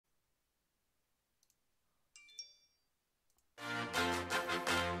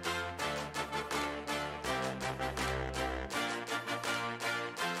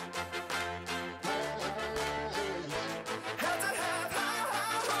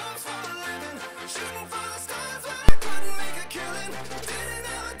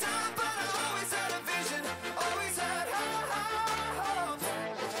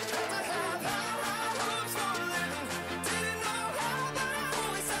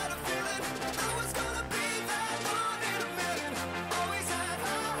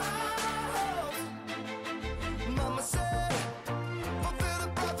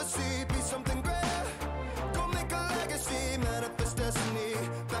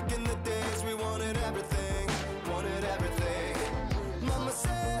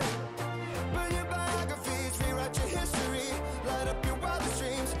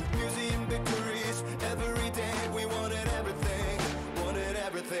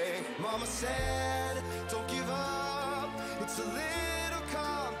Mama said, don't give up. It's a little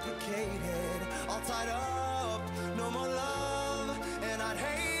complicated. All tied up, no more love, and I'd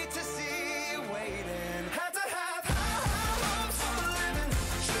hate to see you waiting. Had to have high hopes for a living,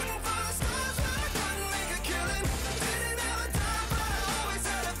 shooting for the stars when I couldn't make a killing. Didn't have a dime, but I always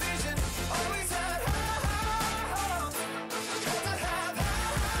had a vision. Always had high hopes. Had to have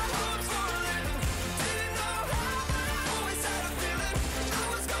high hopes for a living. Didn't know how, but I always had a feeling I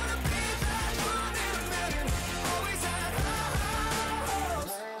was gonna be that one in a million. Always had high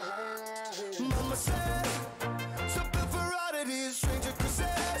hopes. Mama said, something for oddities, stranger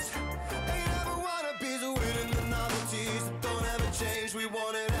cruises. Ain't ever wannabes, winning the novelties that don't ever change. We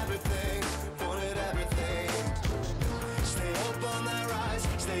wanted everything, wanted everything. Stay up on that rise,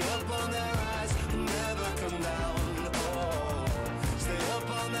 stay up on that rise, never come down. Oh, stay up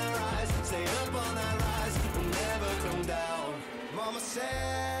on that rise, stay up on that rise, never come down. Mama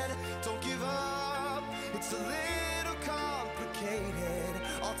said, don't give up. It's a little complicated,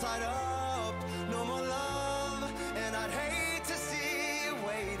 all tied up, no more love, and I'd hate to see you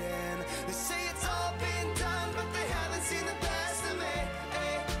waiting. They say it's all been done, but they haven't seen the best of me.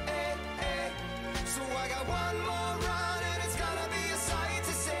 So I got one more run, and it's gonna be a sight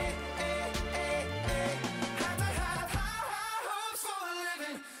to see. Had to have high hopes for a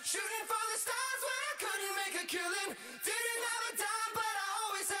living, shooting for the stars when I couldn't make a killing. Didn't have a dime, but I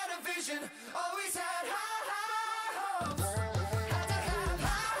always had a vision. Always had high hopes. Had to have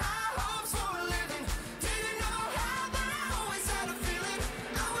high hopes for a living. Didn't know how, but I always had a feeling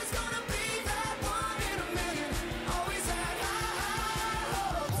I was gonna be that one in a million. Always had high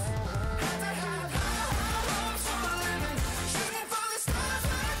hopes. Had to have high hopes for a living, shooting for the stars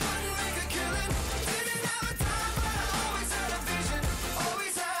when I couldn't make a killing. Didn't have a dime, but I always had a vision.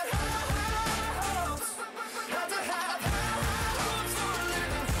 Always had high hopes. Had to have high hopes for a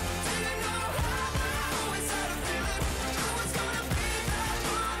living. Didn't know how, but I always had a feeling I was gonna be that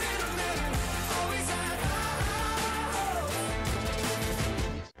one in a million. Always had high hopes.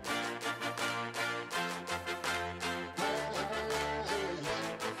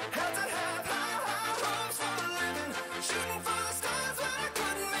 Had to have high hopes for a living, shooting for the stars when I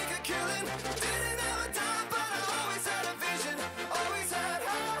couldn't make a killing. Didn't have a dime, but I always had a vision. Always had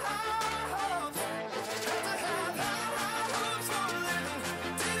high hopes. Had to have high hopes for a living.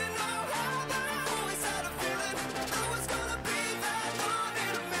 Didn't know how, but I always had a feeling I was gonna be that one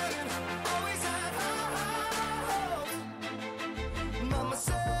in a million. Always had high hopes. Mama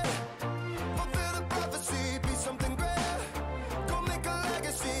said, fulfill the prophecy, be something great. Go make a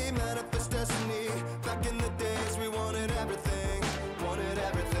legacy, manifest destiny. Back in the days we wanted everything, wanted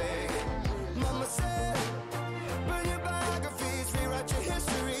everything. Mama said, burn your biographies, rewrite your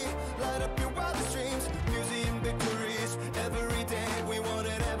history, light up your wildest dreams, museum victories. Every day we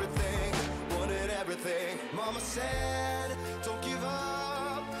wanted everything, wanted everything. Mama said, don't give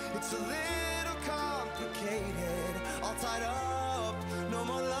up. It's a little complicated, all tied up, no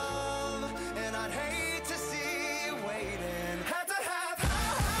more love, and I'd hate to see you waiting. Had to have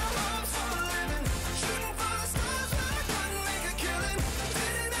high hopes for a living, shooting for the stars when I couldn't make a killing.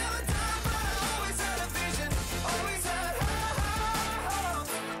 Didn't have a dime, but I always had a vision. Always had high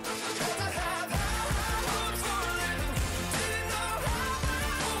hopes. Had to have high hopes for a living. Didn't know how, but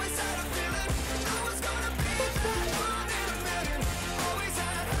I always had a feeling I was gonna be that one in a million. Always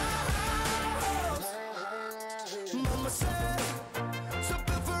had high hopes. Mama said,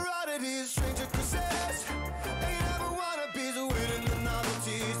 something for oddities, stranger cruises. Ain't ever wannabes, winning the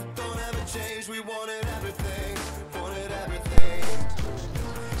novelties that don't ever change. We wanted everything, wanted everything.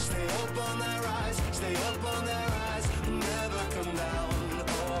 Stay up on that rise, stay up on that rise, never come down.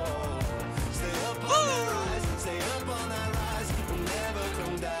 Oh, stay up on that rise, stay up on that rise, never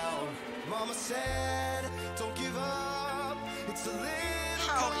come down. Mama said, don't give up. It's a little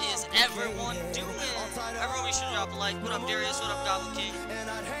How is everyone doing? Everyone, be sure to drop a like. What up, Darius? What up, Goblin King?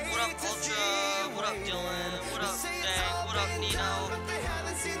 What up, Ultra? What up, Dylan? What up, Dang? What up, Nino?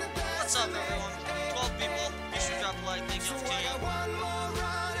 What's up, everyone? 12 people. Be sure to drop a like. Thank you for tuning in. one more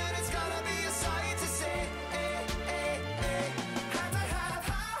run, and it's gonna be a sight to see. Had to have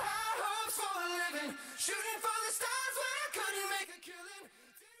high hopes for a living, shooting for the stars when I couldn't make a killing.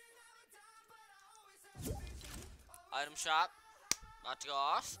 Didn't have a dime, but I always had a vision. Item shop. About to go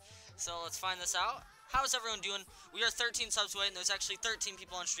off. So let's find this out. How's everyone doing? We are 13 subs away, and there's actually 13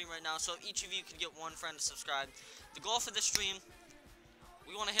 people on stream right now. So if each of you could get one friend to subscribe. The goal for this stream,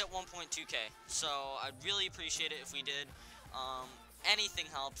 we want to hit 1.2k. So I'd really appreciate it if we did. Anything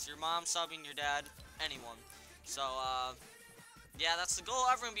helps. Your mom subbing, your dad, anyone. So yeah, that's the goal.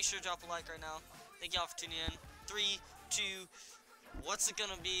 Everyone be sure to drop a like right now. Thank y'all for tuning in. 3, 2, what's it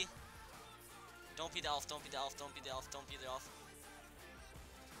gonna be? Don't be the elf, don't be the elf, don't be the elf, don't be the elf.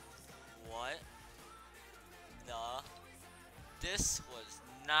 What? This was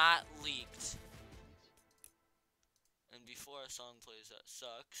not leaked. And before a song plays that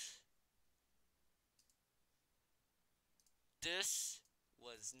sucks. This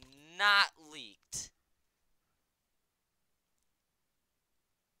was not leaked.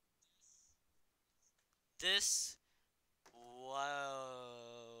 This,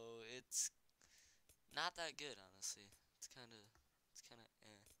 whoa, it's not that good, honestly. It's kind of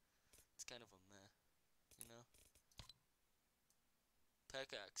eh. It's kind of a meh, you know?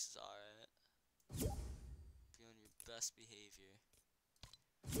 Pickaxe is alright. Be on your best behavior.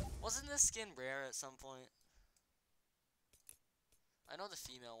 Wasn't this skin rare at some point? I know the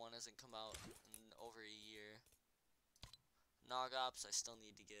female one hasn't come out in over a year. Nogops I still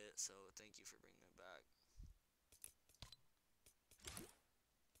need to get, so thank you for bringing it back.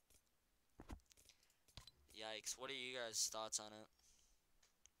 Yikes, what are you guys' thoughts on it?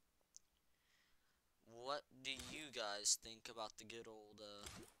 What do you guys think about the good old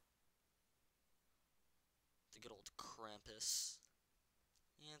Krampus?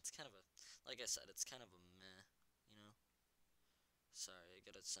 Yeah, it's kind of a, like I said, it's kind of a meh, you know? Sorry, I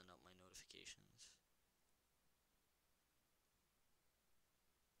gotta send out my notifications.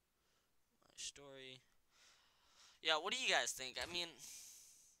 My story. Yeah, what do you guys think? I mean,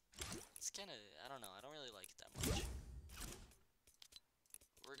 it's kind of, I don't know, I don't really like it that much.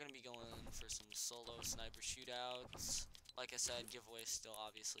 We're gonna be going for some solo sniper shootouts. Like I said, giveaway still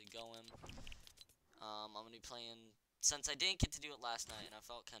obviously going. I'm gonna be playing, since I didn't get to do it last night and I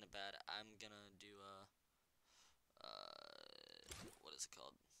felt kind of bad, I'm gonna do what is it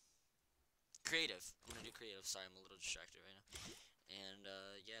called? Creative. I'm gonna do creative. Sorry, I'm a little distracted right now. And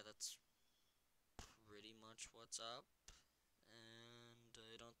yeah, that's pretty much what's up. And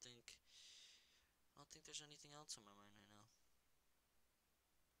I don't think there's anything else on my mind right now.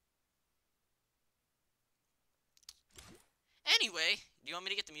 Anyway, do you want me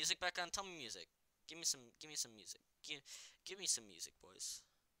to get the music back on? Tell me music. Give me some music. Give me some music, boys.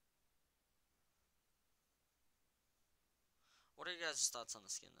 What are your guys' thoughts on the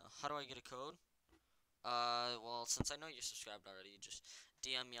skin, though? How do I get a code? Well, since I know you're subscribed already, just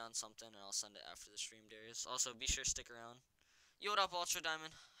DM me on something and I'll send it after the stream, Darius. Also, be sure to stick around. Yo, what up, Ultra Diamond?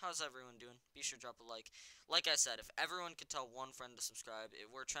 How's everyone doing? Be sure to drop a like. Like I said, if everyone could tell one friend to subscribe,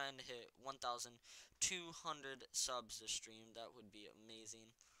 if we're trying to hit 1,200 subs this stream, that would be amazing.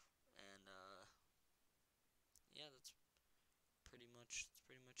 And, yeah, that's pretty much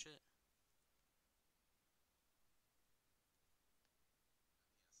it.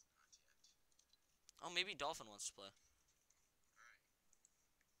 Oh, maybe Dolphin wants to play.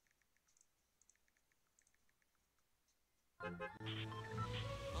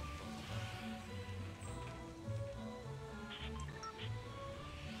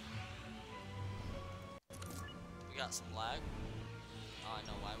 We got some lag. Oh, I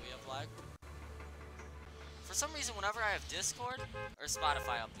know why we have lag. For some reason, whenever I have Discord or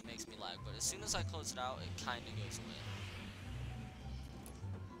Spotify up, it makes me lag. But as soon as I close it out, it kind of goes away.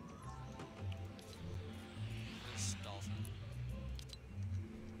 Where's Dolphin?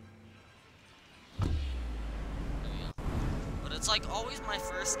 There we go. But it's like always my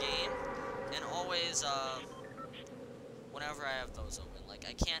first game, and always whenever I have those open, like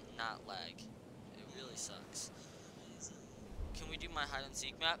I can't not lag. It really sucks. Can we do my hide and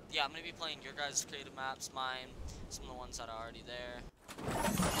seek map? Yeah, I'm gonna be playing your guys' creative maps, mine, some of the ones that are already there.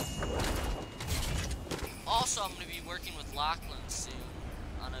 Also, I'm gonna be working with Lachlan soon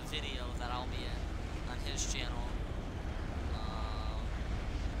on a video that I'll be in on his channel.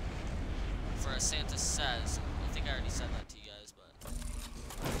 For a Santa Says. I think I already said that to you guys, but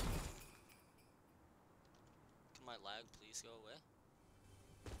can my lag please go away?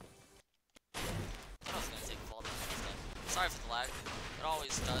 I was gonna take a fall down instead. Sorry for the lag. It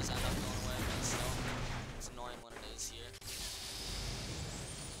always does end up going away, but still, it's annoying when it is here.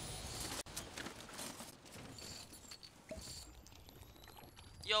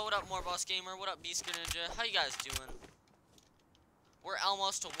 Yo, what up, More Boss Gamer? What up, Beast Ninja? How you guys doing? We're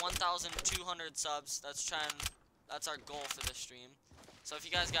almost to 1,200 subs. That's our goal for this stream. So if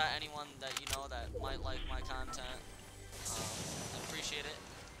you guys got anyone that you know that might like my content, I'd appreciate it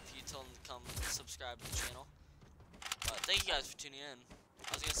if you told them to come subscribe to the channel. But thank you guys for tuning in.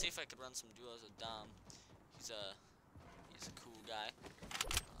 I was gonna see if I could run some duos with Dom. He's a cool guy.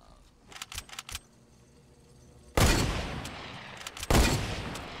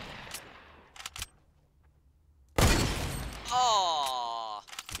 Oh!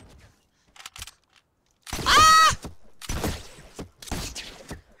 Ah!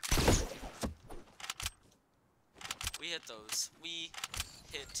 those. We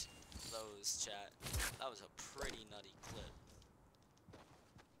hit those, chat. That was a pretty nutty clip.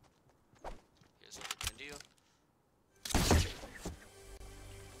 Here's what we're gonna do.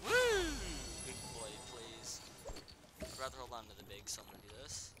 Woo! Big boy, please. I'd rather hold on to the big, so I'm gonna do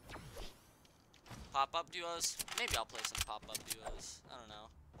this. Pop-up duos? Maybe I'll play some pop-up duos. I don't know.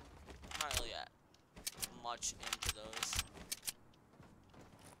 I'm not really much into those.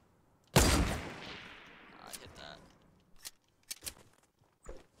 I hit that.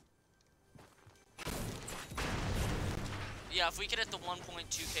 Yeah, if we could hit the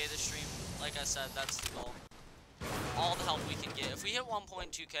 1.2k this stream, like I said, that's the goal. All the help we can get. If we hit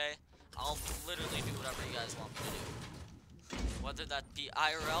 1.2k, I'll literally do whatever you guys want me to do. Whether that be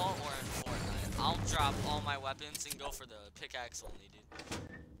IRL or in Fortnite. I'll drop all my weapons and go for the pickaxe only, dude.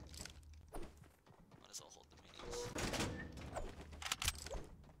 Might as well hold the minis.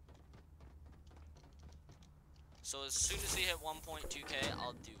 So as soon as we hit 1.2k,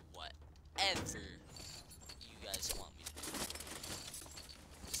 I'll do whatever you guys want me to do.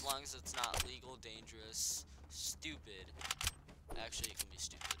 As long as it's not legal, dangerous, stupid. Actually, it can be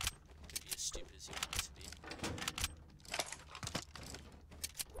stupid. It can be as stupid as you want it to be.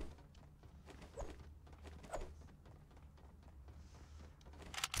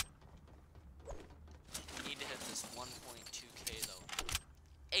 Need to hit this 1.2k though.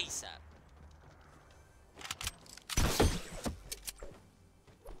 ASAP.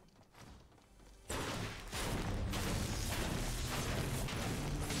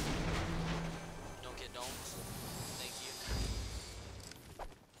 Don't get domed. Thank you.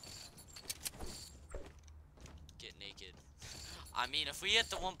 Get naked. I mean, if we hit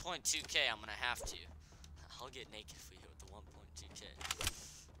the 1.2k, I'm gonna have to. I'll get naked if we hit the 1.2k.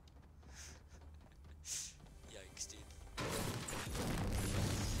 Yikes, dude.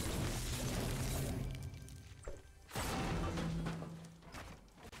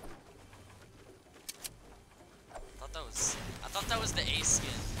 I thought that was the A skin,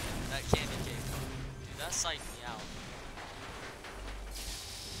 that candy cane. Dude, that psyched me out.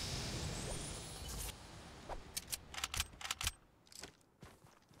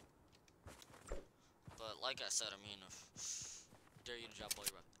 But like I said, I mean, if dare you to drop all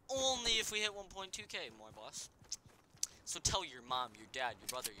your weapons. Only if we hit 1.2k, more boss. So tell your mom, your dad, your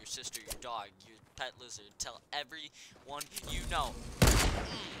brother, your sister, your dog, your pet lizard. Tell everyone you know.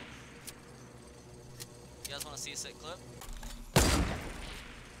 You guys want to see a sick clip?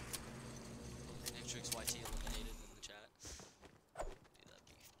 NicTrix YT eliminated in the chat. Dude, that'd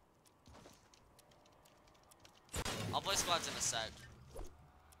be... I'll play squads in a sec.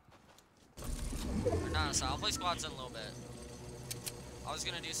 Or not in a sec, I'll play squads in a little bit. I was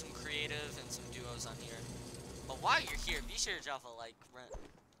gonna do some creative and some duos on here. But while you're here, be sure to drop a like.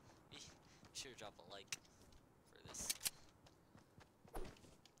 Be sure to drop a like for this.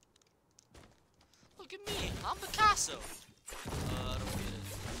 Look at me, I'm Picasso. I don't get it.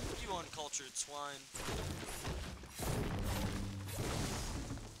 You uncultured swine.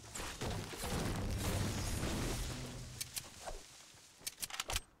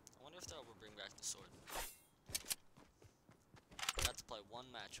 I wonder if they'll ever bring back the sword. Got to play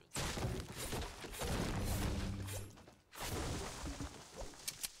one match with them.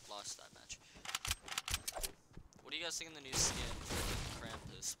 Lost that match. What do you guys think of the new skin for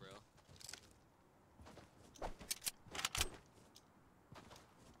Krampus, bro?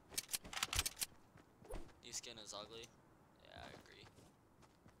 New skin is ugly. Yeah, I agree.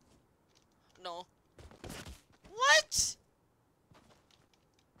 No. What?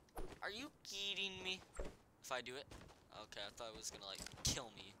 Are you kidding me? If I do it? Okay, I thought it was gonna like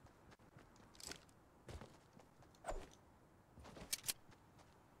kill me.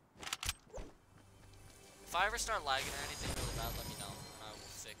 If I ever start lagging or anything really bad, let me know, and I will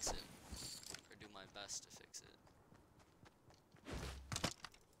fix it. Or do my best to fix it.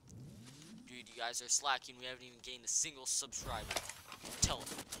 Dude, you guys are slacking. We haven't even gained a single subscriber. Tell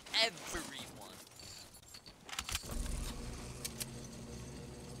everyone.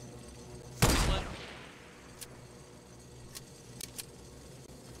 Flip.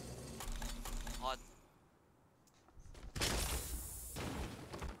 Hot.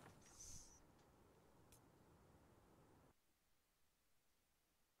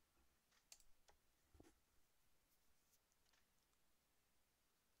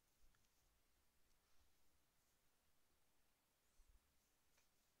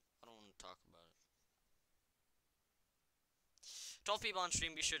 Talk about it. 12 people on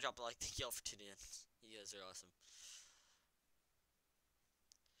stream, be sure to drop a like. Thank y'all for tuning in. You guys are awesome.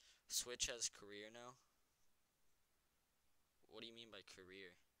 Switch has career now? What do you mean by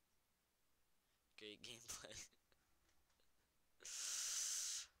career? Great gameplay.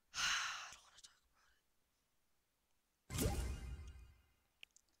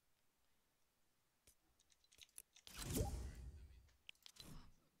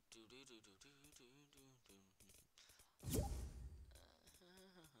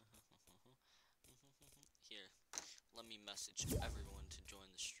 message everyone to join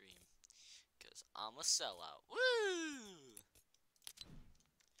the stream. Because I'm a sellout. Woo!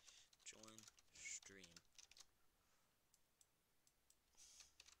 Join stream.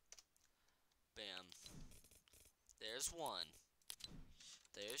 Bam. There's one.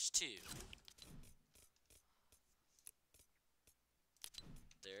 There's two.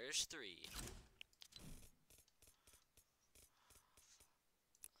 There's three.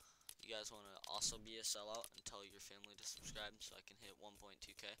 You guys want to also be a sellout and tell your family to subscribe so I can hit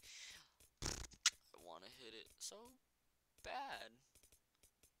 1.2k? I want to hit it so bad.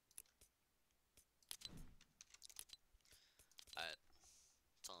 Alright.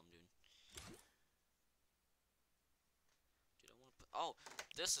 That's all I'm doing. Dude, I want to put... Oh!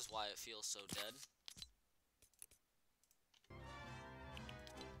 This is why it feels so dead.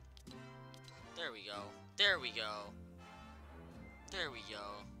 There we go. There we go. There we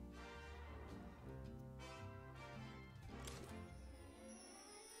go.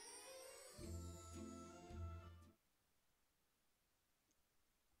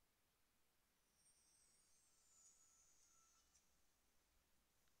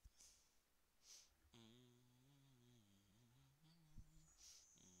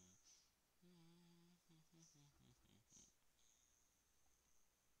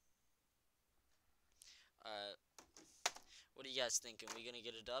 What are you guys thinking? We gonna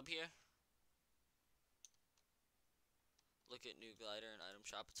get a dub here? Look at new glider and item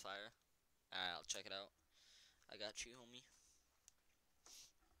shop. It's fire. Alright, I'll check it out. I got you, homie.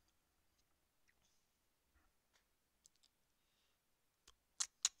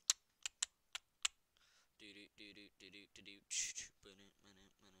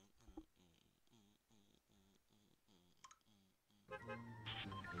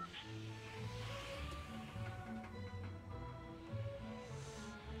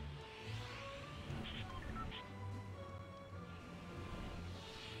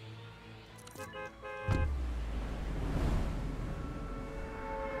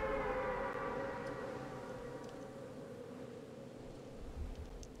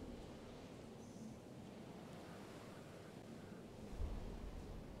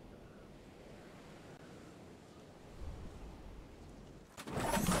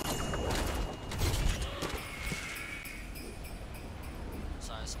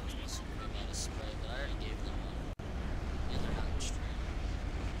 Sorry, someone's supposed to bring out a spray, but I already gave them one. And they're not in stream.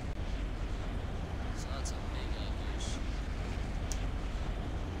 So that's a big use.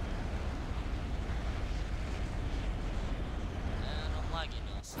 And I'm lagging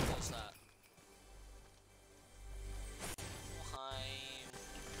now, so there's that.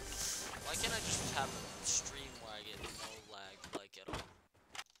 Why can't I just have a stream where I get no lag, like, at all?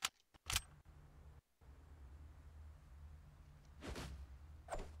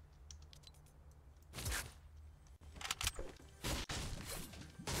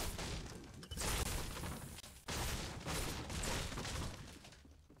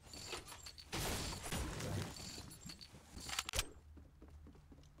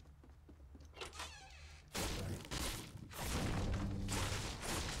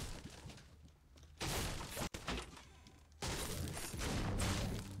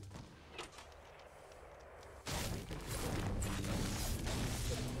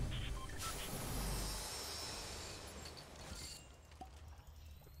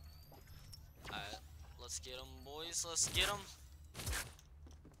 Let's get them, boys. Let's get them.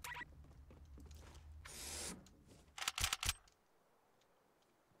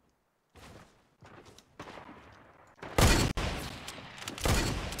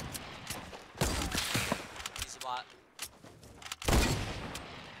 He's a bot.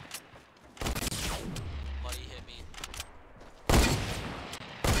 Buddy hit me.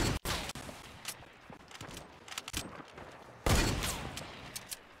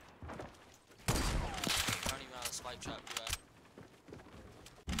 Spike trap, do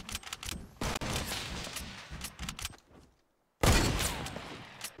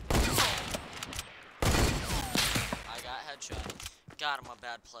I got headshot. God, I'm a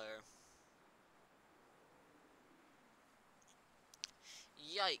bad player.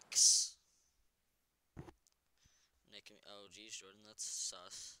 Yikes. Nick, oh geez, Jordan, that's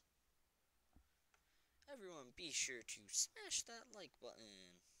sus. Everyone, be sure to smash that like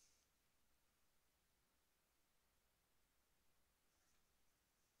button.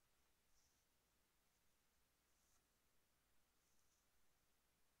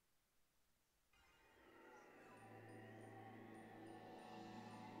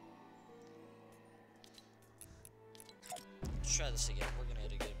 Let's try this again. We're gonna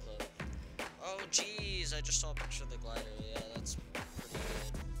hit a good clip. Oh jeez, I just saw a picture of the glider. Yeah, that's pretty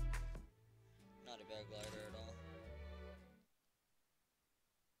good. Not a bad glider at all.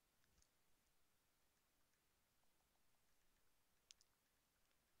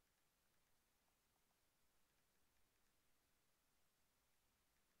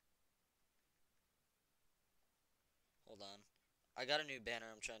 I got a new banner.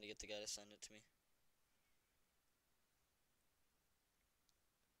 I'm trying to get the guy to send it to me.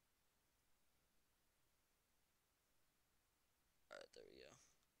 Alright, there we go.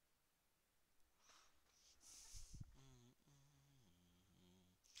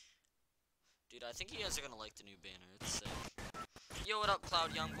 Dude, I think you guys are gonna like the new banner. It's sick. Yo, what up,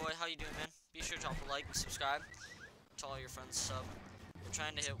 Cloud Young Boy? How you doing, man? Be sure to drop a like and subscribe. Tell all your friends to sub. We're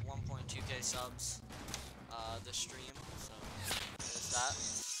trying to hit 1.2k subs this stream, so there's that.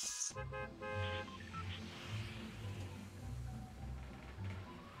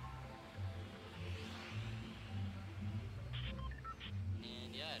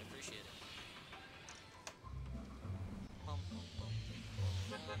 And yeah, I'd appreciate it.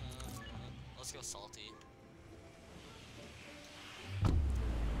 Let's go salty.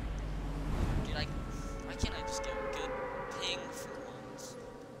 Dude, why can't I just get a good ping for once?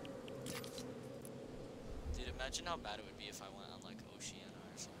 Dude, imagine how bad it would be if I went on like Oceana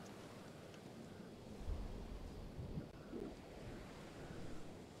or something.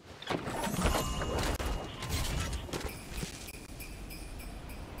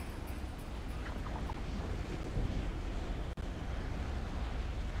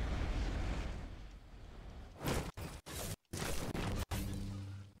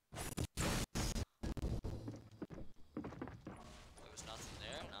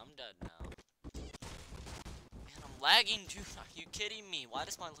 I'm dead now. Man, I'm lagging, dude. Are you kidding me? Why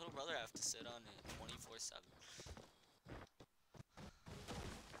does my little brother have to sit on it 24/7?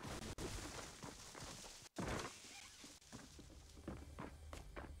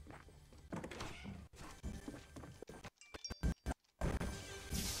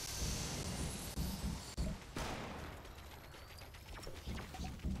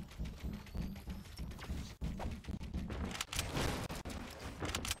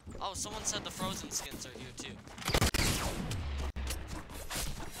 Oh, someone said the frozen skins are here too.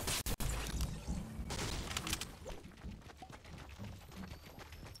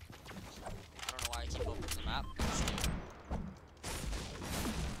 I don't know why I keep opening the map.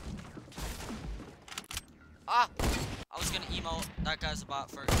 Ah! I was gonna emote. That guy's a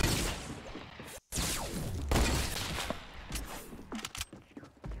bot first.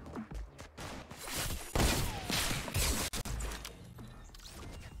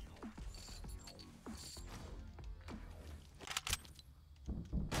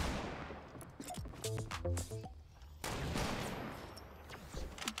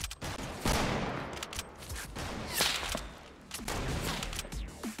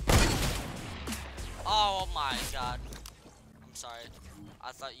 Oh my god. I'm sorry.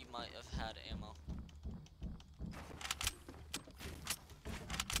 I thought you might have had ammo.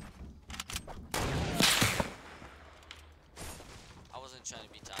 I wasn't trying to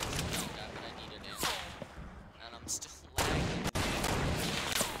be toxic like that, but I needed ammo. And I'm still lagging.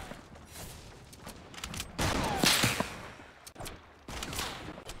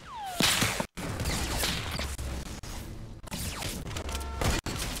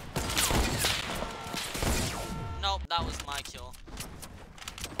 Nope, that was my kill.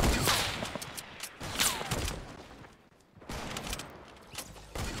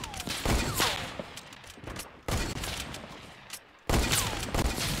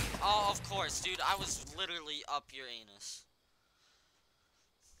 Oh, of course, dude. I was literally up your anus.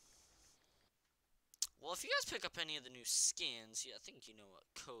 Well, if you guys pick up any of the new skins, yeah, I think you know what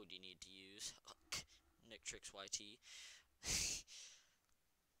code you need to use. NicTrix YT.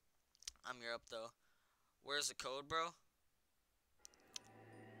 I'm your up though. Where's the code, bro?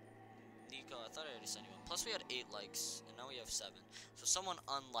 Nico, I thought I already sent you one. Plus we had 8 likes, and now we have 7. So someone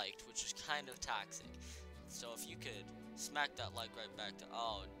unliked, which is kind of toxic. So if you could smack that like right back to,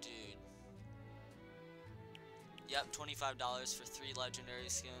 oh, dude. Yep, $25 for 3 legendary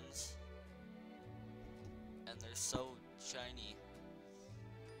skins. And they're so shiny.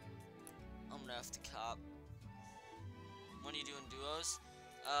 I'm gonna have to cop. When are you doing duos?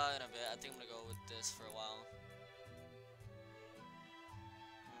 In a bit. I think I'm gonna go with this for a while.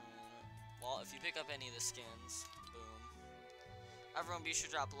 Well, if you pick up any of the skins, boom. Everyone be sure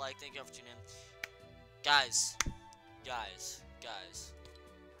to drop a like. Thank you all for tuning in. Guys.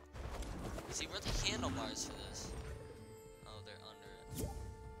 See, where are the handlebars for this? Oh, they're under it.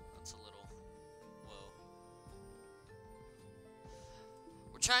 That's a little... Whoa.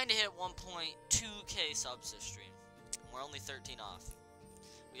 We're trying to hit 1.2k subs this stream. We're only 13 off.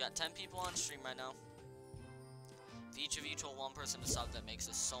 We got 10 people on stream right now. If each of you told one person to sub, that makes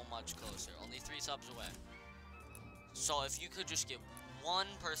us so much closer. Only 3 subs away. So if you could just get one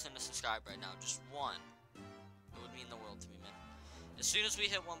person to subscribe right now, just one, it would mean the world to me, man. As soon as we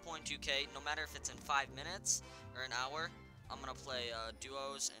hit 1.2k, no matter if it's in 5 minutes or an hour, I'm gonna play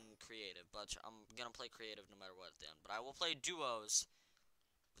duos and creative, but I'm gonna play creative no matter what at the end. But I will play duos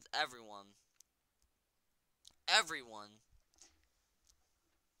with everyone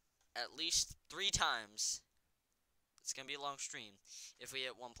at least 3 times. It's gonna be a long stream if we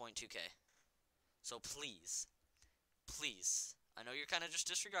hit 1.2k. So please, I know you're kind of just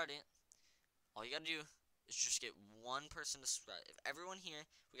disregarding it. All you gotta do is just get one person to subscribe. If everyone here,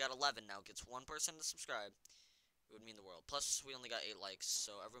 we got 11 now, gets one person to subscribe, it would mean the world. Plus, we only got 8 likes,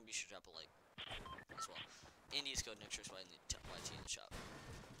 so everyone be sure to drop a like as well. And use code NicTrix YT in the shop.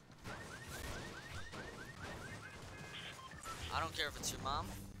 I don't care if it's your mom,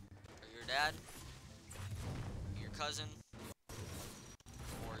 or your dad, or your cousin,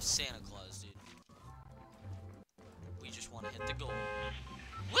 or Santa Claus, dude. We just want to hit the goal.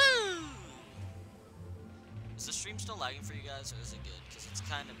 Woo! Is the stream still lagging for you guys, or is it good? Because it's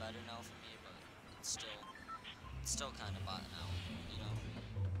kind of better now for me, but it's still kind of botting out, you know?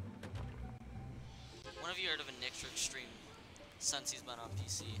 When have you heard of a NicTrix stream since he's been on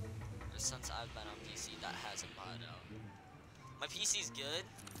PC, or since I've been on PC, that hasn't botted out? My PC's good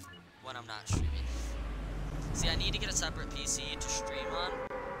when I'm not streaming. See, I need to get a separate PC to stream on,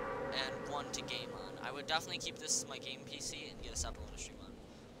 and one to game on. I would definitely keep this as my game PC and get a separate one to stream on.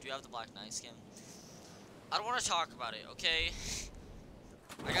 Do you have the Black Knight skin? I don't want to talk about it, okay?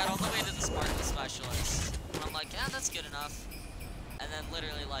 I got all the way to the Sparkle Specialist, and I'm like, yeah, that's good enough. And then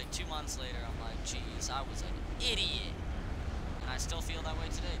literally like 2 months later, I'm like, jeez, I was an idiot. And I still feel that way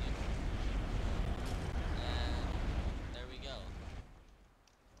today, dude. And there we go.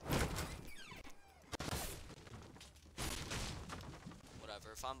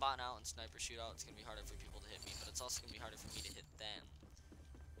 Whatever, if I'm botting out in Sniper Shootout, it's going to be harder for people to hit me, but it's also going to be harder for me to hit them,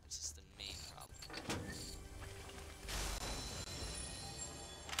 which is the main problem.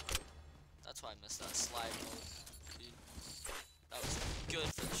 That's why I missed that slide mode, dude. That was good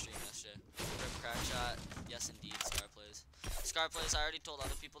for the stream yesterday. Rip crack shot, yes indeed, Scar plays. Scar plays, I already told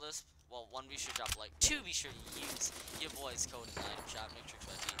other people this. Well, 1, be sure to drop a like. 2, be sure to use your boy's code in the item shop, NicTrix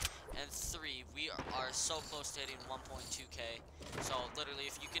YT. And 3, we are so close to hitting 1.2k. So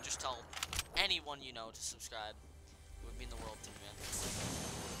literally, if you could just tell anyone you know to subscribe, it would mean the world to me, man.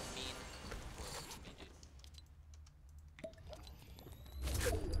 Mean the world to me, dude.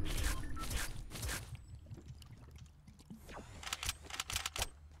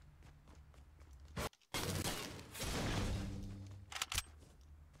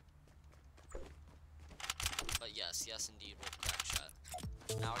 But yes indeed, rip crack shot.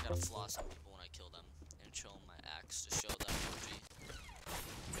 Now I gotta floss on people when I kill them and show them my axe to show them OG.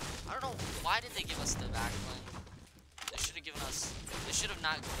 I don't know, why did they give us the backbling? They should have given us, they should have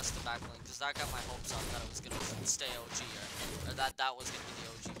not given us the backbling, because that got my hopes up that it was gonna stay OG, or that was gonna be the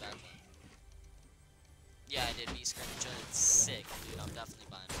OG backbling. Yeah, I did beat Scrimmage, it's sick, dude, I'm definitely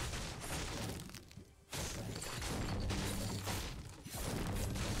buying it.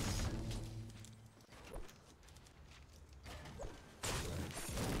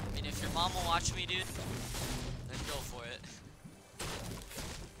 I mean, if your mom will watch me, dude, then go for it.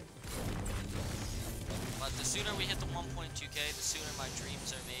 But the sooner we hit the 1.2k, the sooner my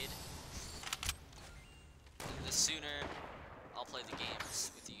dreams are made. And the sooner I'll play the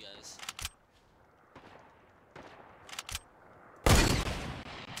games with you guys.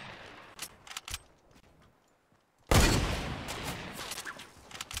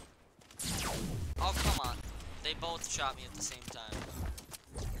 Oh, come on. They both shot me at the same time.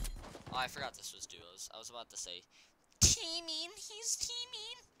 Oh, I forgot this was duos. I was about to say, teaming. He's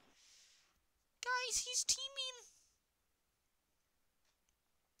teaming. Guys, he's teaming.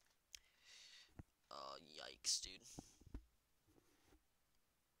 Oh, yikes, dude.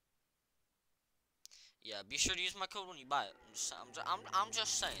 Yeah, be sure to use my code when you buy it. I'm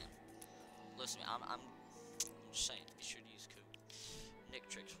just saying. Listen, I'm just saying. Be sure to use code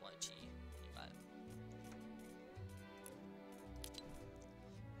NicTrix YT when you buy it.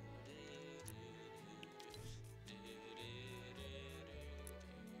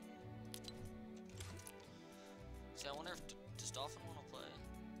 See, I wonder if does Dolphin want to play?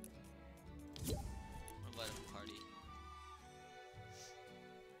 I'm gonna invite him to party.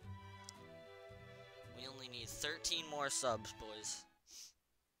 We only need 13 more subs, boys.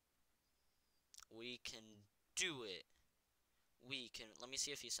 We can do it. We can. Let me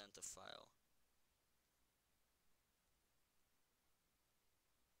see if he sent the file.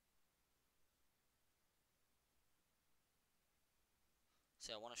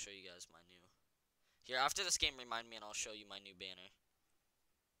 See, I want to show you guys my new. Here, after this game, remind me and I'll show you my new banner.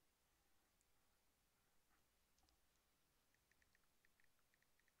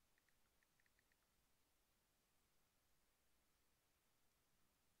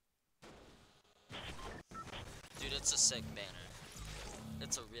 It's a sick banner.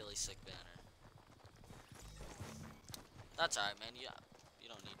 It's a really sick banner. That's alright, man. You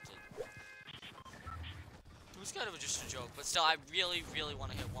don't need to. It was kind of just a joke, but still, I really, really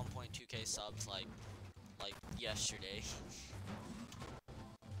want to hit 1.2k subs like yesterday.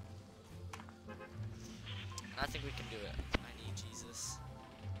 And I think we can do it. I need Jesus.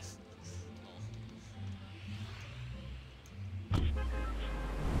 Oh.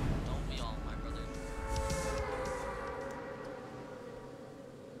 Don't we all, my brother?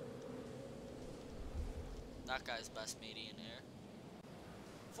 That guy's best matey in here.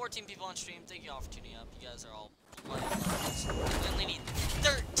 14 people on stream. Thank you all for tuning up. You guys are all bloody legends. We only need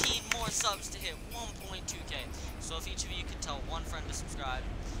 13 more subs to hit 1.2k. So if each of you could tell one friend to subscribe,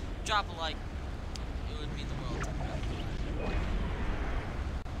 drop a like, it would mean the world.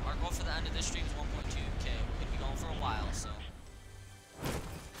 Our goal for the end of this stream is 1.2k. We're gonna be going for a while, so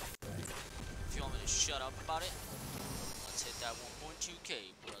if you want me to shut up about it, let's hit that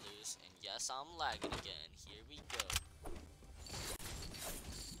 1.2k, brothers. And yes, I'm lagging again. Here we go.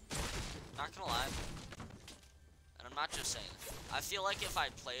 Not gonna lie, and I'm not just saying, I feel like if I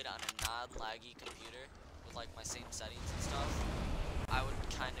played on a non-laggy computer with like my same settings and stuff, I would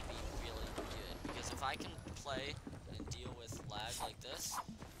kind of be really good, because if I can play and deal with lag like this,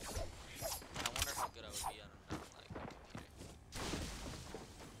 I wonder how good I would be on a non-laggy computer.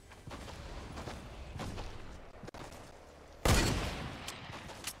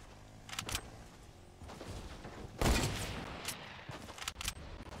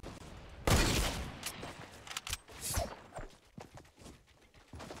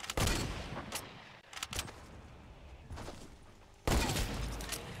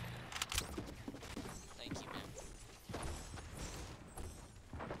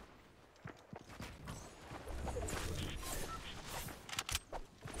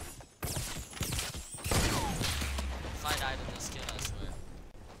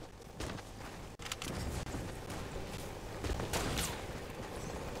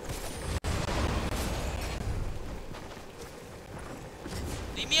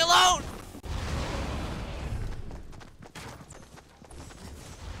 Leave me alone!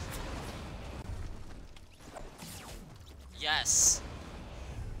 Yes.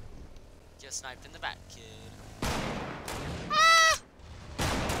 Get sniped in the back, kid. Ah!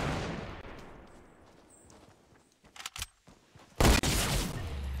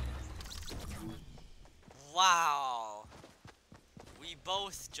 Wow. We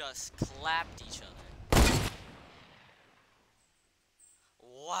both just clapped each other.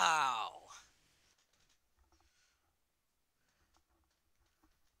 Wow.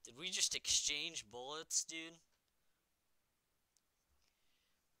 Did we just exchange bullets, dude?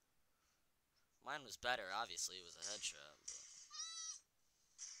 Mine was better, obviously. It was a headshot. But...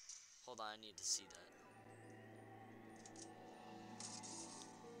 hold on, I need to see that.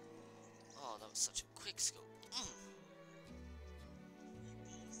 Oh, that was such a quick scope.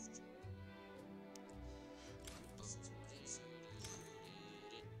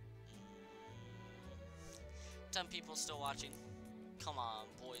 10 people still watching. Come on,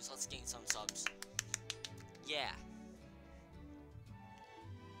 boys, let's gain some subs. Yeah.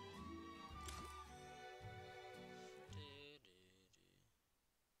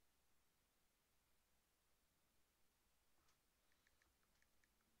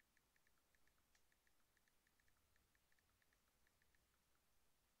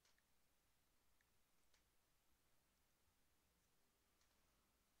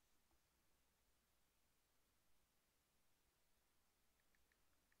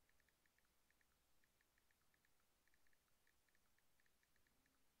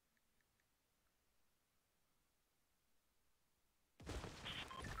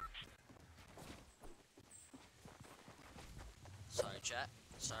 Sorry, chat.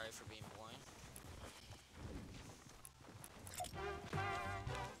 Sorry for being boring.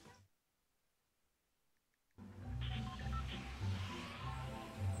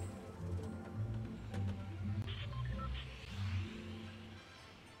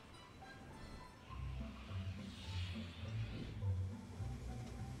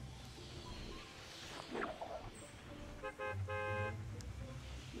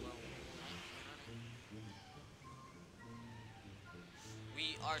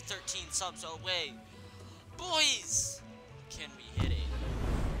 We are 13 subs away. Boys! Can we hit it?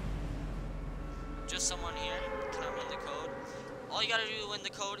 Just someone here. Can I win the code? All you gotta do to win the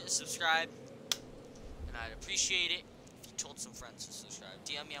code is subscribe. And I'd appreciate it if you told some friends to subscribe.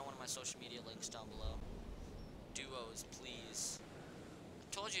 DM me on one of my social media links down below. Duos, please.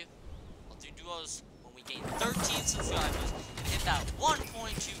 I told you. I'll do duos when we gain 13 subscribers and hit that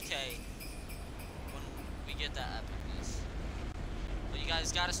 1.2k. When we get that epicness. But you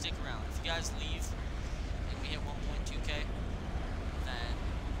guys gotta stick around. If you guys leave and we hit 1.2k, then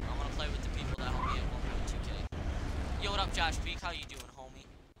I'm gonna play with the people that help me hit 1.2k. Yo, what up, Josh Peak? How you doing, homie?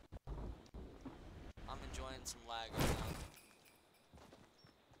 I'm enjoying some lag right now.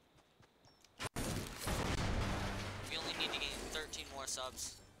 We only need to gain 13 more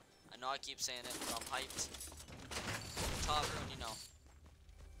subs. I know I keep saying it, but I'm hyped. Tell everyone you know.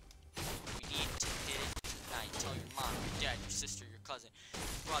 We need to hit it tonight. Tell your mom, your dad, your sister, your cousin,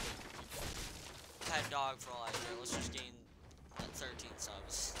 your brother, your pet dog for all I care. Let's just gain that 13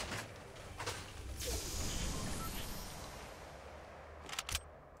 subs.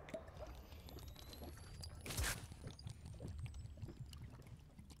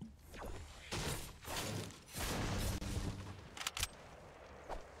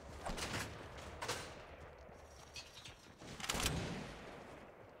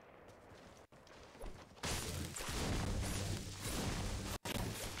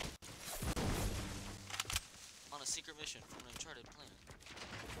 A secret mission from an uncharted planet.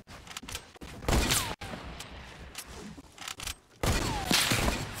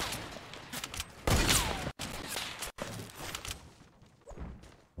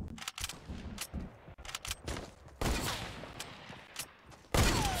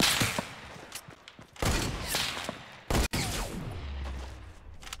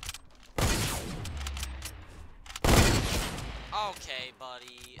 Okay,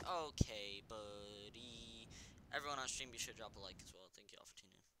 buddy. Okay, buddy. Everyone on stream, be sure to drop a like as well. Thank you all for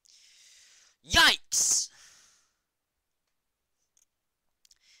tuning in. Yikes!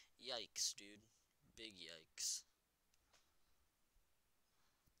 Yikes, dude. Big yikes.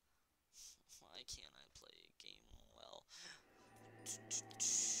 Why can't I play a game well?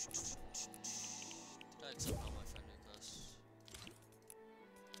 Did I accept all my friend requests?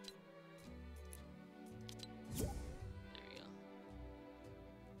 There we go.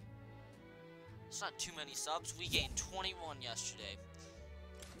 It's not too many subs. We gained 21 yesterday.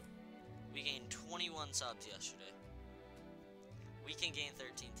 We gained 21 subs yesterday. We can gain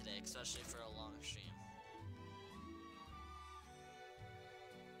 13 today, especially for a long stream.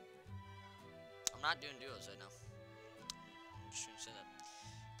 I'm not doing duos right now. I'm just gonna say that.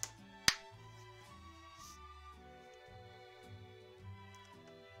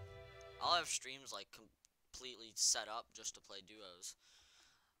 I'll have streams like completely set up just to play duos.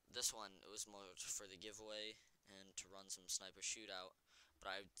 This one, it was more for the giveaway and to run some sniper shootout.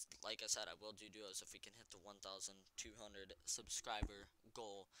 But like I said, I will do duos if we can hit the 1,200 subscriber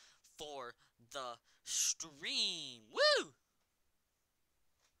goal for the stream. Woo!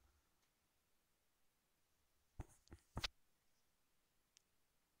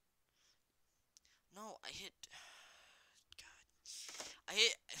 No, I hit. God, I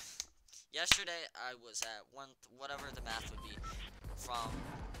hit. Yesterday, I was at whatever the math would be, from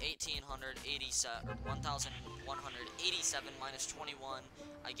 1,887 or 1,187 minus 21.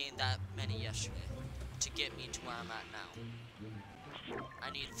 I gained that many yesterday to get me to where I'm at now. I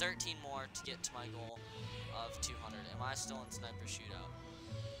need 13 more to get to my goal of 200. Am I still in sniper shootout?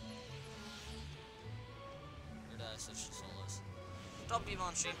 Or did I switch to solos? Don't be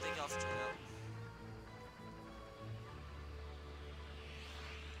on stream. Thank y'all for tuning out.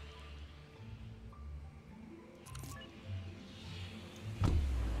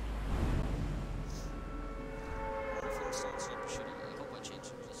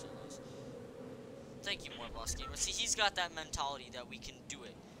 Thank you, more boss gamer. See, he's got that mentality that we can do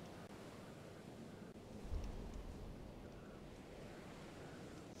it.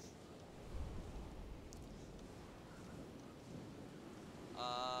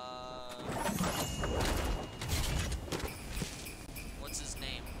 What's his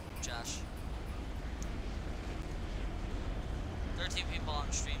name, Josh? 13 people on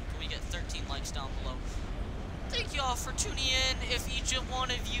stream. Can we get 13 likes down below? Thank you all for tuning in. If each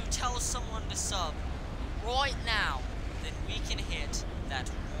one of you tell someone to sub right now, then we can hit that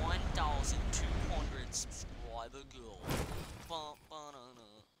 1,200 subscriber goal. I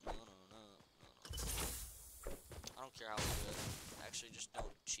don't care how we do it. Actually, just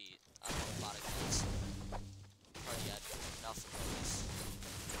don't cheat. I don't know about it, guys. Already had enough of those.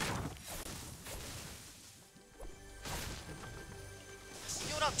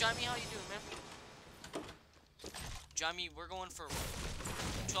 Yo, what up, Jamie? How you doing, man? Jamie, we're going for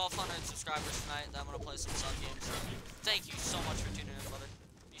 1,200 subscribers tonight. I'm gonna play some sub games. Thank you so much for tuning in, brother.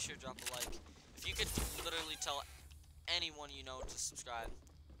 Be sure to drop a like. If you could literally tell anyone you know to subscribe,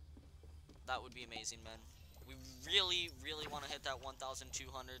 that would be amazing, man. We really, really want to hit that 1,200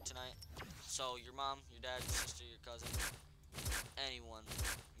 tonight. So your mom, your dad, your sister, your cousin, anyone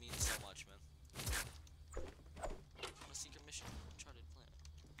means so much, man. secret mission. Uncharted planet.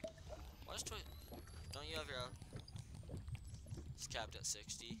 Why is Toy? Don't you have your? It's capped at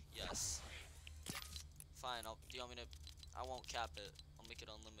 60. Yes. Fine. Do you want me to? I won't cap it. I'll make it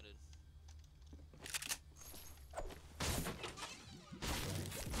unlimited.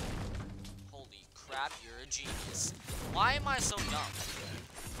 Holy crap! You're a genius. Why am I so dumb?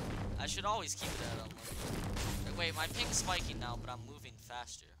 I should always keep it at unlimited. Wait, my ping's spiking now, but I'm moving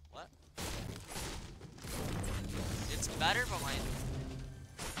faster. What? It's better, but my...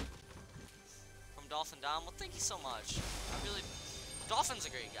 From Dolphin Dom? Well, thank you so much. Dolphin's a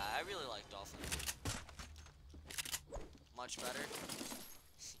great guy. I really like Dolphin. Much better?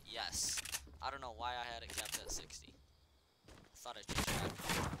 Yes. I don't know why I had it capped at 60. I thought I changed that.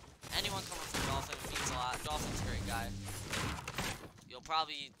 Anyone coming from Dolphin means a lot. Dolphin's a great guy. You'll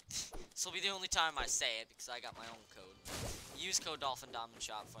probably... This will be the only time I say it, because I got my own code. Use code Dolphin Dom and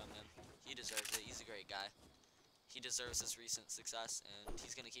shop from him. He deserves it. He's a great guy. He deserves this recent success, and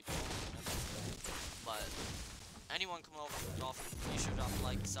he's gonna keep going. But anyone coming over from Dolphin, be sure to drop a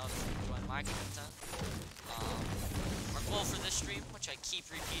like, sub, and join my content. Our goal for this stream, which I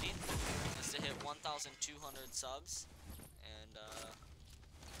keep repeating, is to hit 1,200 subs, and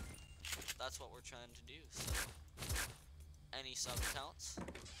that's what we're trying to do. So any sub counts,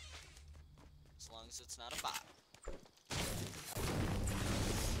 as long as it's not a bot.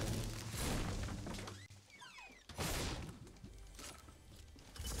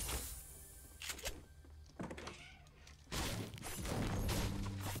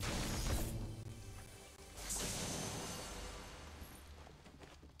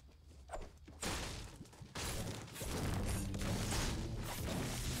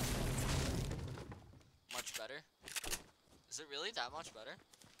 Much better? Is it really that much better?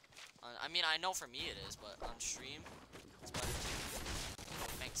 I mean, I know for me it is, but on stream, it's better too.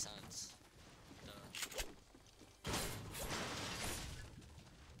 It makes sense.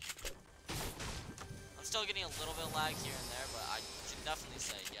 I'm still getting a little bit of lag here and there, but I can definitely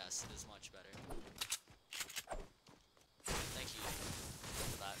say, yes, it is much better. Thank you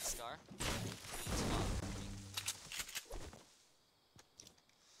for that, Scar. It means a lot for me.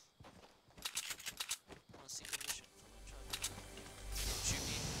 I want a secret mission from Uncharted. Don't shoot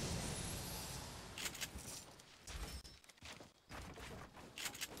me.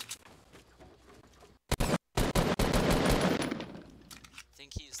 I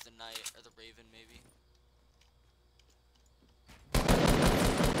think he's the knight or the raven, maybe.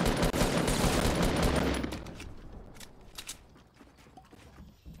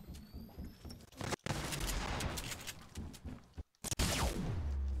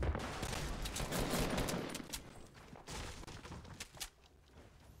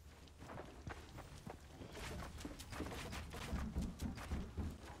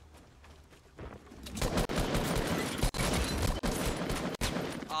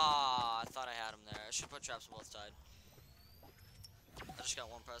 Ah, I thought I had him there. I should put traps on both sides. I just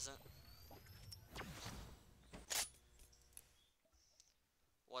got one present.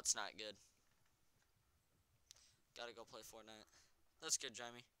 What's not good? Gotta go play Fortnite. That's good,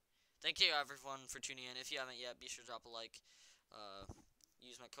 Jamie. Thank you, everyone, for tuning in. If you haven't yet, be sure to drop a like.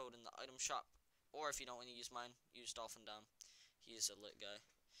 Use my code in the item shop. Or if you don't want to use mine, use Dolphin Dom. He's a lit guy.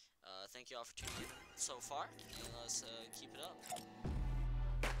 Thank you all for tuning in so far. And let's keep it up.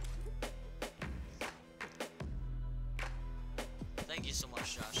 Thank you so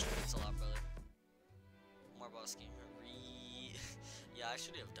much, Josh. Thanks a lot, brother. More boss gamer. Yeah, I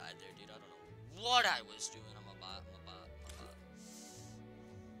should have died there, dude. I don't know what I was doing. I'm a bot.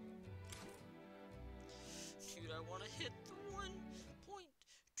 Dude, I want to hit the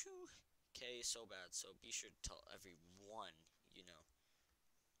 1.2K so bad. So be sure to tell everyone, you know.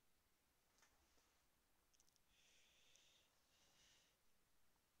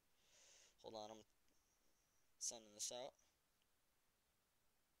 Hold on, I'm sending this out.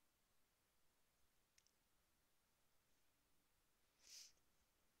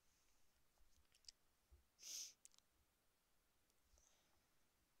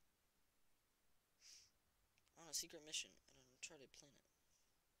 On a secret mission at an uncharted planet.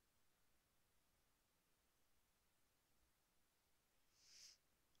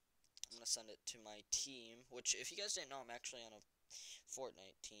 I'm gonna send it to my team, which, if you guys didn't know, I'm actually on a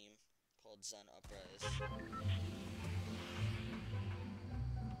Fortnite team called Zen Uprise.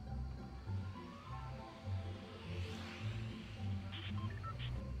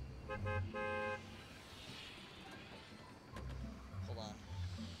 Hold on.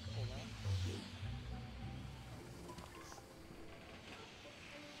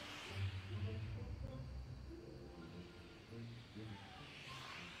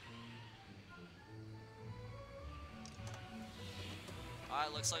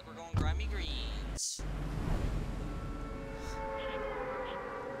 Alright, looks like we're going grimy greens.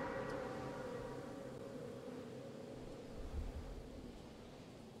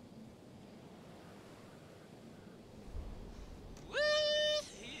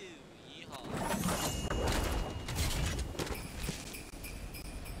 Woohoo! Yeehaw.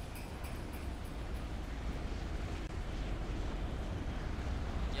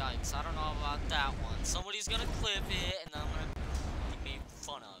 Yikes, I don't know about that one. Somebody's gonna clip it, and then I'm gonna be made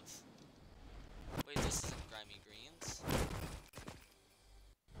fun of. Wait, this isn't grimy greens.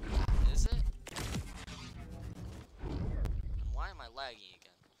 Is it? And why am I lagging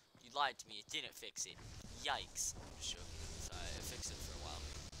again? You lied to me, it didn't fix it. Yikes. I'm just joking. Sorry, I fixed it for a while.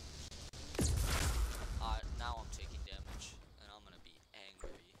 Now I'm taking damage, and I'm gonna be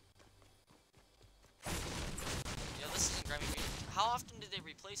angry. Yeah, this isn't grimy green. How often did they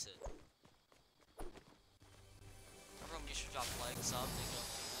replace it? Everyone, you should drop a like, sub, thank you.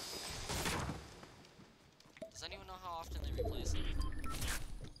 Does anyone know how often they replace it?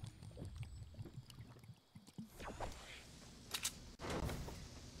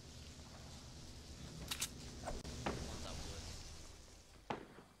 Want that wood.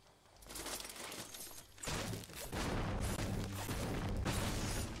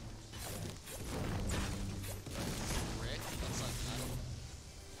 Brick, looks like metal.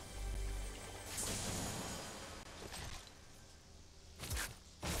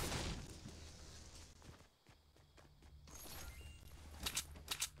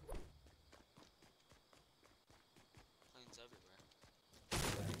 Planes everywhere.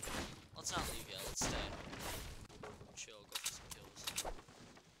 Let's not leave yet, let's stay. Chill, go for some kills.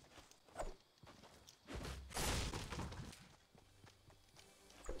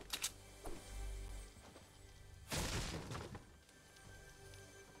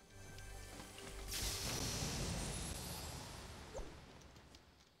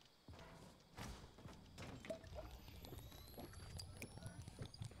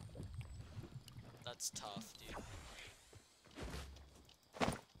 That's tough, dude.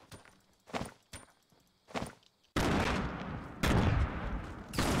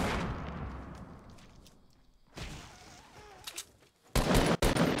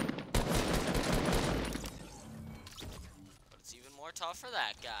 But it's even more tough for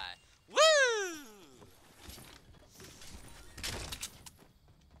that guy. Woo!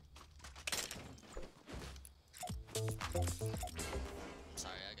 I'm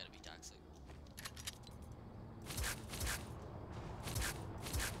sorry, I gotta be toxic.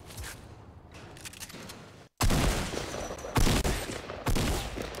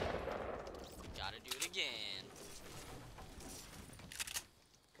 Gotta do it again.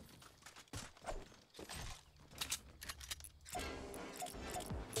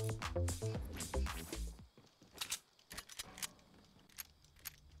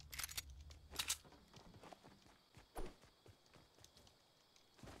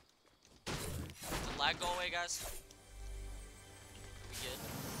 Did lag go away, guys? We good?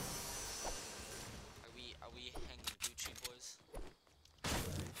 Are we hanging Gucci, boys?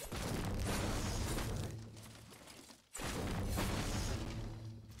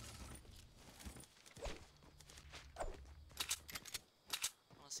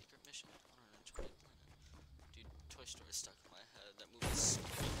 Want a secret mission on an uncharted planet? Dude, Toy Story stuck in my head. That movie's so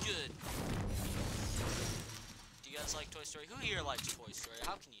good. Do you guys like Toy Story? Who here likes Toy Story?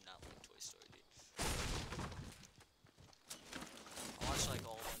 How can you not like Toy Story, dude? I watched like a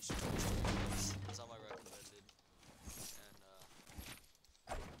whole bunch of Toy Story movies. It was on my recommended. And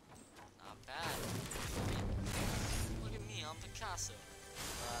not bad. Look at me, I'm Picasso.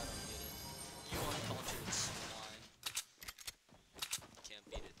 I don't get it. You uncultured swine. Can't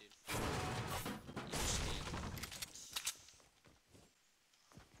beat it, dude. You just can't.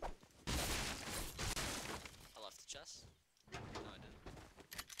 I left the chest. No, I didn't.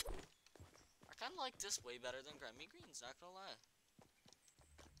 I kinda like this way better than grimy greens, not gonna lie.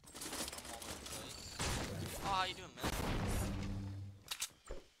 I'm all in the way. Oh, how you doing, man?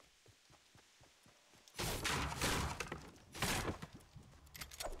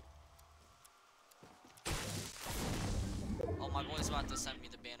 Oh, my boy's about to send me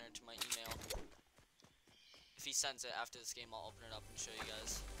the banner to my email. If he sends it after this game, I'll open it up and show you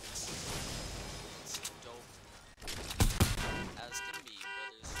guys. It's dope. As can be,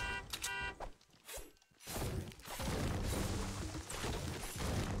 brothers.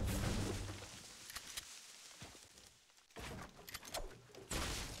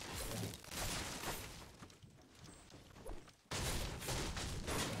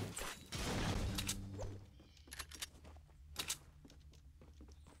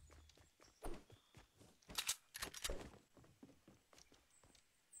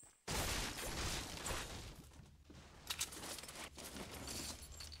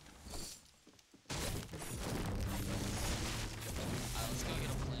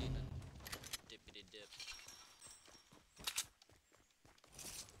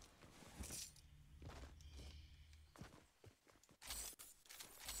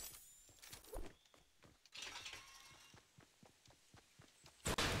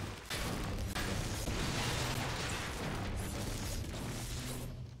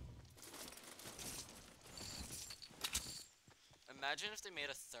 Imagine if they made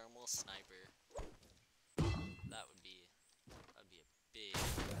a thermal sniper. That'd be a big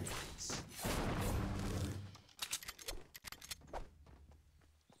piece.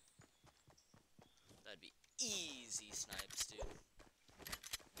 That'd be easy snipes, dude.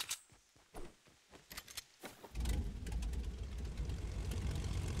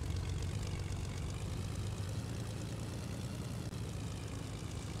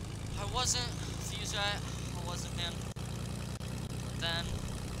 I wasn't Fuse right. I wasn't, man. But then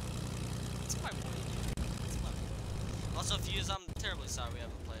it's my boy, dude. It's my boy. Also, Fuse, I'm terribly sorry we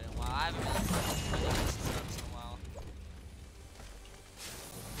haven't played in a while. I haven't really played any subs in a while.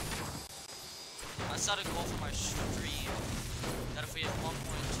 I set a goal for my stream that if we hit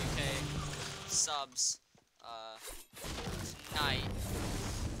 1.2k subs tonight,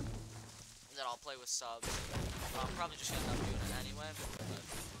 that I'll play with subs. I'm probably just gonna end up doing it anyway, but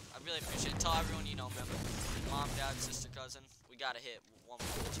I really appreciate it. Tell everyone you know, remember, mom, dad, sister, cousin, we gotta hit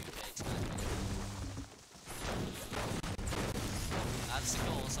 1.2k tonight. That's the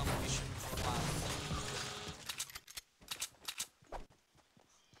goal, something we shooting for a while.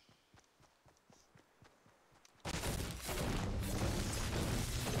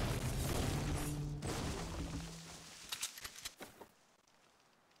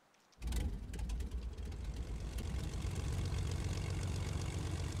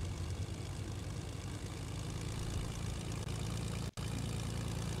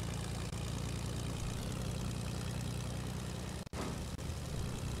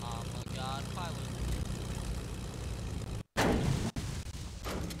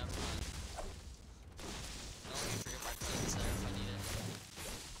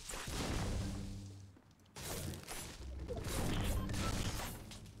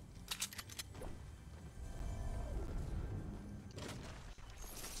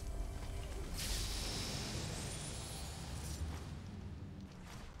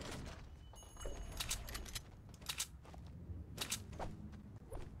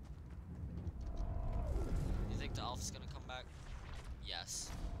 Is gonna come back?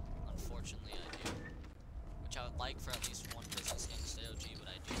 Yes. Unfortunately, I do. Which I would like for at least one Christmas skin to stay OG, but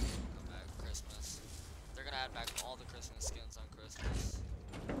I do think it'll come back for Christmas. They're gonna add back all the Christmas skins on Christmas.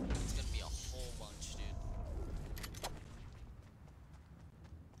 It's gonna be a whole bunch, dude.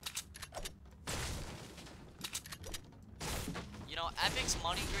 You know, Epic's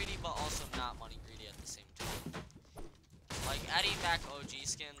money greedy, but also not money greedy at the same time. Like, adding back OG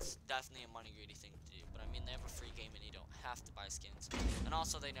skins, definitely a money greedy thing to do. But I mean, they have a free game and you don't have to buy skins. And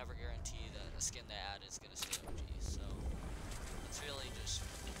also, they never guarantee that a skin they add is going to stay OG. So, it's really just,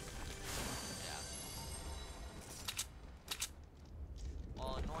 yeah.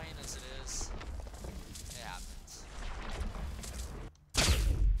 While annoying as it is, it happens.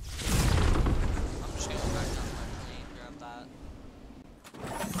 I'm just going to go back down to my plane, grab that.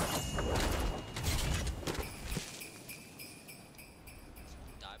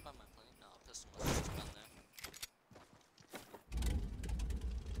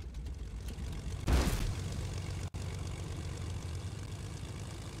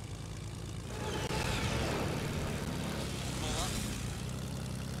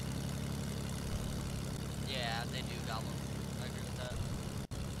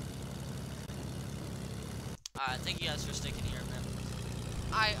 Thank you guys for sticking here, man.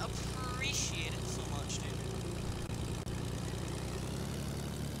 I appreciate it so much, dude.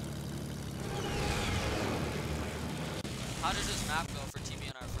 How does this map go for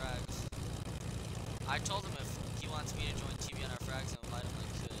TBNR frags? I told him if he wants me to join TBNR frags and invite him, I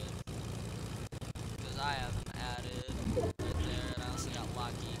could. Because I have him added right there, and I also got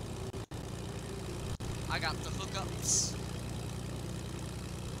Lucky. I got the hookups.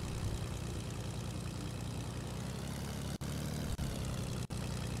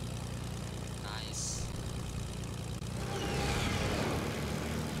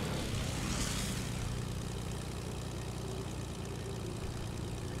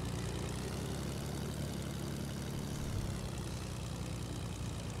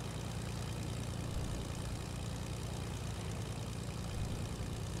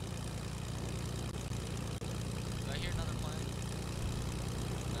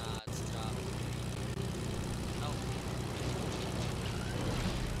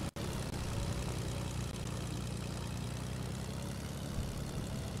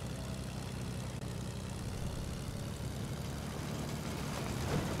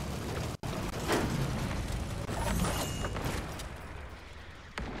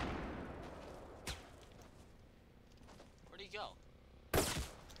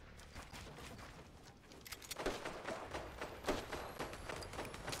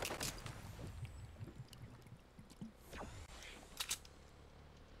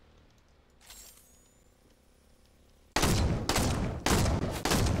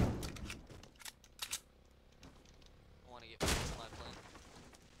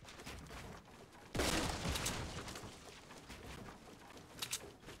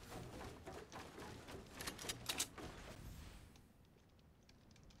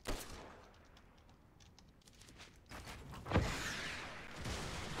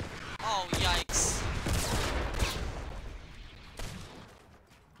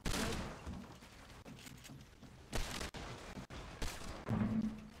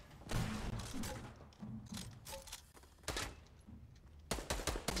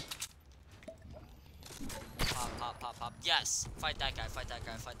 Pop, pop, pop, pop. Yes! Fight that guy, fight that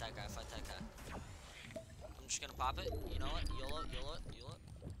guy, fight that guy, fight that guy. I'm just gonna pop it. You know what? YOLO, YOLO, YOLO.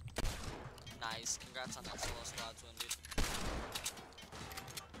 Nice. Congrats on that solo squads win, dude.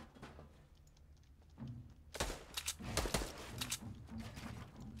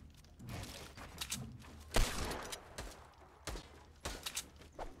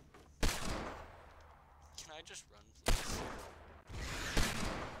 Can I just run, please?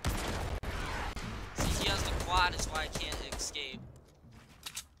 See, he has the quad, is why I can't escape.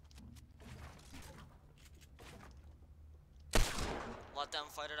 Let them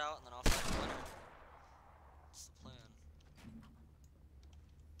fight it out, and then I'll fight the winner. That's the plan.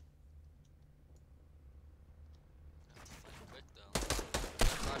 I have to fight quick, though.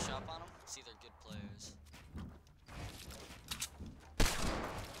 Rush up on them. See, they're good players.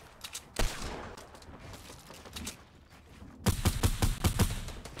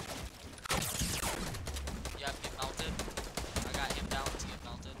 Yep, get melted. I got him down to get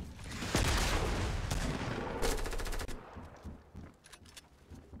melted.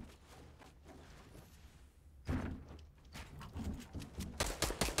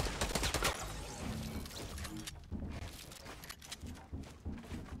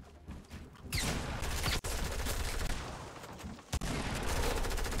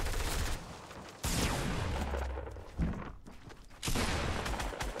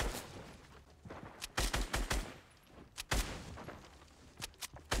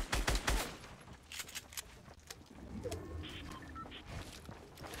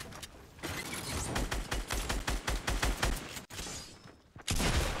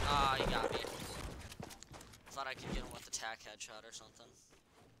 Ah, he got me. Thought I could get him with a tack headshot or something.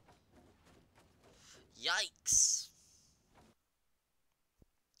 Yikes!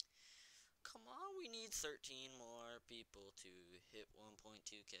 Come on, we need 13 more people to hit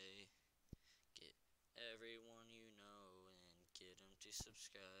 1.2k. Get everyone you know and get them to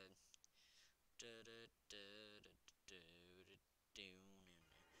subscribe.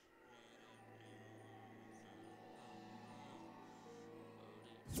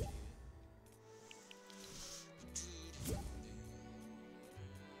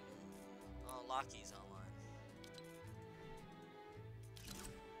 Oh, Lockie's online.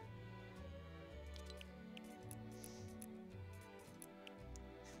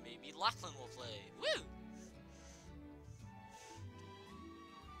 Maybe Lachlan will play. Woo!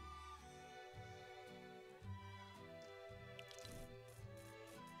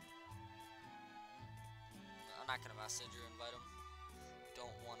 I'm not gonna message or invite him.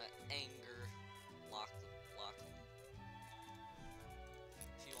 Don't want to anger Lachlan.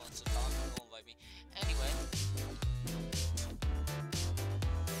 If he wants to talk, he'll invite me. Anyway.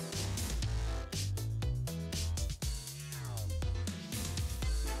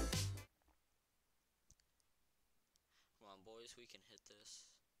 Come on, boys, we can hit this.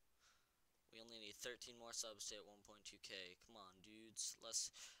 We only need 13 more subs to hit 1.2k. Come on, dudes.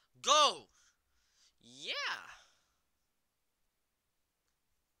 Let's go! Yeah!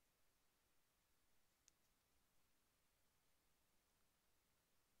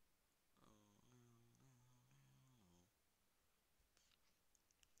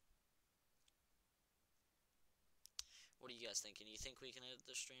 What are you guys thinking? You think we can edit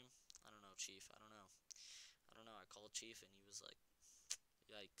the stream? I don't know, Chief. I don't know. I called Chief and he was like,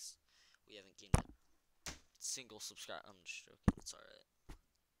 yikes. We haven't gained a single subscriber. I'm just joking. It's alright.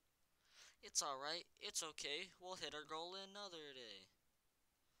 It's alright. It's okay. We'll hit our goal another day.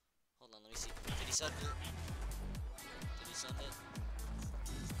 Hold on, let me see. Did he send it? Did he send it?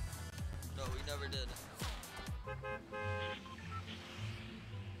 No, we never did.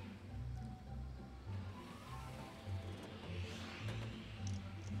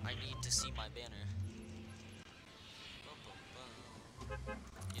 I need to see my banner.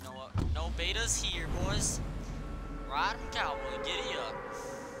 You know what? No betas here, boys. Ride 'em, cowboy. Giddy up.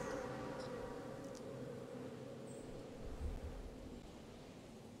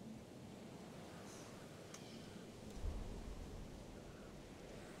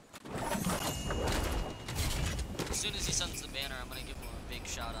 As soon as he sends the banner, I'm gonna give him a big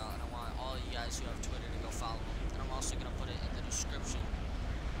shout out, and I want all you guys who have Twitter to go follow him. And I'm also gonna put it in the description.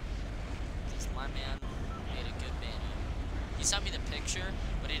 Because my man made a good banner. He sent me the picture,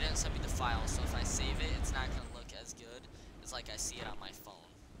 but he didn't send me the file, so if I save it, it's not gonna look as good as like I see it on my phone.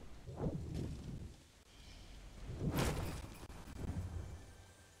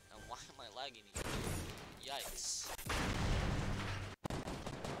 And why am I lagging again? Yikes.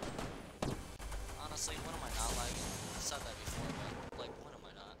 Honestly, when am I not lagging? I said that before, but like, when am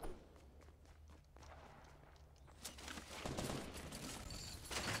I not?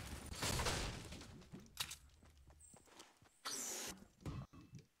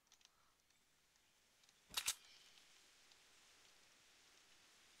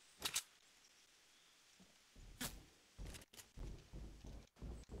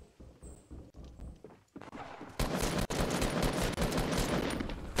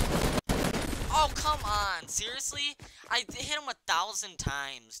 Oh, come on. Seriously? I hit him 1,000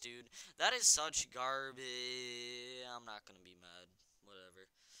 times, dude. That is such garbage. I'm not gonna be mad. Whatever.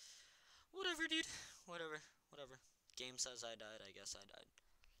 Whatever, dude. Whatever. Whatever. Game says I died. I guess I died.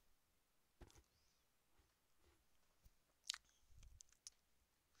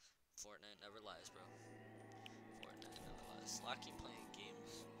 Fortnite never lies, bro. Fortnite never lies. Locky playing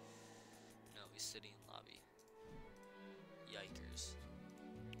games. No, he's sitting in lobby. Yikers.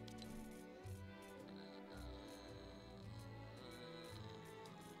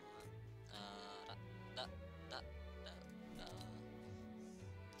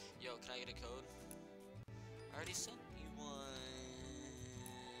 Yo, can I get a code? I already sent you one.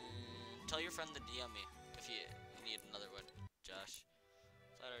 Tell your friend to DM me if you need another one, Josh.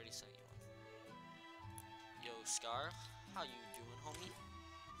 So I already sent you one. Yo, Scar, how you doing, homie?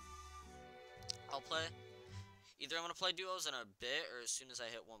 I'll play. Either I'm gonna play duos in a bit or as soon as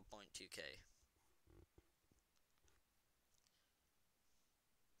I hit 1.2k.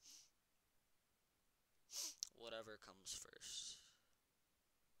 Whatever comes first.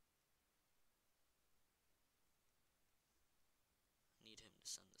 Need him to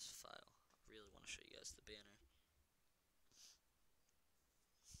send this file. I really want to show you guys the banner.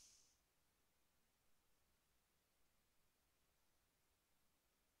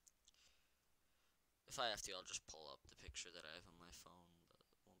 If I have to, I'll just pull up the picture that I have on my phone, but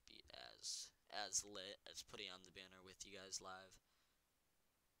it won't be as lit as putting on the banner with you guys live.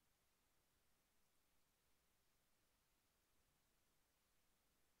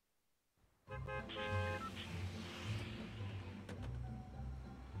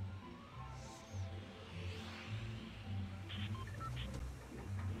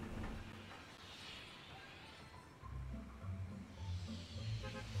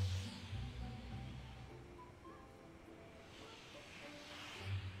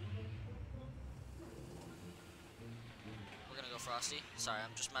 We're gonna go Frosty. Sorry,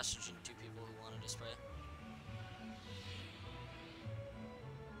 I'm just messaging 2 people who wanted to spray.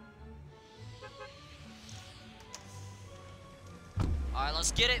 Alright,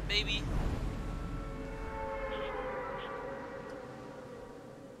 let's get it, baby.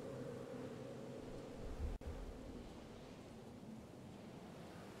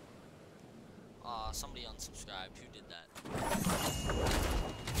 Aw, somebody unsubscribed. Who did that?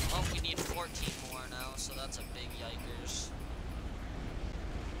 Oh, we need 14 more now, so that's a big yikers.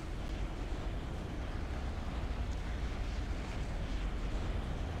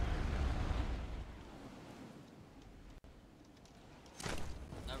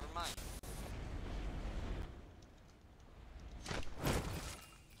 Never mind.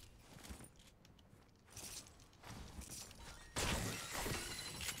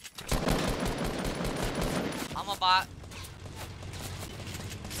 I'm a bot.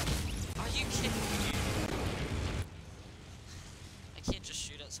 Are you kidding me? I can't just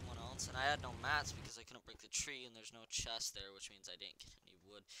shoot at someone else, and I had no mats because I couldn't break the tree, and there's no chest there, which means I didn't get any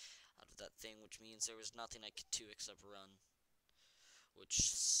wood out of that thing, which means there was nothing I could do except run, which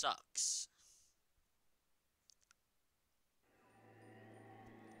sucks.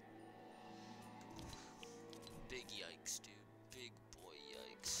 Big yikes, dude. Big boy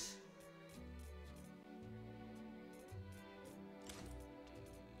yikes.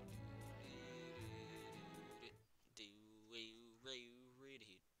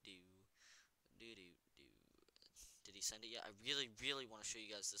 Did he send it yet? I really want to show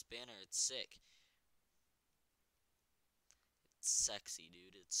you guys this banner. It's sick. It's sexy,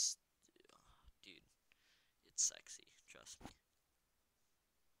 dude. Dude, it's sexy. Trust me.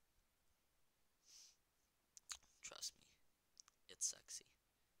 Trust me. It's sexy.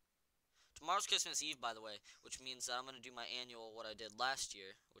 Tomorrow's Christmas Eve, by the way, which means that I'm going to do my annual, what I did last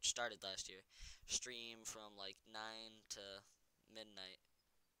year, which started last year, stream from like 9 to midnight,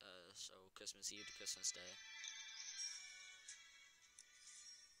 so Christmas Eve to Christmas Day.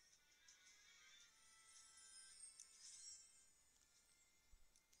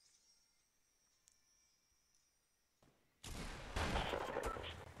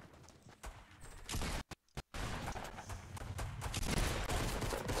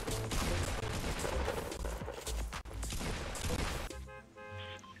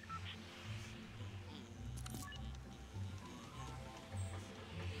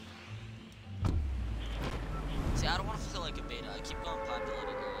 See, I don't want to feel like a beta. I keep going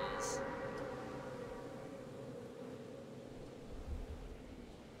populated areas.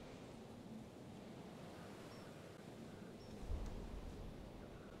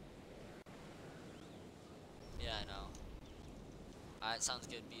 Yeah, I know. Alright, sounds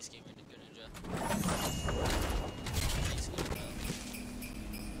good. Beast Gamer, Ninja.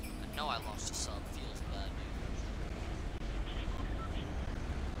 know I lost a sub. Feels bad, dude.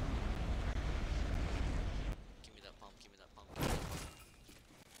 Give me that pump. Give me that pump. Give me that pump.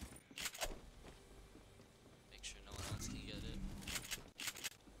 Make sure no one else can get it.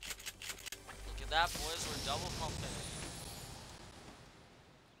 Look at that, boys. We're double pumping.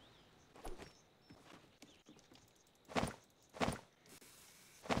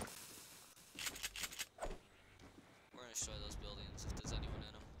 We're gonna destroy those buildings if there's anyone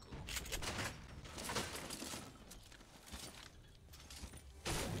in them. Cool.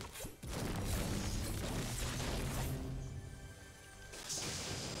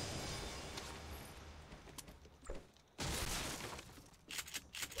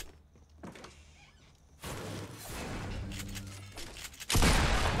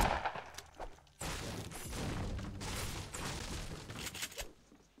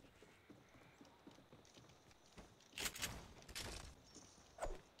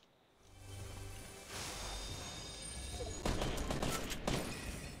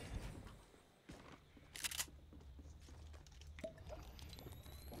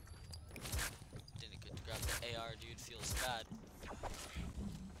 AR, dude, feels bad.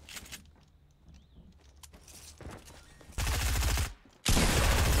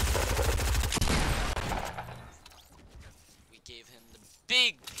 We gave him the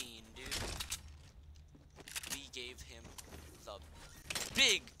big peen, dude. We gave him the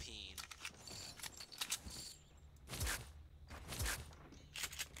big peen.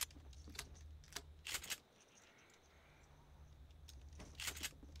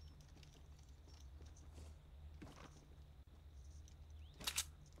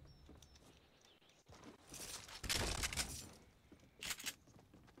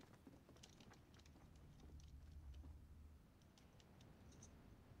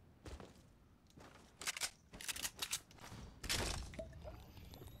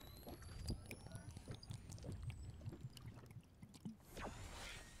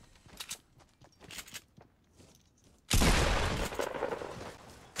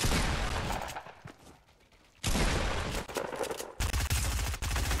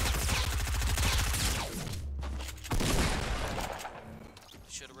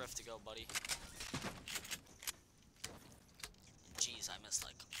 Should've riffed to go, buddy. Jeez, I missed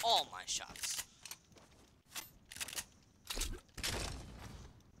like all my shots.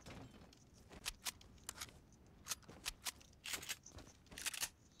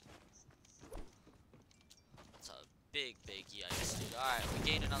 That's a big yikes, dude. Alright,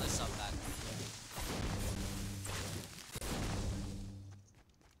 we gained another sub back.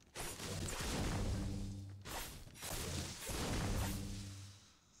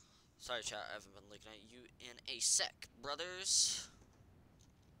 Sorry, chat, I haven't been looking at you in a sec, brothers.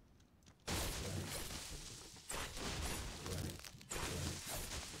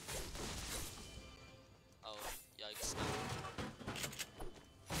 Oh, yikes.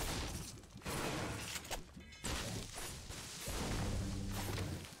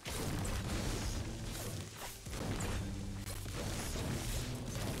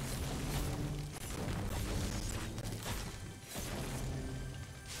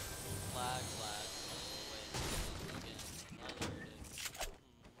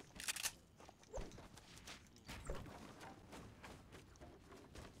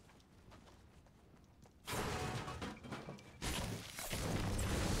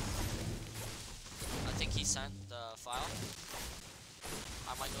 He sent the file.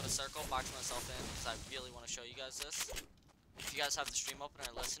 I might go to circle, box myself in, because I really want to show you guys this. If you guys have the stream open and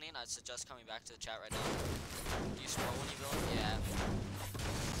are listening, I'd suggest coming back to the chat right now. Do you scroll when you build? Yeah.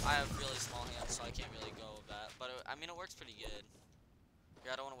 I have really small hands, so I can't really go with that. But I mean, it works pretty good.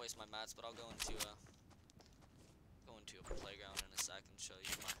 Yeah, I don't want to waste my mats, but I'll go into a playground in a sec and show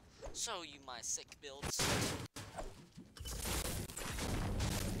you my sick builds.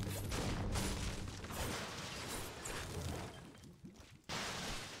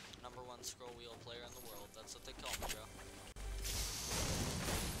 Scroll wheel player in the world. That's what they call me, bro.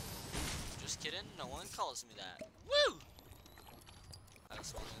 Just kidding. No one calls me that. Woo! I have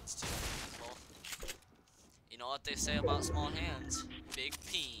small hands too. Well, you know what they say about small hands? Big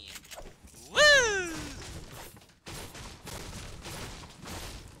peen. Woo!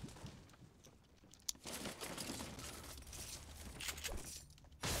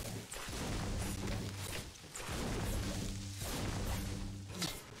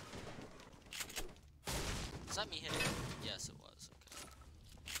 Was that me hitting? Yes, it was.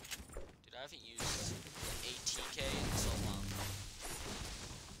 Okay. Dude, I haven't used ATK in so long.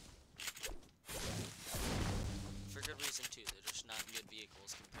 For good reason too. They're just not good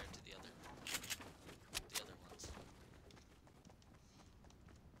vehicles compared to the other ones.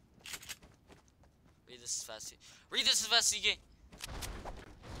 this as fast as you... Read this as fast as you can.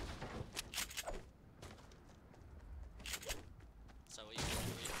 Is that what you can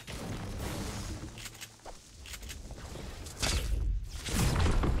read?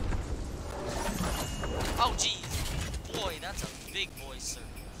 Oh, jeez. Boy, that's a big boy circle.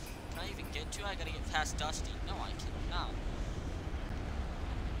 Can I even get to it? I gotta get past Dusty. No, I cannot.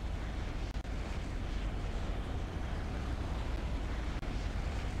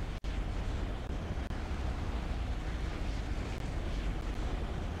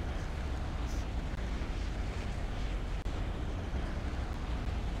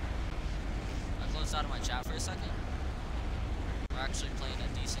 I closed out of my chat for a second. We're actually playing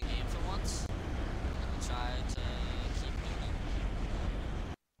a decent game for once. I'm gonna try to keep doing it.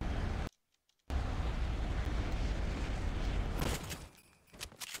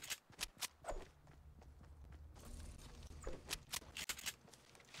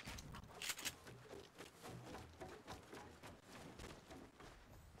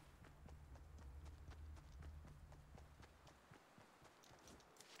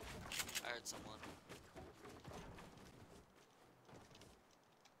 I heard someone.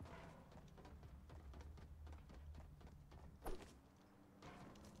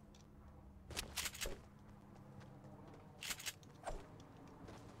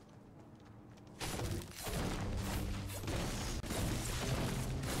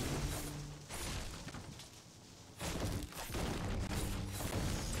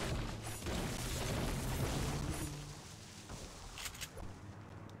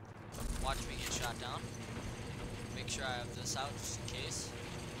 Watch me get shot down. Make sure I have this out just in case.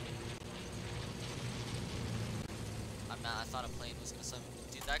 I thought a plane was gonna summon.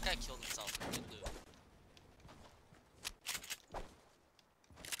 Dude, that guy killed himself in good loot.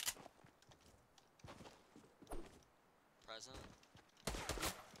 Present.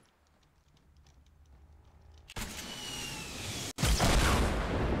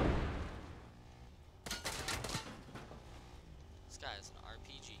 This guy is an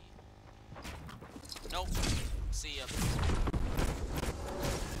RPG. Nope. See ya.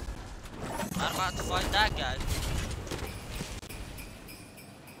 Not about to fight that guy.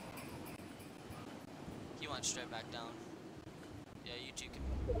 He went straight back down. Yeah, you two can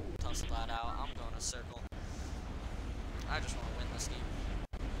tussle that out. I'm going to circle. I just want to win this game.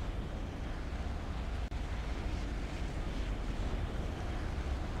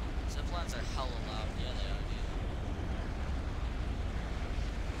 Ziplines are hella loud. Yeah, they are, dude.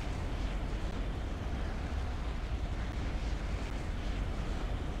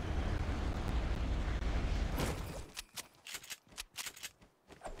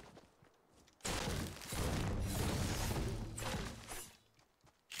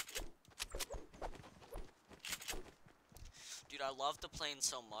 Dude, I love the plane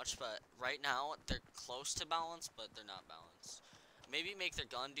so much, but right now they're close to balance, but they're not balanced. Maybe make their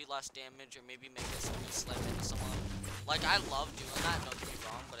gun do less damage, or maybe make it so you slam into someone. Like, I love doing that, don't get me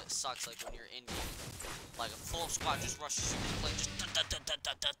wrong, but it sucks, like, when you're in game. Like, a full squad just rushes you to the plane, just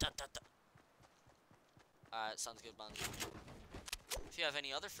Alright, sounds good, Bungie. If you have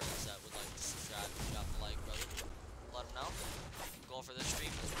any other friends that would like to subscribe, drop a like, brother. Let them know. Goal for this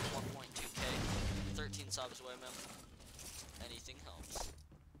stream is 1.2k. 13 subs away, man. Anything helps.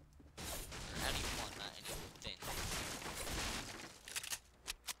 Or anyone, not anything.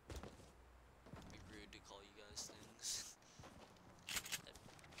 It'd be rude to call you guys things.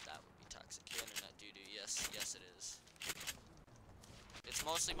 That would be toxic. Your internet doo-doo. Yes, yes it is. It's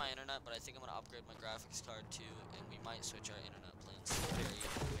mostly my internet, but I think I'm gonna upgrade my graphics card too, and we might switch our internet plans very,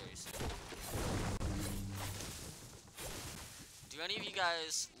 very soon. Do any of you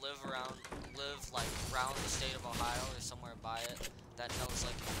guys live like around the state of Ohio or somewhere by it that knows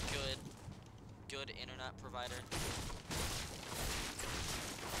like a good internet provider?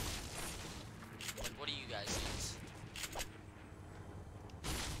 Like, what do you guys use?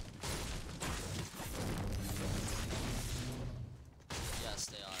 Yes,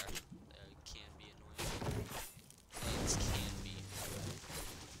 they are. They can be annoying. Planes can be annoying.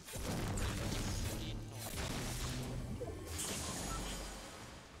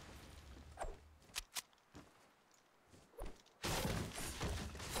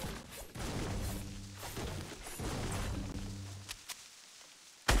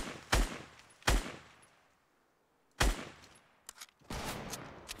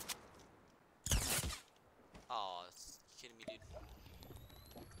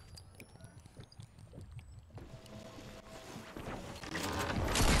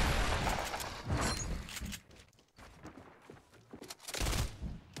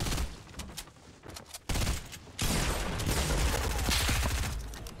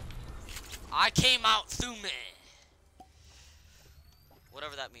 I came out through me.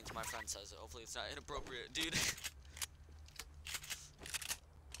 Whatever that means, my friend says it. Hopefully it's not inappropriate, dude.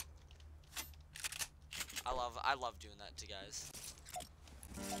 I love doing that to guys.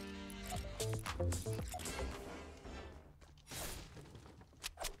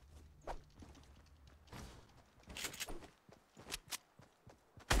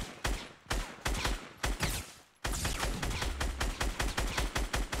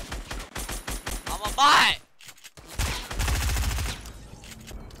 I'm a bot!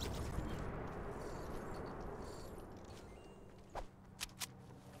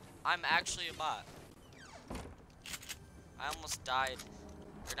 I'm actually a bot. I almost died.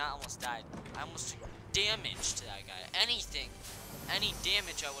 Or not almost died. I almost took damage to that guy. Anything. Any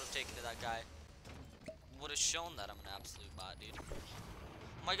damage I would have taken to that guy would have shown that I'm an absolute bot, dude.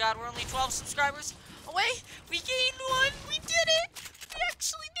 Oh my god, we're only 12 subscribers away. We gained one. We did it. We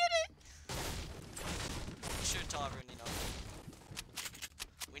actually did it. We should tell everyone, you know.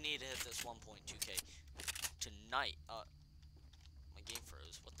 We need to hit this 1.2k tonight. My game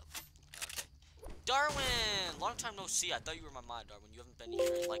froze. What the f? Okay. Darwin! Long time no see. I thought you were my mod, Darwin. You haven't been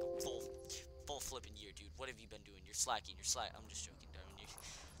here in like a full flipping year, dude. What have you been doing? You're slacking. You're slack. I'm just joking, Darwin.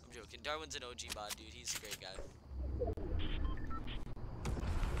 I'm joking. Darwin's an OG mod, dude. He's a great guy.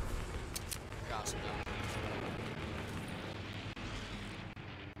 You're awesome, Darwin.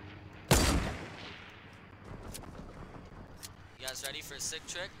 You guys ready for a sick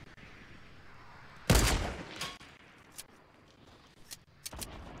trick?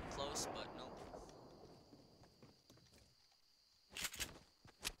 Close, but nope.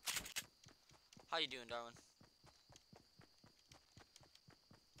 How you doing, Darwin?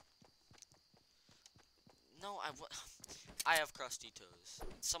 No, I have crusty toes.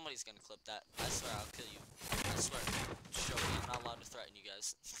 Somebody's gonna clip that. I swear I'll kill you. I swear. Show me. I'm not allowed to threaten you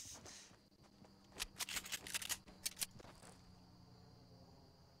guys.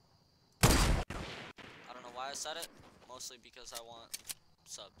 I don't know why I said it. Mostly because I want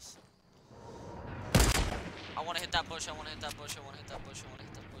subs. I want to hit that bush. I want to hit that bush. I want to hit that bush. I want to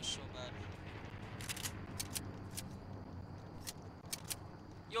hit that bush so bad.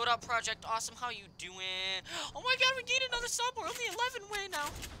 Yo, what up, Project Awesome? How you doing? Oh my god, we gained another sub. We're only 11 away now.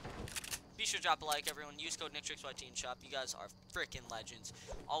 Be sure to drop a like, everyone. Use code NicTrix in shop. You guys are freaking legends.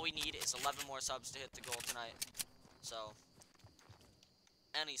 All we need is 11 more subs to hit the goal tonight. So,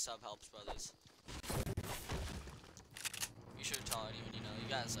 any sub helps, brothers. Be sure to tell anyone you know. You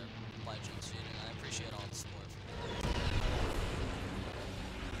guys are legends, dude, and I appreciate all the support.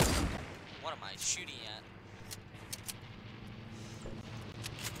 What am I shooting at?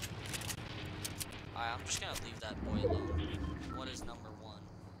 Alright, I'm just gonna leave that boy alone. What is number 1?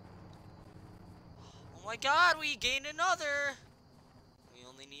 Oh my god, we gained another! We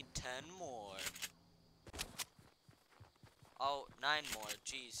only need 10 more. Oh, 9 more.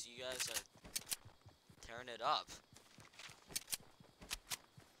 Jeez, you guys are tearing it up.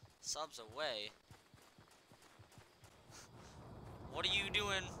 Subs away. What are you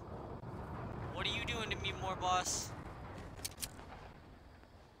doing? What are you doing to me, more boss?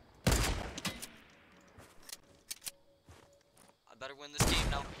 I better win this game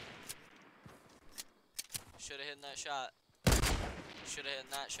now. Should have hit that shot. Should have hit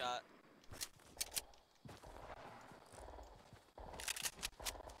that shot.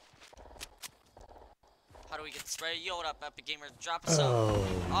 How do we get the spray? Yo, what up, Epic Gamer? Drop a sub.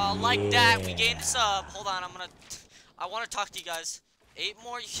 Oh, like that. We gained a sub. Hold on, I want to talk to you guys. 8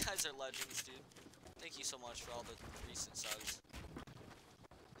 more? You guys are legends, dude. Thank you so much for all the recent subs.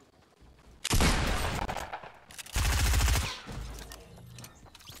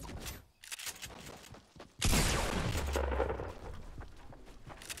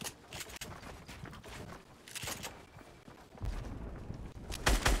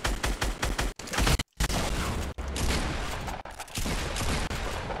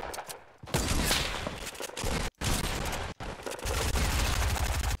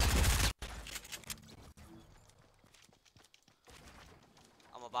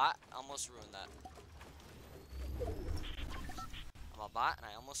 Bot, I almost ruined that. I'm a bot and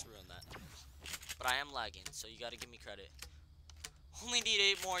I almost ruined that. But I am lagging, so you gotta give me credit. Only need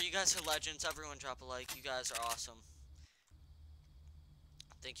 8 more. You guys are legends. Everyone drop a like. You guys are awesome.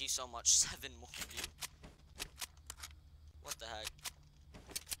 Thank you so much. 7 more, dude. What the heck?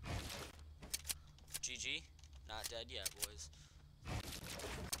 GG? Not dead yet, boys.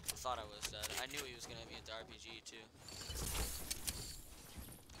 I thought I was dead. I knew he was gonna hit me with the RPG, too.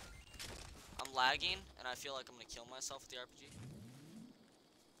 I'm lagging, and I feel like I'm gonna kill myself with the RPG.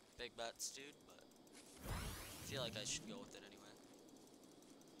 Big bets, dude, but I feel like I should go with it anyway.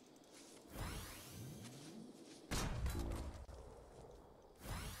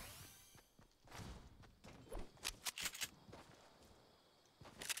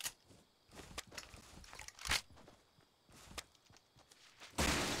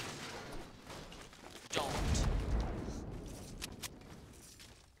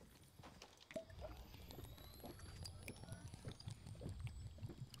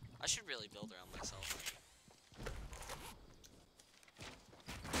 I should really build around myself.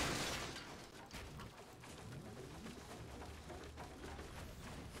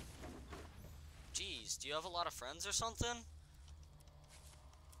 Jeez, do you have a lot of friends or something?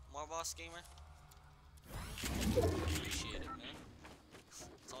 More boss gamer? Appreciate it, man.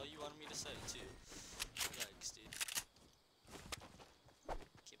 That's all you wanted me to say, too. Yikes, dude.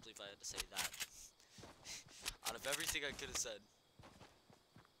 Can't believe I had to say that. Out of everything I could have said.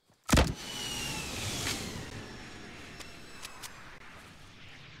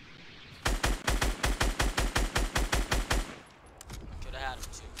 Could have had him,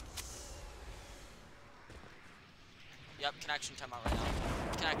 too. Yep, connection timeout right now.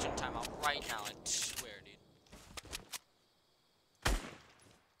 Connection timeout right now, I swear, dude.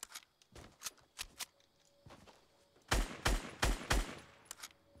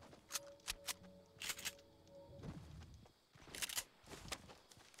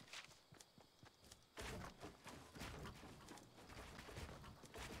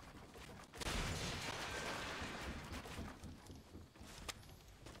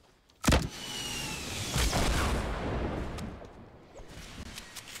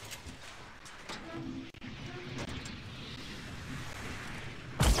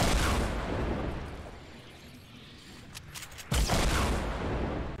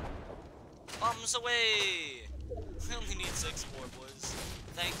 Bombs away! We only need 6 more, boys.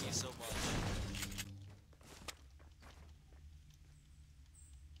 Thank you so much.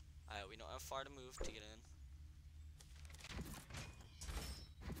 Alright, we don't have far to move to get in.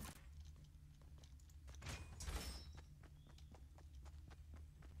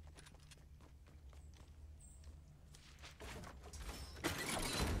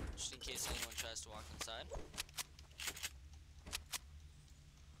 Just in case anyone tries to walk inside.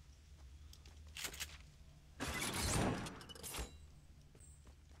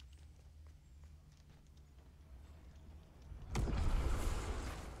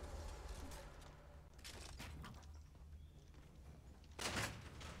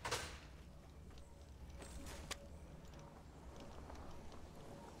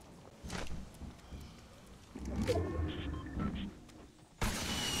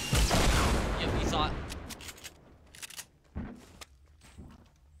 Yep, you thought.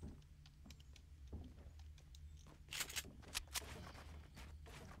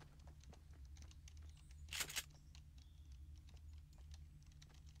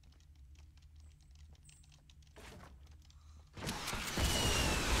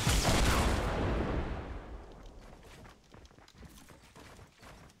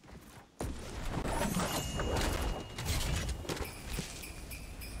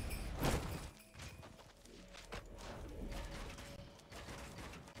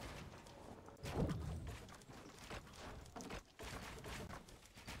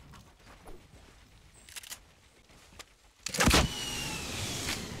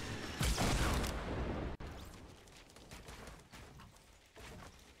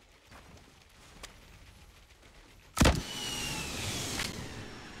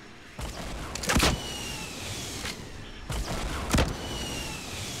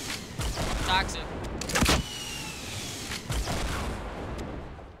 Toxic.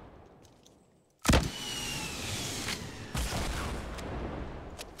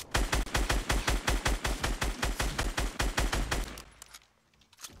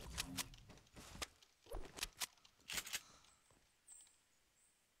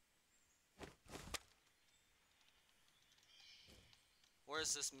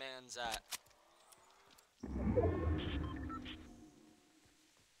 Where's this man's at?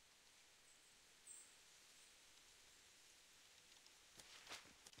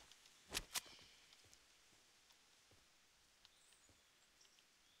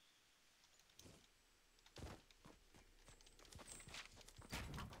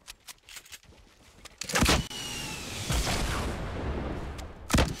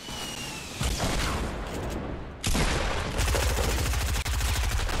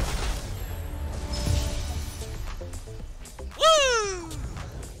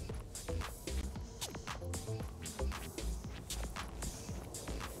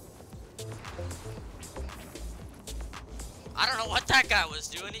 I don't know what that guy was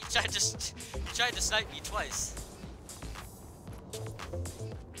doing. He tried to snipe me twice.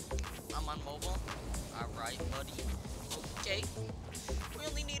 I'm on mobile. Alright, buddy. Okay. We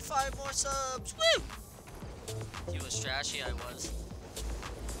only need 5 more subs. Woo! He was trashy, I was.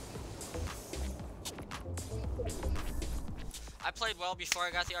 I played well before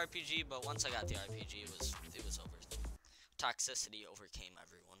I got the RPG, but once I got the RPG, it was over. Toxicity overcame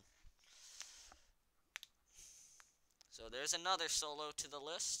everyone. So So there's another solo to the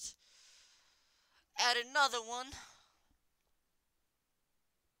list. Add another one.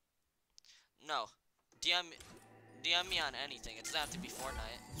 No. DM me on anything. It doesn't have to be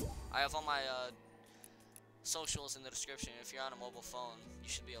Fortnite. I have all my socials in the description. If you're on a mobile phone, you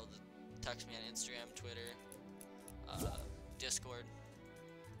should be able to text me on Instagram, Twitter, Discord.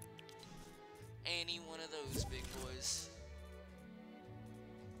 Any one of those big boys.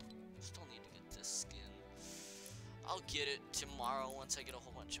 Still need to get this skin. I'll get it tomorrow once I get a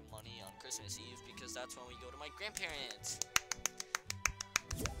whole bunch of money on Christmas Eve, because that's when we go to my grandparents.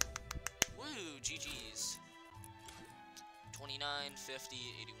 Woo, GG's. 29, 50,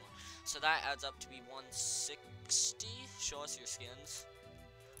 81. So that adds up to be 160. Show us your skins.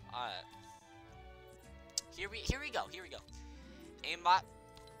 Alright. Here we go. Aimbot.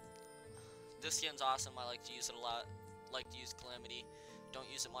 This skin's awesome. I like to use it a lot. Like to use Calamity. Don't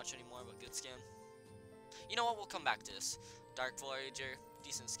use it much anymore, but good skin. You know what? We'll come back to this. Dark Voyager.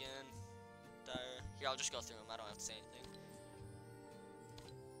 Decent skin. Here, I'll just go through them. I don't have to say anything.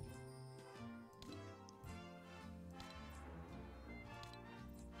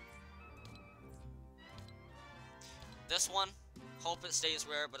 This one, hope it stays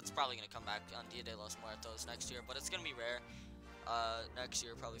rare, but it's probably going to come back on Dia de los Muertos next year. But it's going to be rare next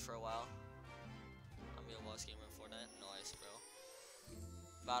year, probably for a while. I'm a boss gamer in Fortnite. Nice, bro.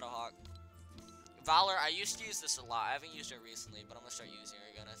 Battlehawk. Valor, I used to use this a lot. I haven't used it recently, but I'm going to start using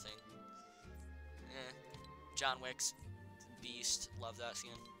it again, I think. John Wick's Beast. Love that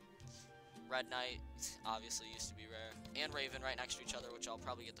skin. Red Knight, obviously used to be rare. And Raven right next to each other, which I'll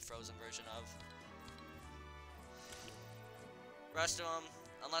probably get the frozen version of. Rest of them,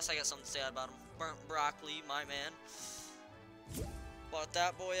 unless I got something to say about them. Burnt Broccoli, my man. Bought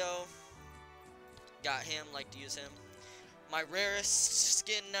that boyo. Got him, like to use him. My rarest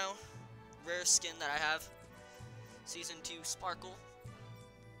skin now. Rarest skin that I have. Season 2 Sparkle.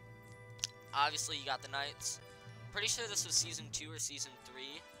 Obviously, you got the Knights. Pretty sure this was Season 2 or Season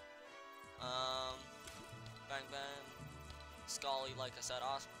 3. Bang Bang. Scully, like I said,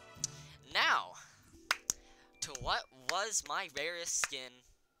 awesome. Now, to what was my rarest skin,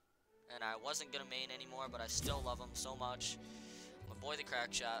 and I wasn't gonna main anymore, but I still love him so much. My boy the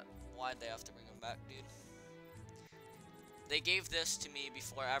Crackshot. Why'd they have to bring him back, dude? They gave this to me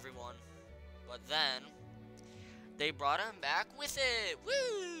before everyone, but then they brought him back with it.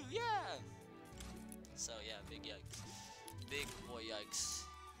 Woo, yeah. So yeah, big yikes, big boy yikes.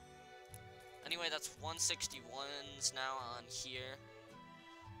 Anyway, that's 161s now on here.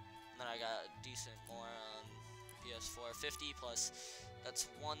 And then I got decent more on PS4. 50 plus, that's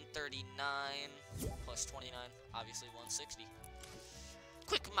 139 plus 29, obviously 160.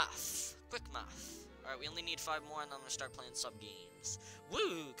 Quick math. Alright, we only need 5 more and then I'm gonna start playing sub games.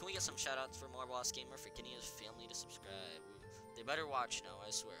 Woo! Can we get some shoutouts for More Boss Gamer for getting his family to subscribe? Woo. They better watch now,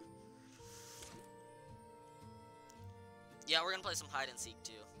 I swear. Yeah, we're gonna play some hide and seek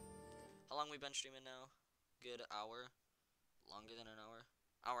too. How long we been streaming now? Good hour. Longer than an hour.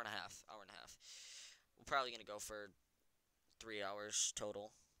 Hour and a half. We're probably gonna go for 3 hours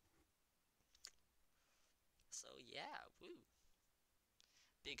total. So yeah, woo.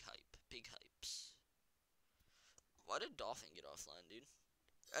 Big hypes. Why did Dolphin get offline, dude?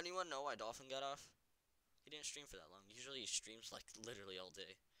 Anyone know why Dolphin got off? He didn't stream for that long. Usually he streams like literally all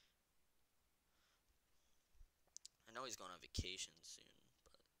day. I know he's going on vacation soon,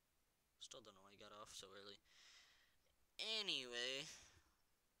 but still don't know why he got off so early. Anyway,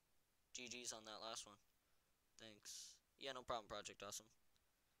 GG's on that last one. Thanks. Yeah, no problem, Project Awesome.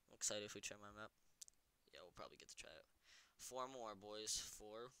 I'm excited if we try my map. Yeah, we'll probably get to try it. 4 more, boys.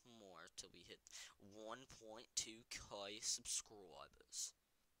 4 more till we hit 1.2k subscribers.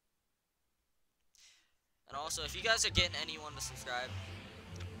 And also, if you guys are getting anyone to subscribe,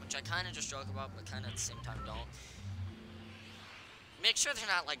 which I kind of just joke about, but kind of at the same time don't, make sure they're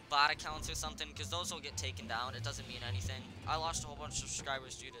not like bot accounts or something, because those will get taken down. It doesn't mean anything. I lost a whole bunch of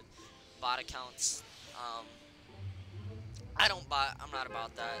subscribers due to bot accounts. I don't bot. I'm not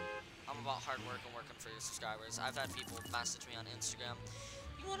about that. I'm about hard work and working for your subscribers. I've had people message me on Instagram,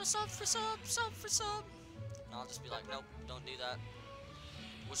 you want to sub for sub? And I'll just be like, nope, don't do that.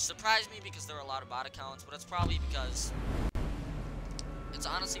 Which surprised me because there were a lot of bot accounts, but it's probably because, it's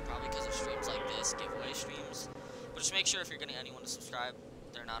honestly probably because of streams like this, giveaway streams. But just make sure if you're getting anyone to subscribe,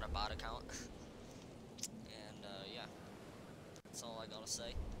 they're not a bot account. And, yeah. That's all I gotta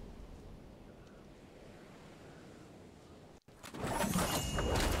say.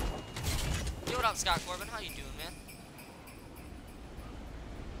 Yo, what up, Scott Corbin? How you doing, man?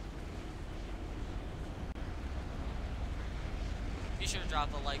 Be sure to drop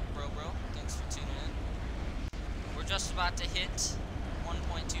a like, bro. Thanks for tuning in. We're just about to hit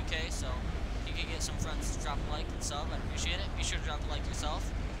 1.2K, so if you could get some friends to drop a like and sub, I'd appreciate it. Be sure to drop a like yourself.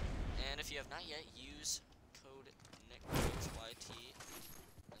 And if you have not yet, use code NicTrix in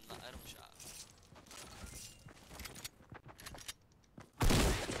the item shop.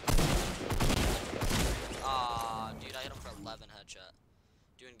 Dude, I hit him for 11 headshot.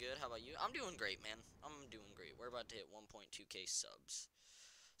 Doing good. How about you? I'm doing great, man. I'm doing great. We're about to hit 1.2K subs.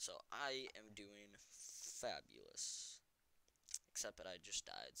 So I am doing fabulous. Except that I just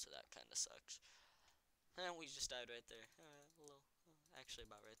died, so that kind of sucks. And we just died right there. Actually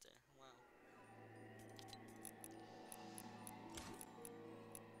about right there. Wow.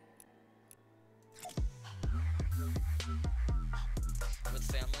 With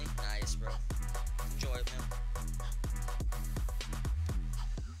family? Nice, bro. Enjoy it, man.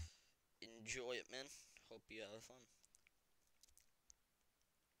 Enjoy it, man. Hope you have fun.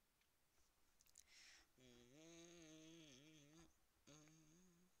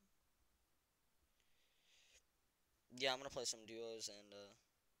 Yeah, I'm gonna play some duos and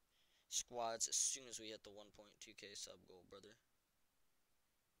squads as soon as we hit the 1.2K sub goal, brother.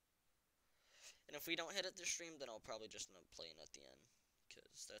 And if we don't hit it this stream, then I'll probably just end up playing at the end,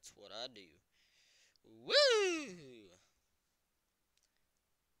 because that's what I do. Woo!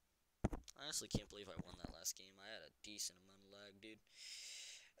 I honestly can't believe I won that last game. I had a decent amount of lag, dude.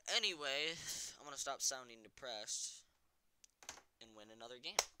 Anyway, I'm gonna stop sounding depressed and win another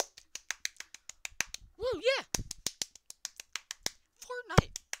game. Woo, yeah!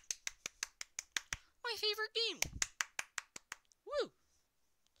 Fortnite! My favorite game! Woo!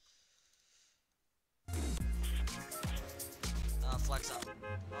 Flex up.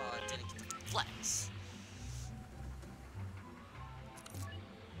 Oh, I didn't get the flex.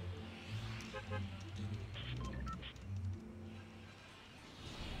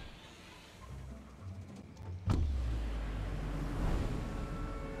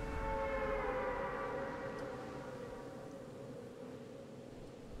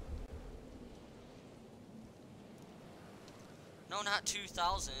 No, not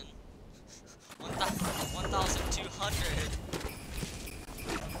 2,000. 1,200.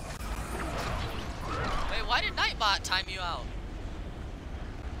 Wait, why did Nightbot time you out?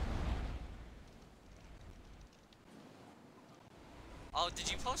 Oh,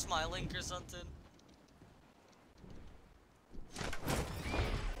 did you post my link or something?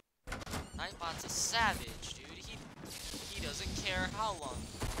 Nightbot's a savage, dude. He doesn't care how long.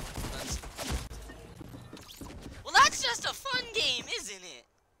 Well, that's just a fun game, isn't it?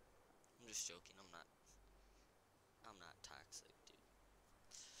 I'm just joking. I'm not toxic, dude.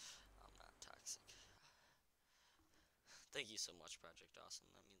 I'm not toxic. Thank you so much, Project Awesome.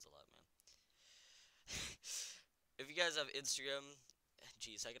 That means a lot, man. If you guys have Instagram,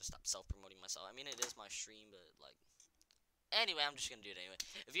 jeez, I gotta stop self-promoting myself. I mean, it is my stream, but like, anyway, I'm just gonna do it anyway.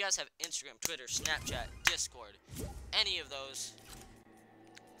 If you guys have Instagram, Twitter, Snapchat, Discord, any of those,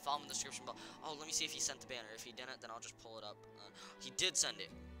 follow me in the description below. Oh, let me see if he sent the banner. If he didn't, then I'll just pull it up. He did send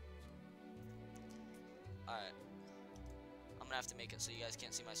it. Alright. I'm gonna have to make it so you guys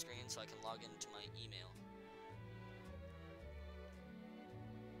can't see my screen, so I can log into my email.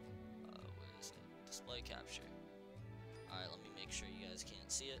 What is it? Display capture. Alright, let me make sure you guys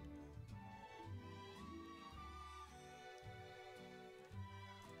can't see it.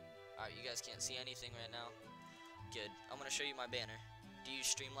 Alright, you guys can't see anything right now. Good. I'm gonna show you my banner. Do you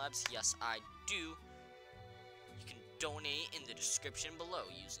use Streamlabs? Yes, I do. You can donate in the description below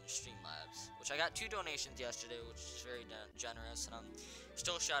using Streamlabs, which I got 2 donations yesterday, which is very generous, and I'm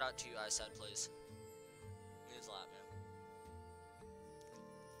still a shout out to you, iSad Plays. It means a lot, man.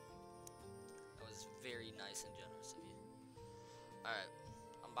 That was very nice and generous of you. Alright,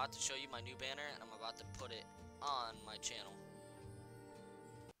 I'm about to show you my new banner, and I'm about to put it on my channel.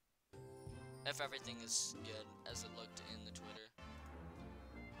 If everything is good as it looked in the Twitter.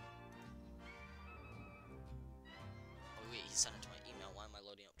 Oh wait, he sent it to my email. Why am I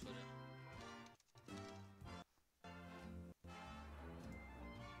loading up Twitter?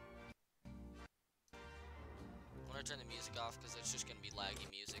 I'm gonna turn the music off because it's just gonna be laggy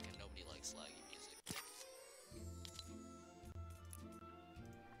music and nobody likes laggy music.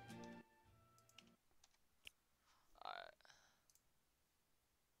 Alright.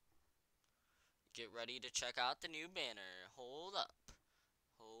 Get ready to check out the new banner. Hold up.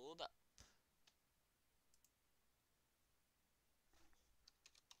 Hold up.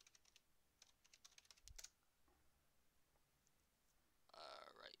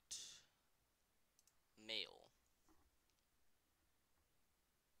 Alright. Mail.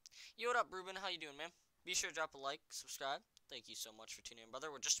 Yo, what up, Ruben? How you doing, man? Be sure to drop a like, subscribe. Thank you so much for tuning in,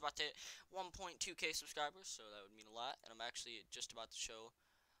 brother. We're just about to hit 1.2k subscribers, so that would mean a lot. And I'm actually just about to show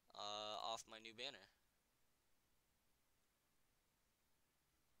off my new banner.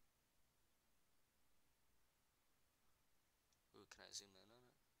 Ooh, can I zoom in on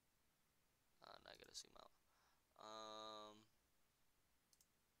it? Now I gotta zoom out.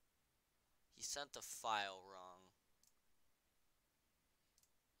 He sent the file wrong.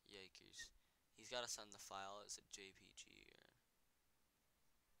 Yikers. He's gotta send the file as a JPG or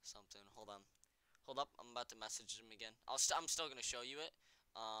something. Hold on. Hold up. I'm about to message him again. I'm still gonna show you it.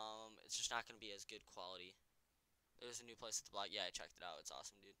 It's just not gonna be as good quality. There's a new place at the block. Yeah, I checked it out. It's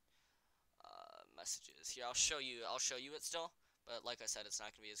awesome, dude. Messages. Here, I'll show you it still. But like I said, it's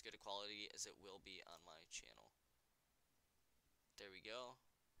not gonna be as good a quality as it will be on my channel. There we go.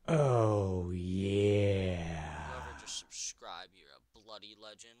 Oh, yeah. Whoever just subscribed, you're a bloody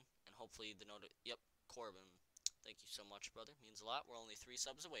legend. And hopefully the Yep, Corbin. Thank you so much, brother. Means a lot. We're only 3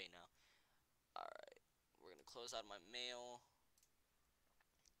 subs away now. Alright. We're gonna close out my mail.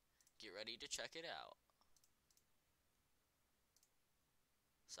 Get ready to check it out.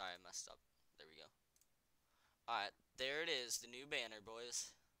 Sorry, I messed up. There we go. Alright, there it is. The new banner,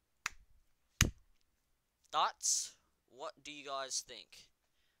 boys. Thoughts? What do you guys think?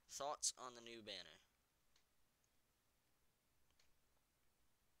 Thoughts on the new banner?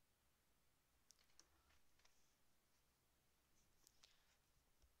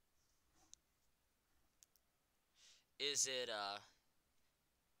 Is it,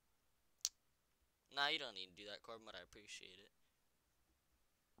 Nah, you don't need to do that, Corbin, but I appreciate it.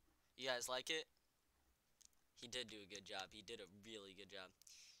 You guys like it? He did do a good job. He did a really good job.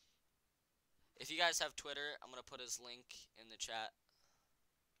 If you guys have Twitter, I'm going to put his link in the chat.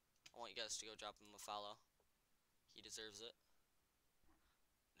 I want you guys to go drop him a follow. He deserves it.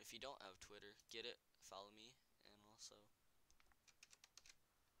 If you don't have Twitter, get it, follow me, and also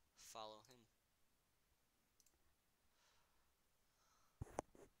follow him.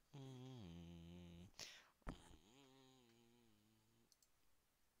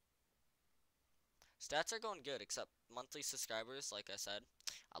 Stats are going good, except monthly subscribers, like I said.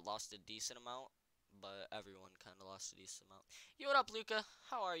 I lost a decent amount, but everyone kind of lost a decent amount. Yo, what up, Luca?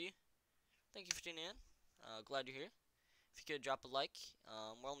 How are you? Thank you for tuning in. Glad you're here. If you could drop a like.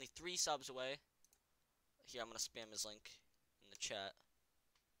 We're only 3 subs away. Here, I'm going to spam his link in the chat.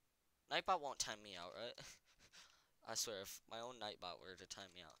 Nightbot won't time me out, right? I swear, if my own Nightbot were to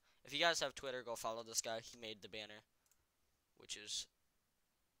time me out. If you guys have Twitter, go follow this guy. He made the banner, which is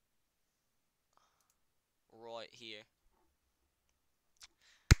right here.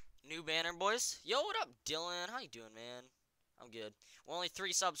 New banner, boys. Yo, what up, Dylan? How you doing, man? I'm good. We're only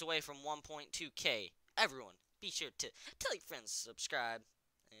 3 subs away from 1.2k. Everyone, be sure to tell your friends to subscribe.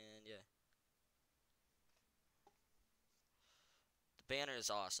 And, yeah. The banner is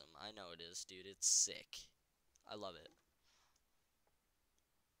awesome. I know it is, dude. It's sick. I love it.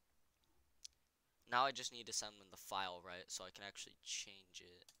 Now I just need to send them the file right so I can actually change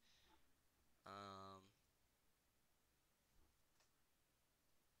it.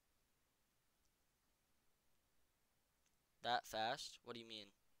 That fast? What do you mean?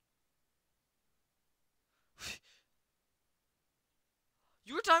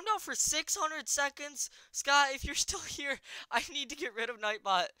 You were timed out for 600 seconds? Scott, if you're still here, I need to get rid of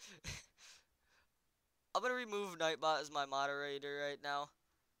Nightbot. I'm gonna remove Nightbot as my moderator right now.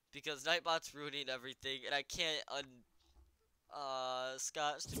 Because Nightbot's ruining everything, and I can't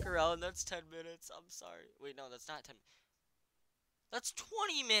Scott, stick around. That's 10 minutes. I'm sorry. Wait, no, that's not 10. That's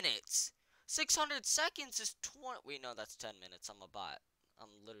 20 minutes. 600 seconds is 20. Wait, no, that's 10 minutes. I'm a bot. I'm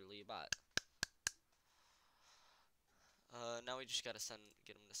literally a bot. Now we just gotta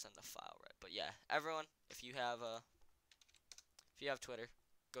get him to send the file right. But yeah, everyone, if you have Twitter,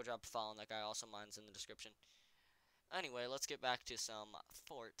 go drop a follow on that guy. Also, mine's in the description. Anyway, let's get back to some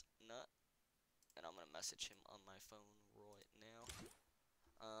Fortnite. And I'm gonna message him on my phone right now.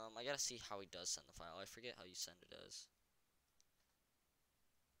 I gotta see how he does send the file. I forget how you send it as.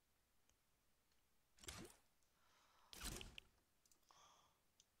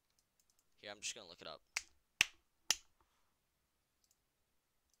 Here, I'm just gonna look it up.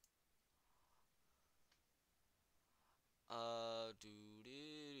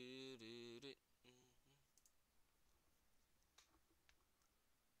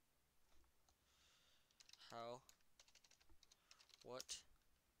 How? What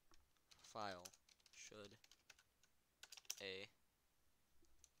file should a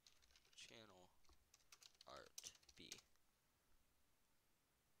channel art be?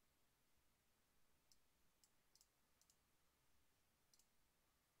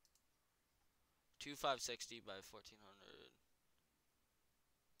 2560 by 1400.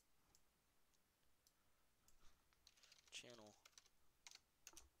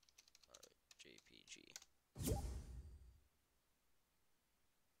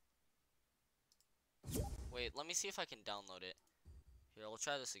 Wait, let me see if I can download it. Here, we'll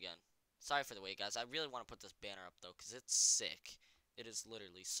try this again. Sorry for the wait, guys. I really want to put this banner up, though, because it's sick. It is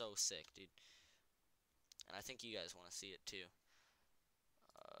literally so sick, dude. And I think you guys want to see it, too.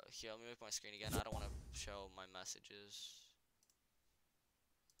 Here, let me make my screen again. I don't want to show my messages,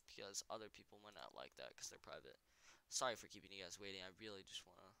 because other people might not like that, because they're private. Sorry for keeping you guys waiting. I really just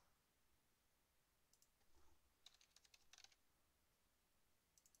want to...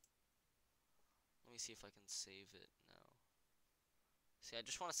 Let me see if I can save it now. See, I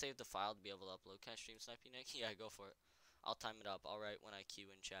just want to save the file to be able to upload. Can I stream snipe you, Nick? Yeah, go for it. I'll time it up. I'll write when I queue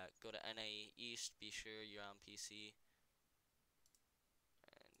in chat. Go to NA East. Be sure you're on PC.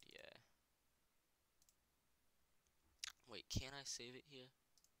 And yeah. Wait, can I save it here?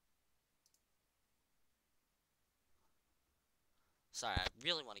 Sorry, I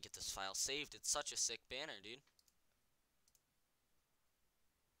really want to get this file saved. It's such a sick banner, dude.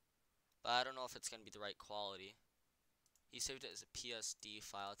 But I don't know if it's going to be the right quality. He saved it as a PSD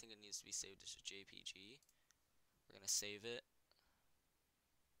file. I think it needs to be saved as a JPG. We're going to save it.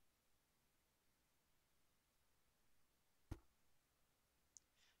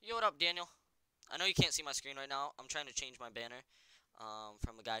 Yo, what up, Daniel? I know you can't see my screen right now. I'm trying to change my banner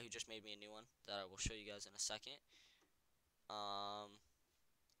from a guy who just made me a new one that I will show you guys in a second. I'm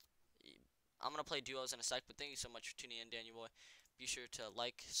going to play duos in a sec, but thank you so much for tuning in, Daniel boy. Be sure to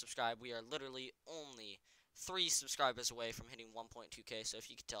like, subscribe. We are literally only 3 subscribers away from hitting 1.2k, so if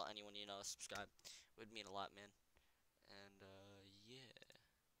you could tell anyone you know to subscribe, it would mean a lot, man. And, yeah.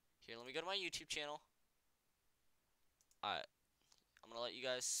 Here, let me go to my YouTube channel. Alright. I'm going to let you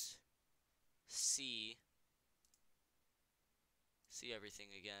guys see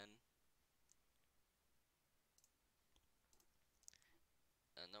everything again.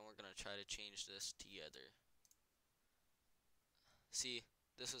 And then we're going to try to change this together. See,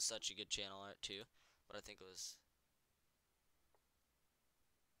 this was such a good channel art too, but I think it was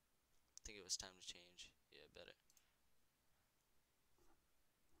time to change. Yeah, better.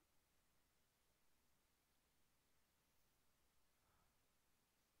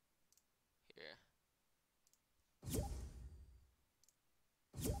 Here.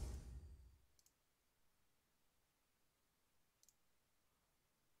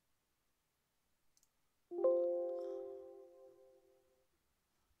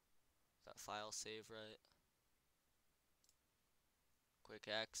 That file save right? Quick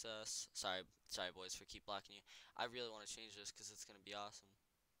access. Sorry boys for keep blocking you. I really want to change this because it's gonna be awesome.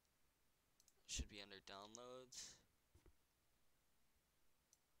 Should be under downloads.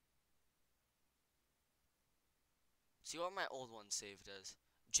 See what my old one saved as?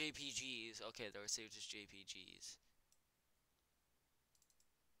 JPGs. Okay, they were saved as JPGs.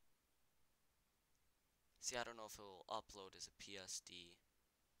 See, I don't know if it will upload as a PSD.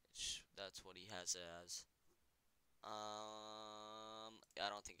 That's what he has it as. I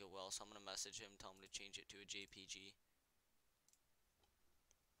don't think it will, so I'm gonna message him, tell him to change it to a JPG.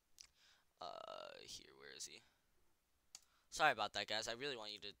 Here, where is he? Sorry about that, guys. I really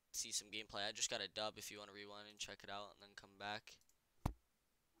want you to see some gameplay. I just got a dub if you want to rewind and check it out and then come back.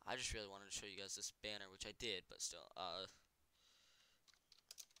 I just really wanted to show you guys this banner, which I did, but still,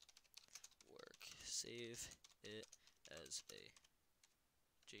 work, save it as a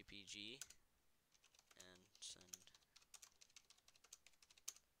JPG, and send.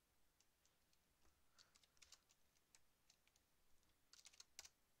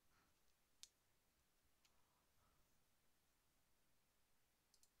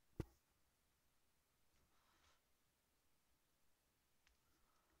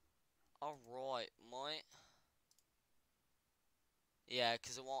 Alright, mate. Yeah,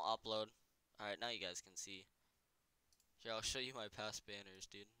 because it won't upload. Alright, now you guys can see. Here, I'll show you my past banners,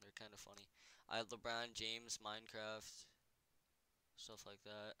 dude. They're kind of funny. I have LeBron James, Minecraft, stuff like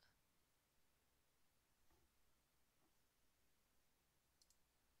that.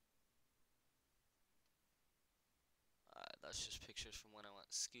 That's just pictures from when I went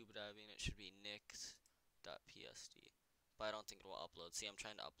scuba diving. It should be NicTrix.psd. But I don't think it will upload. See, I'm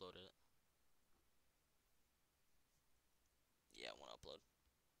trying to upload it. Yeah, it won't upload.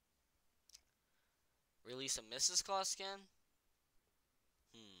 Release a Mrs. Claus skin?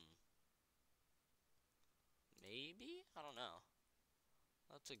 Maybe? I don't know.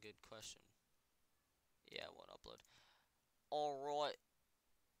 That's a good question. Yeah, it won't upload. Alright.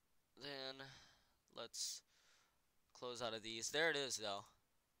 Then, let's close out of these. There it is, though.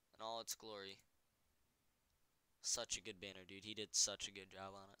 In all its glory. Such a good banner, dude. He did such a good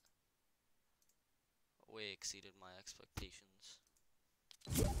job on it. Way exceeded my expectations.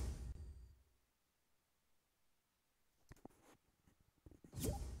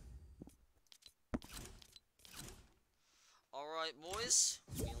 Alright, boys.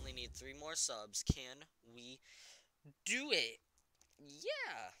 We only need 3 more subs. Can we do it?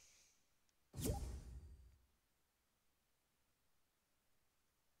 Yeah.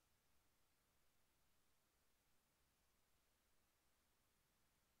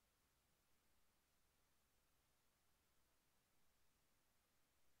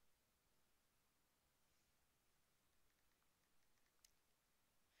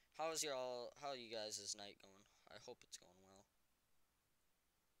 How are you guys' night going? I hope it's going well.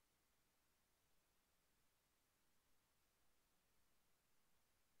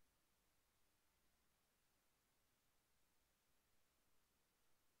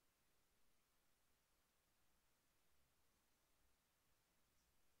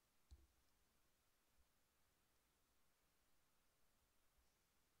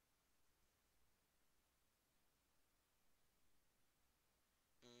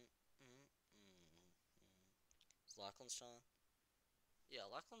 Is Lachlan still on? Yeah,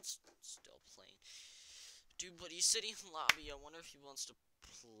 Lachlan's still playing. Dude, but he's sitting in the lobby. I wonder if he wants to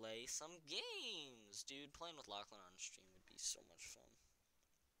play some games. Dude, playing with Lachlan on stream would be so much fun.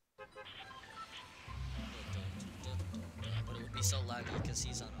 But it would be so laggy because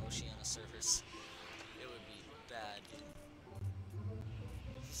he's on Oceania servers. It would be bad, dude.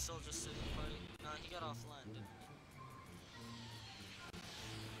 He's still just sitting party. Nah, he got offline, didn't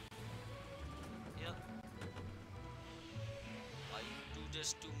he? Yep. Why you do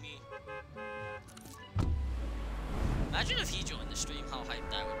this to me? Imagine if he joined the stream, how hyped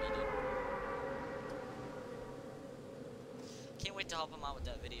that would be, dude. Can't wait to help him out with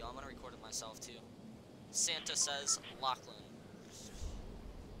that video. I'm gonna record it myself too. Santa Says Lachlan.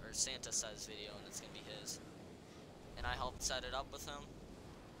 Or Santa Says video, and it's gonna be his. And I helped set it up with him.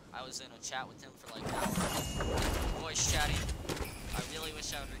 I was in a chat with him for like an hour. Voice chatting. I really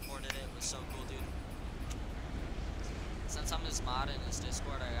wish I would recorded it. It was so cool, dude. Since I'm his mod in his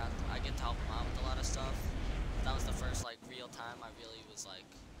Discord, I get to help him out with a lot of stuff. That was the first like real time I really was like,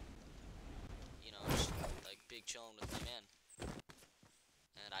 you know, just, like big chilling with my man.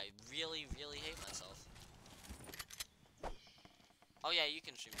 And I really hate myself. Oh yeah, you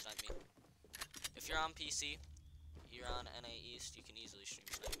can stream snipe me. If you're on PC, you're on NA East, you can easily stream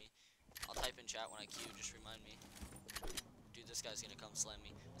snipe me. I'll type in chat when I queue, just remind me. Dude, this guy's gonna come slam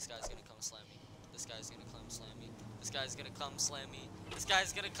me. This guy's gonna come slam me. This guy's gonna come slam me. This guy's gonna come slam me. This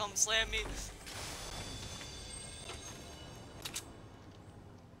guy's gonna come slam me.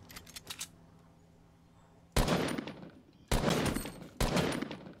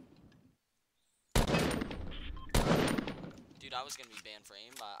 Dude, I was gonna be banned for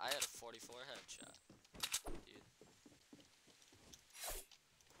aimbot. I had a 44 headshot. Dude.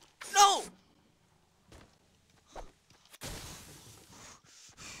 No!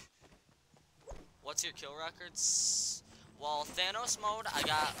 What's your kill records? Well, Thanos mode, I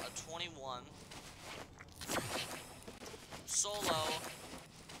got a 21. Solo,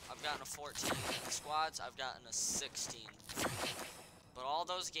 I've gotten a 14. Squads, I've gotten a 16. But all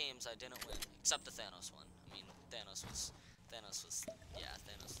those games I didn't win, except the Thanos one. I mean, Thanos was, yeah,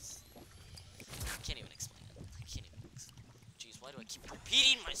 Thanos was, I can't even explain it. I can't even explain it. Jeez, why do I keep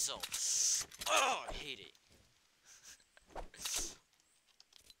repeating myself? Oh, I hate it.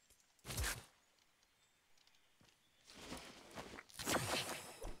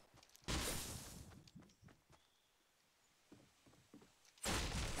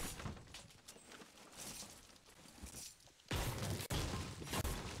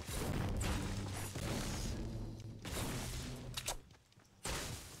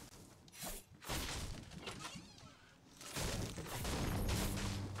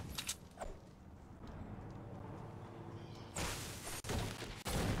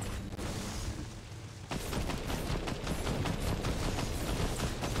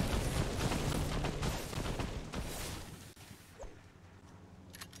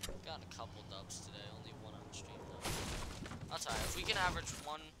 That's alright. If we can average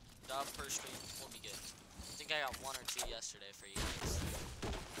 1 dub per stream, we'll be good. I think I got 1 or 2 yesterday for you guys.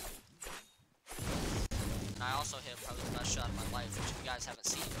 And I also hit probably the best shot of my life, which if you guys haven't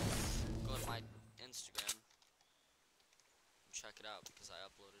seen, go to my Instagram and check it out because I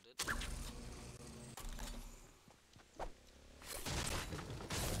uploaded it.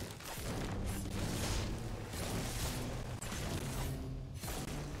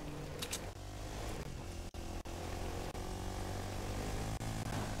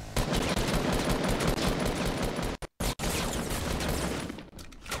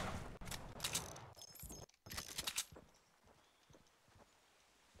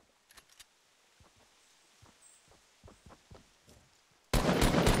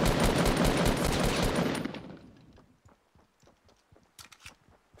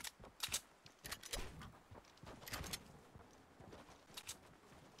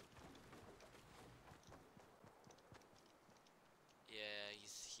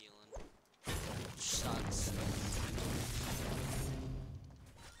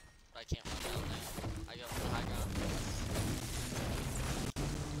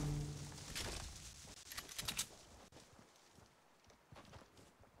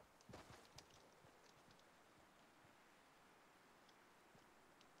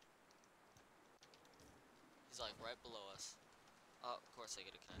 like right below us. Oh, of course I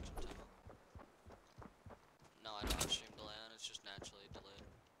get a connection tunnel. No, I don't have stream delay on, it's just naturally delayed.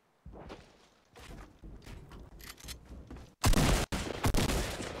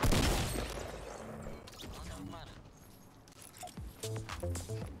 Oh, never mind it.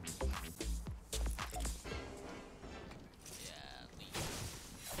 Yeah, leave.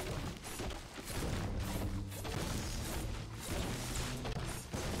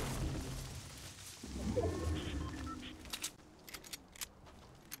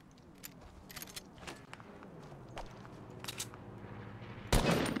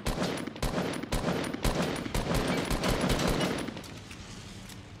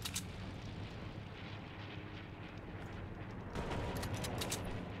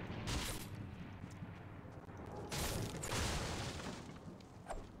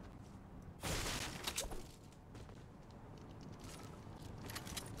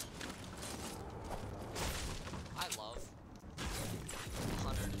 I love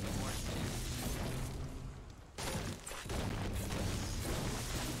 140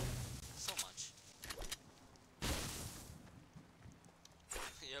 so much.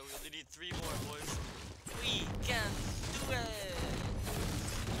 Yeah, we only need 3 more, boys. We can do it!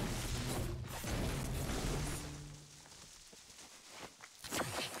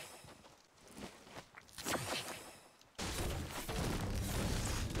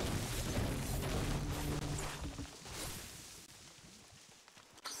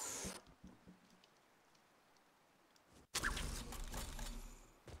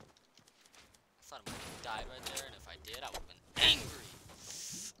 I thought I might have died right there, and if I did, I would have been angry.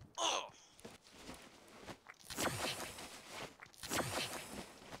 Oh!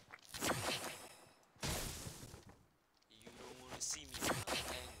 You don't want to see me when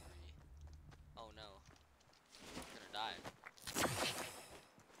I'm angry. Oh no. I'm gonna die.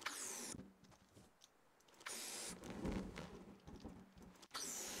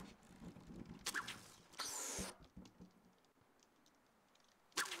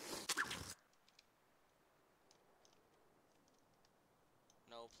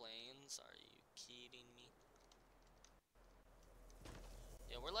 No planes? Are you kidding me?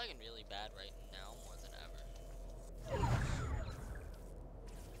 Yeah, we're lagging really bad right now, more than ever.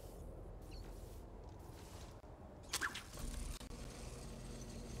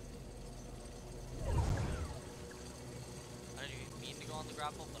 I didn't even mean to go on the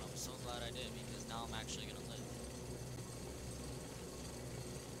grapple, but I'm so glad I did, because now I'm actually gonna live.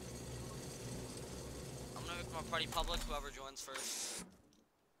 I'm gonna make my party public, whoever joins first.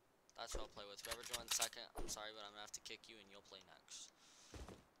 That's what I'll play with. Whoever joins second, I'm sorry, but I'm gonna have to kick you and you'll play next.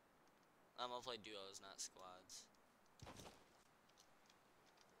 I'm gonna play duos, not squads.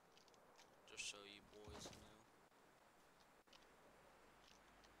 Just so you boys know.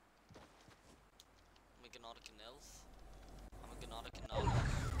 I'm a Gnotic elf. I'm a Gnotic elf.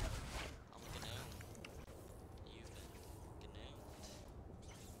 I'm a gnome. You've been gnomed.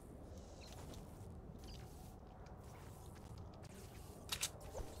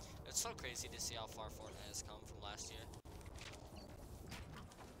 It's so crazy to see how far Fortnite has come from last year.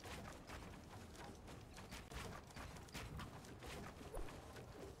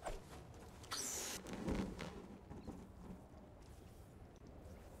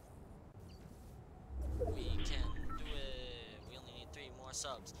 We can do it. We only need 3 more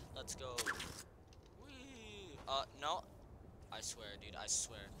subs. Let's go. Whee! No. I swear, dude. I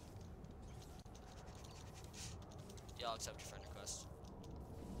swear. Yeah, I'll accept your friend request.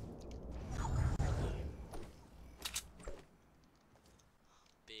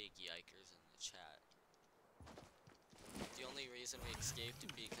 Big yikers in the chat. The only reason we escaped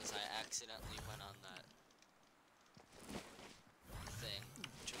is because I accidentally went on that thing,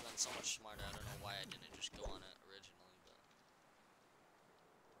 which would have been so much smarter. I don't know why I didn't just go on it originally, but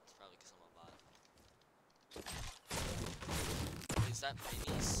it's probably because I'm a bot. Is that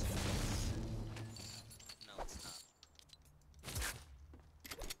minis? No, it's not.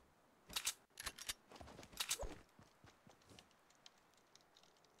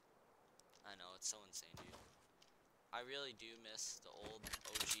 I know, it's so insane, dude. I really do miss the old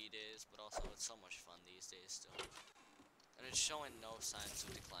OG days, but also it's so much fun these days still. And it's showing no signs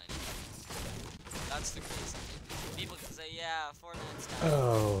of declining. That's the crazy thing. People can say, yeah, Fortnite's dying.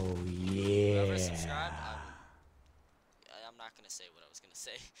 Oh, Whoever yeah. subscribed, I'm not going to say what I was going to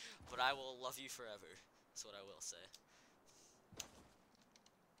say, but I will love you forever. That's what I will say.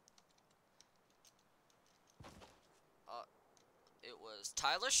 It was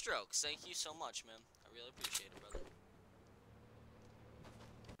Tyler Strokes. Thank you so much, man. I really appreciate it, brother.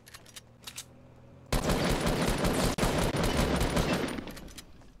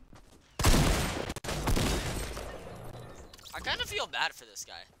 feel bad for this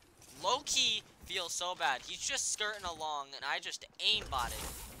guy. Low-key feel so bad. He's just skirting along, and I just aimbotted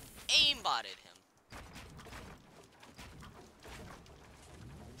him.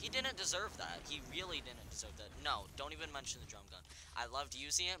 He didn't deserve that. He really didn't deserve that. No, don't even mention the drum gun. I loved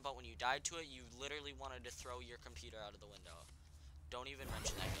using it, but when you died to it, you literally wanted to throw your computer out of the window. Don't even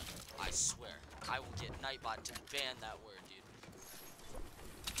mention that gun. I swear. I will get Nightbot to ban that word, dude.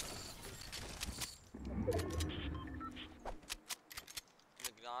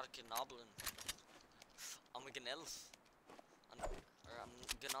 I'm a goblin. I'm a elf. I'm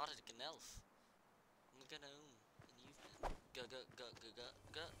not an elf. I'm a gnome. And you've been no.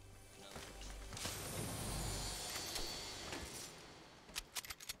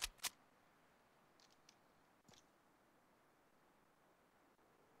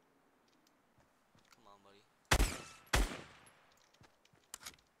 Come on, buddy.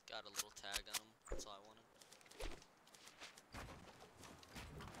 Got a little tag on him. That's all I wanted.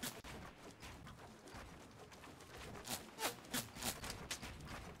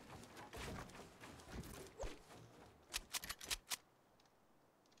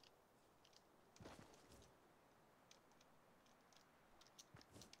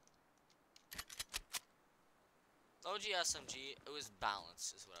 OG SMG, it was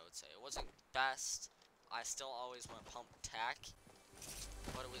balanced, is what I would say. It wasn't best. I still always want to pump tack,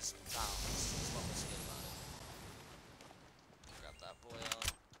 but it was balanced. That's what was good about it. Grab that boy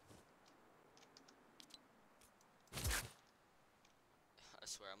out. I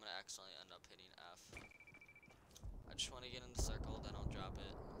swear, I'm gonna accidentally end up hitting F. I just want to get in the circle, then I'll drop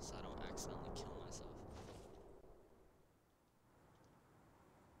it, so I don't accidentally kill myself.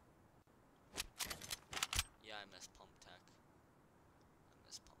 Yeah, I missed pump tech. I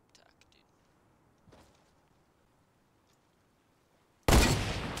missed pump tech, dude.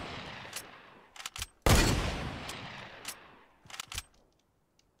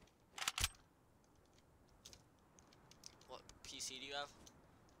 What PC do you have?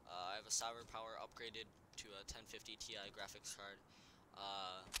 I have a Cyber Power upgraded to a 1050 Ti graphics card.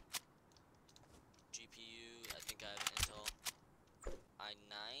 GPU, I think I have an Intel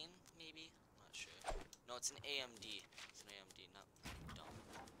i9, maybe? I'm not sure. No, it's an AMD. It's an AMD, not dumb.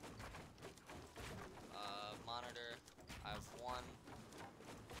 Monitor, I have one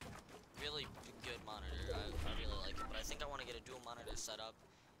really good monitor. I really like it, but I think I want to get a dual monitor setup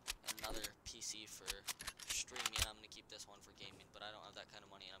and another PC for streaming. I'm going to keep this one for gaming, but I don't have that kind of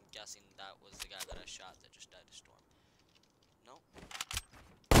money, and I'm guessing that was the guy that I shot that just died to storm. Nope.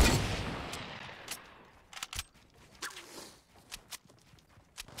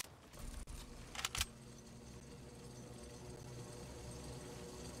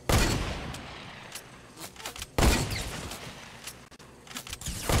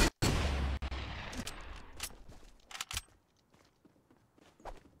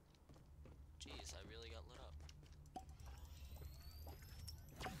 Jeez, I really got lit up.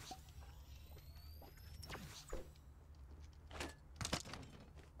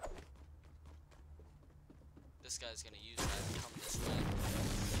 This guy's gonna use that and come this way.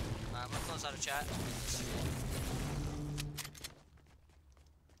 I'm gonna close out of chat.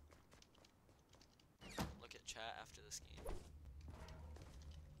 Look at chat after this game.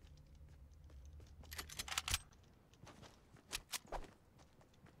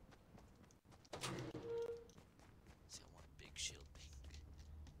 See, I want big shield pink.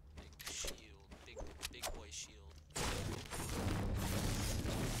 Big shield. Big boy shield.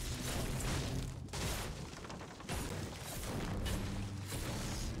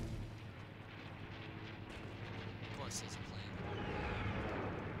 Of course there's a plane.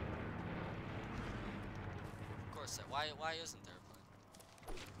 Of course there. Why isn't there a plane?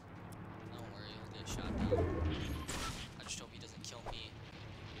 Don't worry, he'll get shot down. I just hope he doesn't kill me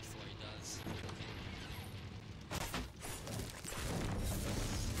before he does.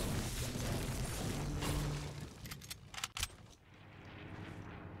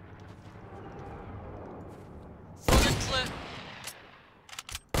 For the clip.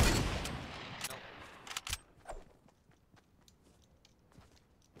 Nope.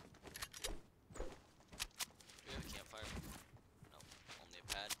 Do we have a campfire? Nope. Only a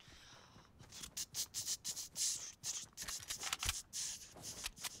pad.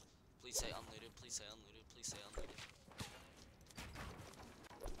 Please say unlooted. Please say unlooted. Please say unlooted.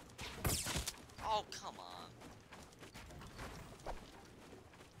 Oh, come on.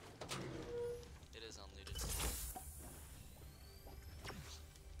 It is unlooted.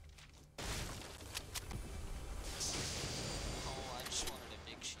 Oh, I just wanted a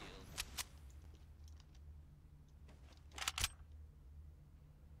big shield.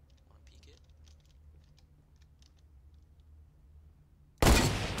 Wanna peek it?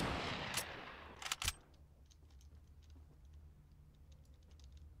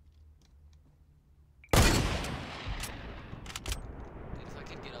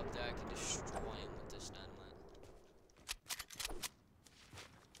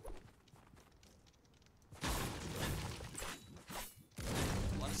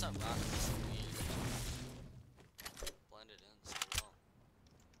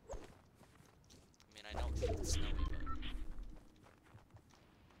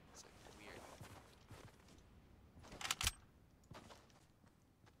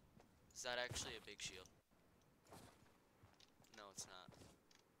 that actually a big shield? No, it's not.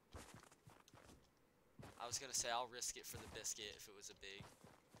 I was gonna say I'll risk it for the biscuit if it was a big.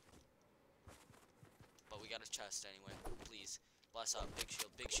 But we got a chest anyway. Please. Bless up. Big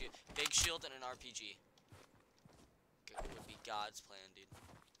shield. Big shield. Big shield and an RPG. Would be God's plan, dude.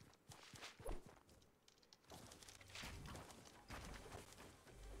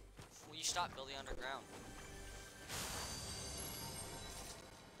 Will you stop building underground?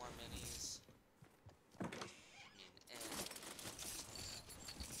 More minis.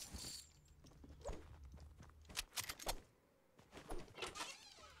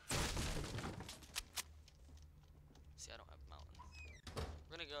 See, I don't have mountain.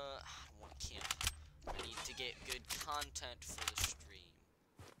 We're gonna go. I don't want to camp. I need to get good content for the stream.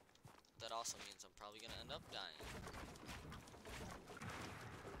 That also means I'm probably gonna end up dying.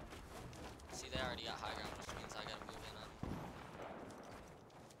 See, they already got high ground, which means I gotta move in on.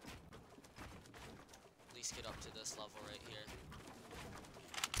 At least get up to this level right here.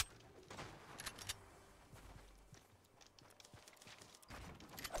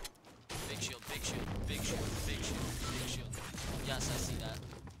 Big shield, big shield, big shield, big shield, big shield. Yes, I see that.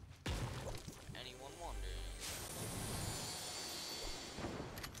 Anyone wondering?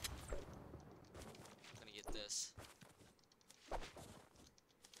 I'm gonna get this.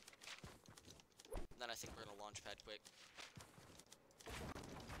 Then I think we're gonna launch pad quick.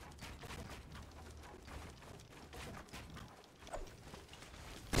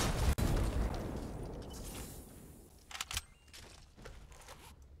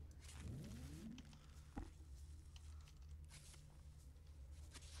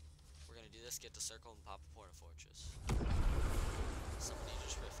 We're gonna do this, get the circle, and pop a porta fortress. Somebody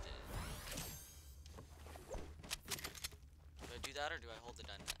just rifted. Do I do that or do I hold the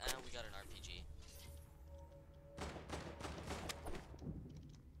dynamite? We got an RPG.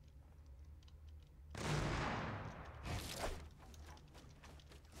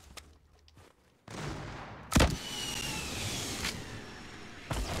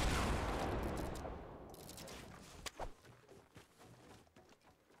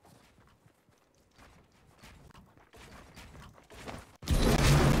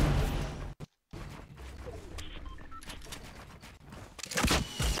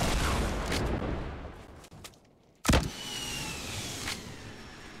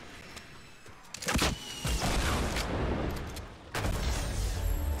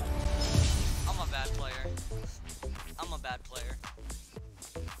 I'm a bad player.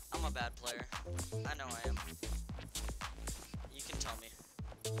 I'm a bad player. I know I am. You can tell me.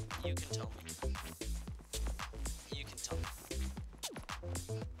 You can tell me. You can tell me.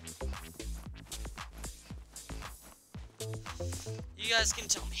 You guys can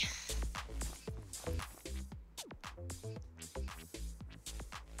tell me.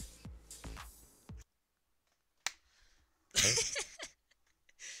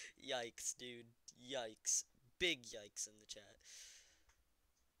 Yikes, dude. Yikes. Big yikes in the chat.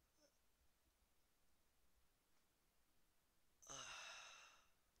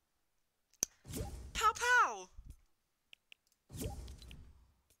 Pow pow!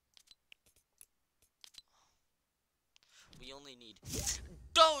 We only need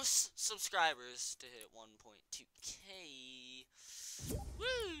those subscribers to hit 1.2k.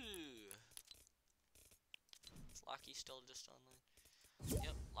 Woo! Is Locky still just online?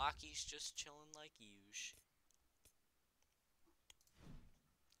 Yep, Locky's just chilling like usual.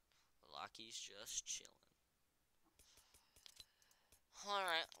 Locky's just chilling.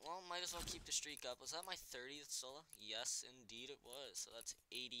 Alright, well, might as well keep the streak up. Was that my 30th solo? Yes, indeed it was. So that's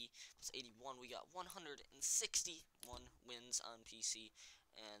 80 plus 81. We got 161 wins on PC.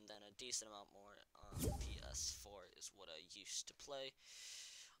 And then a decent amount more on PS4 is what I used to play.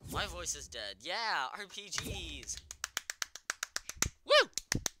 My voice is dead. Yeah, RPGs. Woo!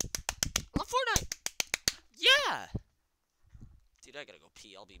 I love Fortnite. Yeah! Dude, I gotta go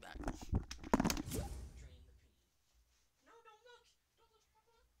pee. I'll be back.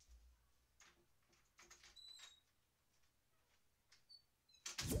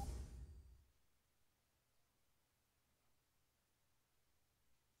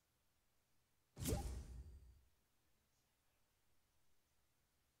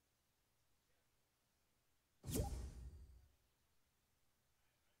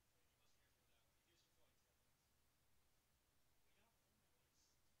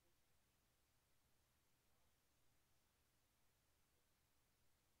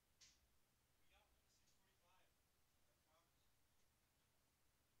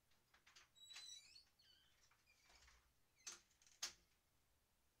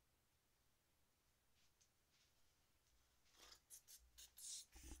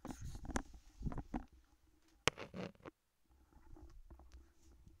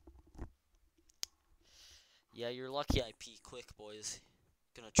 Yeah, you're lucky I pee quick, boys.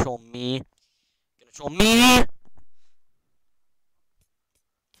 Gonna troll me. Gonna troll me!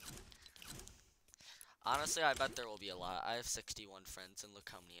 Honestly, I bet there will be a lot. I have 61 friends, and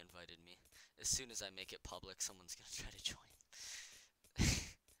look how many invited me. As soon as I make it public, someone's gonna try to join.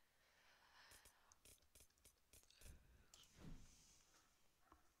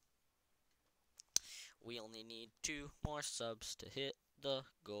 We only need 2 more subs to hit the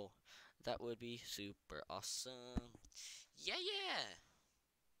goal. That would be super awesome. Yeah, yeah!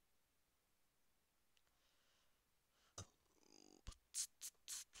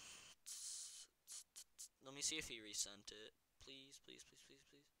 Let me see if he resent it. Please, please, please, please,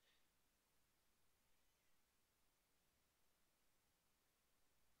 please.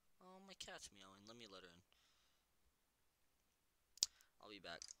 Oh, my cat's meowing. Let me let her in. I'll be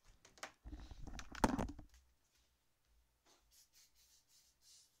back.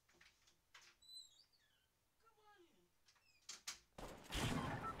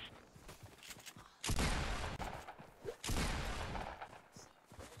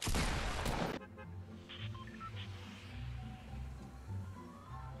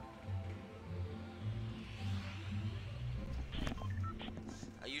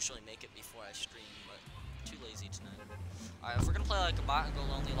 I usually make it before I stream, but too lazy tonight. Alright, if we're gonna play like a bot and go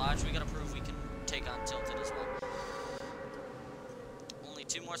Lonely Lodge, we gotta prove we can take on Tilted as well. Only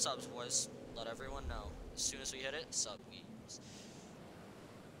 2 more subs, boys. Let everyone know. As soon as we hit it, sub we.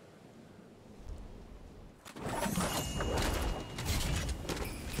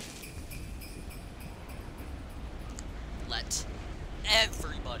 Let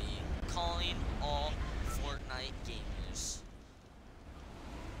everybody, calling all Fortnite gamers.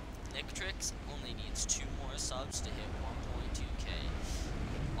 NicTrix only needs 2 more subs to hit 1.2k.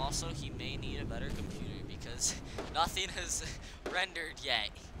 Also, he may need a better computer because nothing has rendered yet.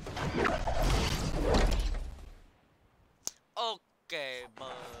 Okay,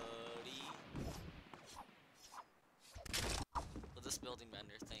 buddy. With this building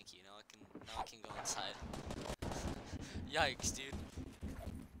render, thank you. Now I can go inside. Yikes, dude.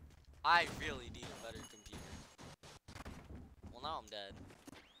 I really need a better computer. Well, now I'm dead.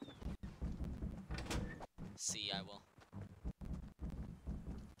 See, I will.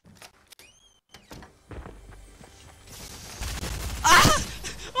 Ah!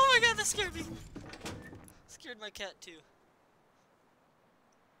 Oh my god, that scared me. Scared my cat too.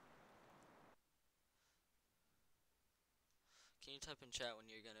 Can you type in chat when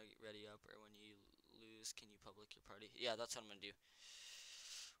you're gonna get ready up, or when you lose, can you public your party? Yeah, that's what I'm gonna do.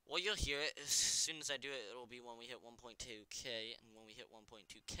 Well, you'll hear it as soon as I do it. It'll be when we hit 1.2k, and when we hit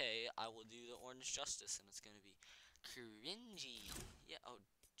 1.2k, I will do the Orange Justice, and it's gonna be cringy. Yeah. Oh,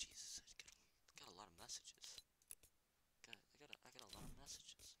 Jesus! I got a lot of messages. I got a lot of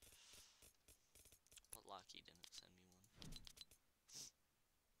messages. But Locky didn't send me one.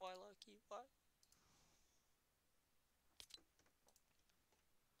 Why, Locky? Why?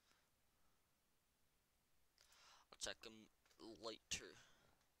 I'll check him later.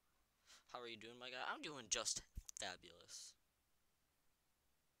 How are you doing, my guy? I'm doing just fabulous.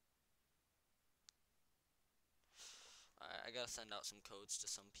 Alright, I gotta send out some codes to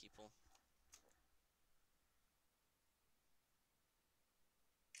some people.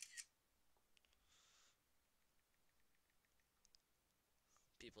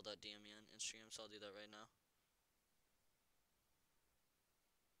 People that DM me on Instagram, so I'll do that right now.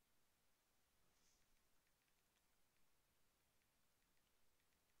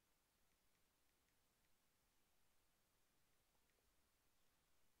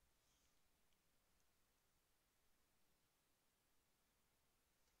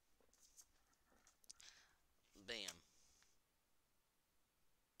 Bam.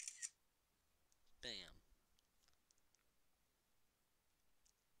 Bam.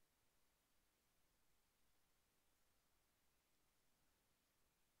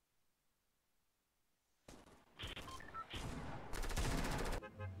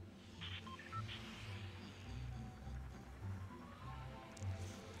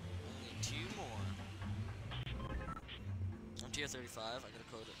 Only 2 more. I'm tier 35. I gotta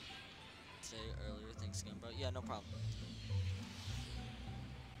code it today earlier. Thanks again, bro. Yeah, no problem.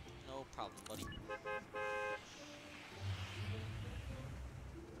 No problem, buddy.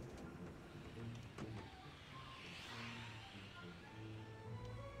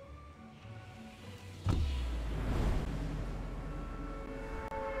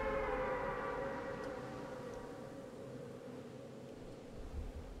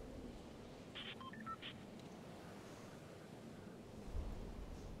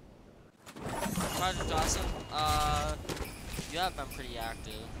 Project Awesome, you have been pretty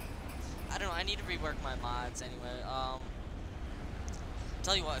active. I don't know. I need to rework my mods anyway.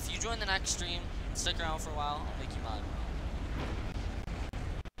 Tell you what, if you join the next stream, stick around for a while, I'll make you mod.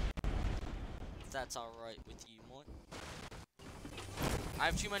 If that's alright with you, Moy. I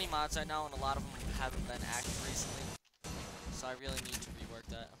have too many mods right now, and a lot of them haven't been active recently. So I really need to rework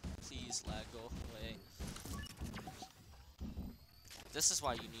that. Please, lag, go away. This is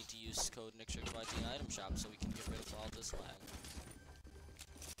why you need to use code NicTrix in item shop, so we can get rid of all this lag.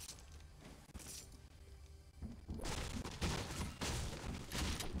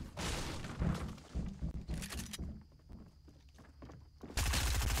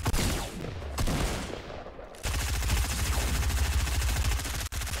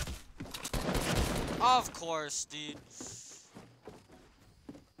 Of course, dude.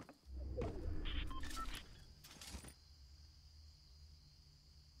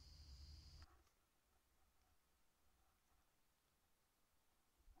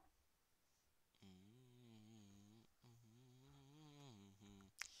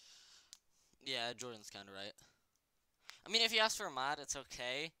 Yeah, Jordan's kind of right. I mean, if you ask for a mod, it's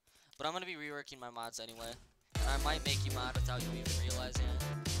okay. But I'm going to be reworking my mods anyway. And I might make you mod without you even realizing it.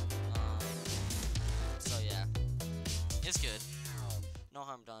 So yeah. It's good. No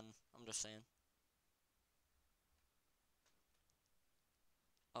harm done. I'm just saying.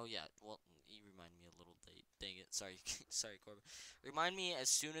 Oh yeah, well, you remind me a little. Dang it. Sorry. Sorry, Corbin. Remind me as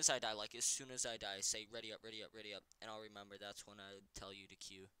soon as I die. Like, as soon as I die, say, ready up, ready up, ready up. And I'll remember that's when I tell you to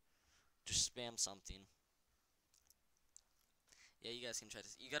queue. Just spam something. Yeah, you guys can try to.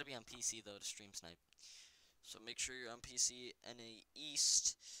 You gotta be on PC though to stream snipe. So make sure you're on PC and a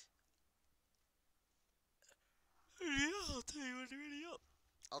East. Yeah, I'll tell you when to ready up.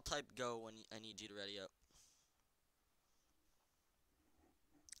 I'll type go when I need you to ready up.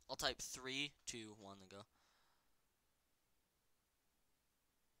 I'll type 3, 2, 1 to go.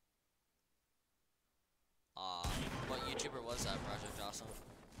 What YouTuber was that, Project Awesome?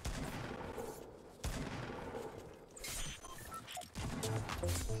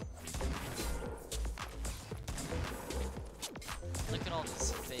 Look at all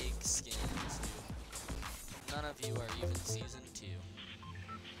these fake skins, dude. None of you are even season 2.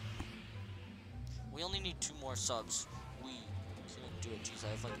 We only need 2 more subs. We can't do it. Jeez, I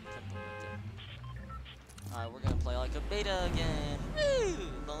have like a pimple right there. Alright, we're gonna play like a beta again. Woo!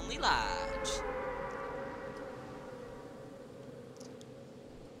 Lonely Lodge.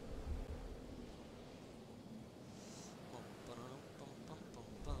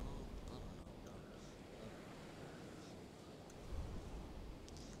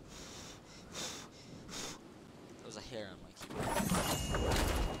 Hair on my keyboard.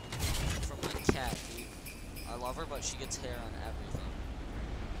 From my cat, dude. I love her, but she gets hair on everything.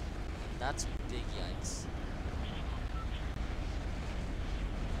 That's big yikes.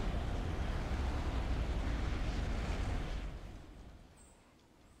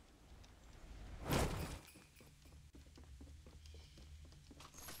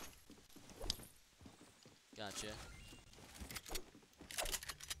 Gotcha.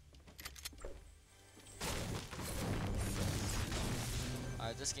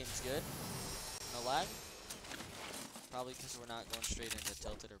 Alright, this game's good. No lag. Probably because we're not going straight into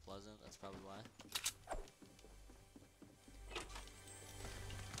Tilted or Pleasant. That's probably why.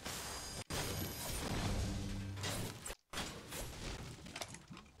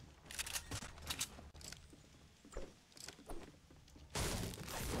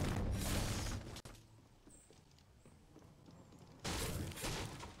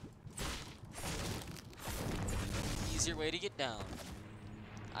 Easier way to get down.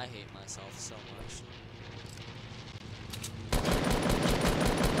 I hate myself so much.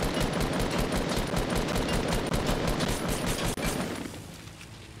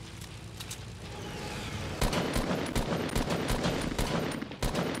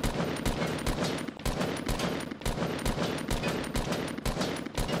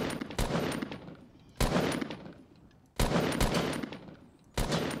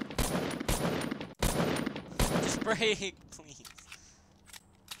 Just break, please.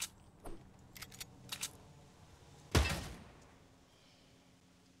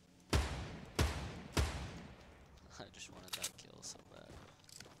 I just wanted that kill so bad.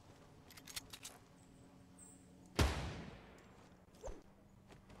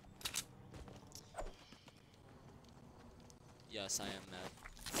 Yes, I am mad.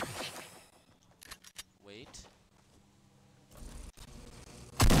 Wait.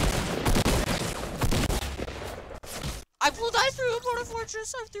 I threw a Porta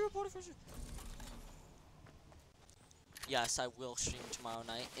Fortress! I threw a Porta Fortress! Yes, I will stream tomorrow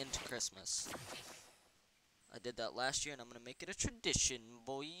night into Christmas. I did that last year, and I'm gonna make it a tradition,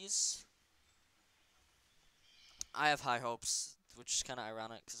 boys. I have high hopes, which is kind of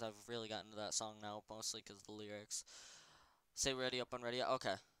ironic because I've really gotten into that song now, mostly because of the lyrics. Say ready, up and ready.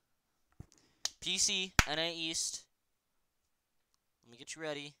 Okay. PC, NA East. Let me get you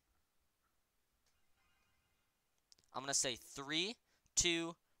ready. I'm going to say 3,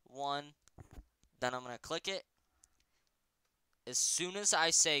 2, 1. Then I'm going to click it. As soon as I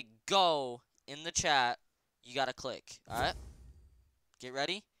say go in the chat, you got to click. Alright? Get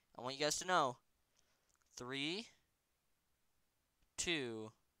ready. I want you guys to know. 3,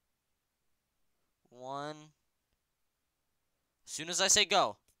 2, 1. As soon as I say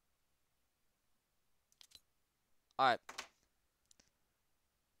go. Alright.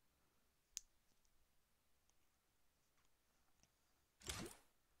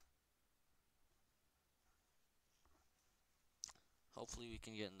 Hopefully we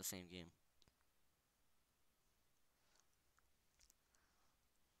can get in the same game.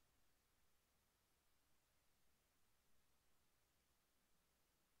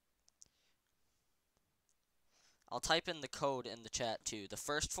 I'll type in the code in the chat too. The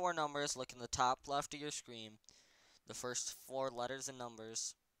first 4 numbers, look in the top left of your screen. The first 4 letters and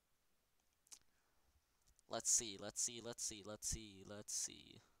numbers. Let's see.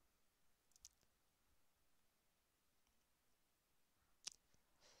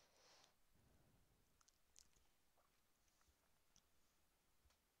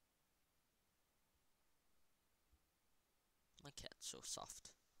 My cat's so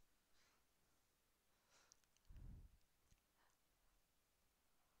soft.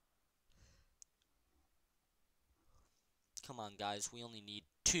 Come on, guys. We only need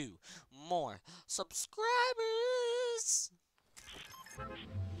 2 more subscribers.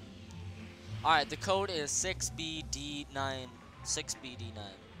 Alright, the code is 6BD9. 6BD9.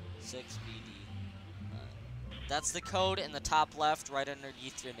 6BD9. That's the code in the top left, right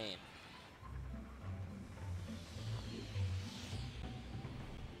underneath your name.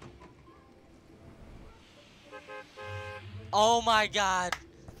 Oh my god.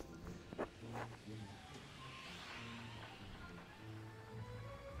 Do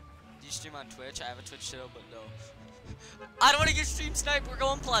you stream on Twitch? I have a Twitch channel, but no. I don't want to get stream sniped. We're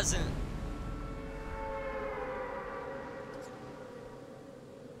going Pleasant.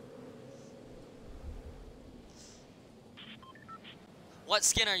 What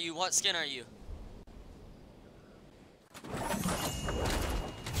skin are you? What skin are you?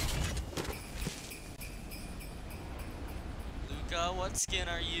 Luca, what skin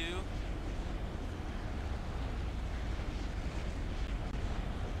are you?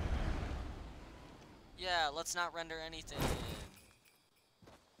 Yeah, let's not render anything.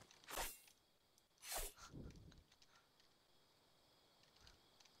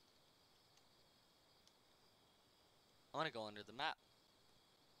 I want to go under the map.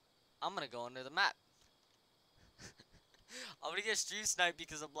 I'm gonna go under the map. I'm gonna get stream sniped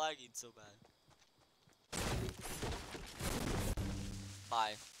because I'm lagging so bad.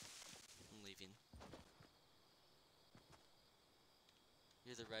 Bye. I'm leaving.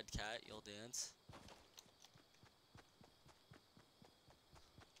 You're the red cat, you'll dance.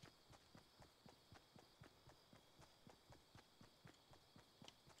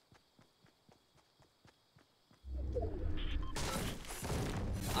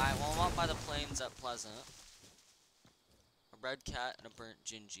 Alright, well, I'm up by the plains at Pleasant. A red cat and a burnt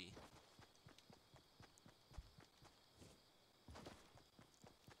Gingy.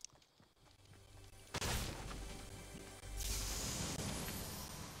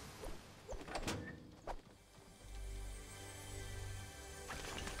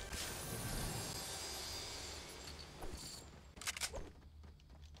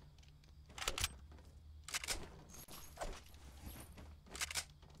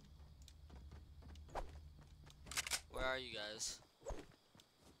 Where are you guys?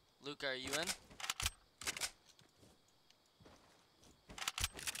 Luke, are you in?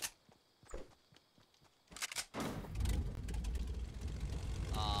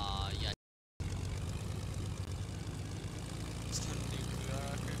 Yeah.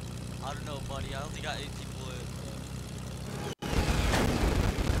 I don't know, buddy. I only got 8 people in.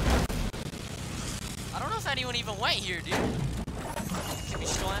 I don't know if anyone even went here, dude. Can we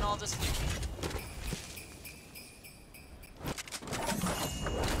destroying all this loot?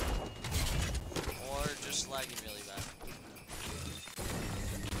 Or just lagging really bad.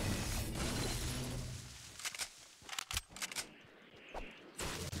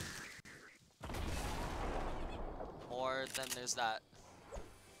 Or then there's that.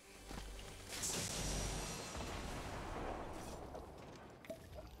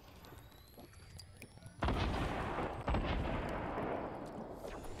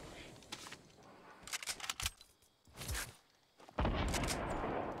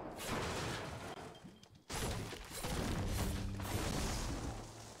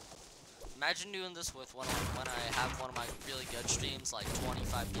 Imagine doing this with when I have one of my really good streams, like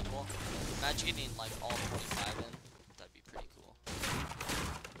 25 people. Imagine getting like all 25 in. That'd be pretty cool.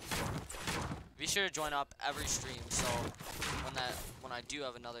 Be sure to join up every stream, so when I do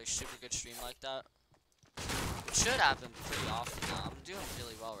have another super good stream like that, it should happen pretty often now. I'm doing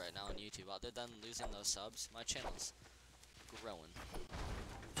really well right now on YouTube. Other than losing those subs, my channel's growing.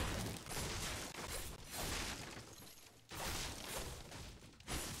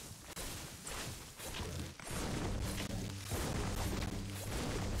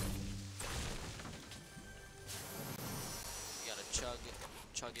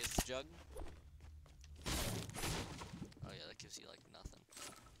 Chuggeth jug. Oh yeah, that gives you like nothing.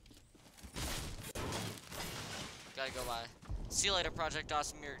 Gotta go by. See you later, Project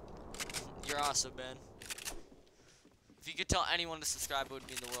Awesome. You're awesome, man. If you could tell anyone to subscribe, it would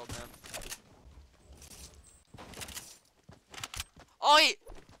mean the world, man. Oh,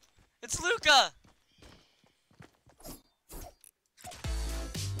 it's Luca.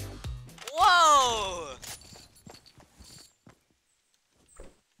 Whoa!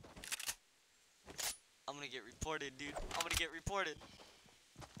 I'm gonna get reported, dude. I'm gonna get reported.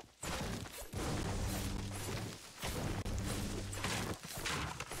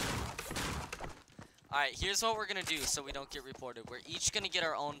 Alright, here's what we're gonna do so we don't get reported. We're each gonna get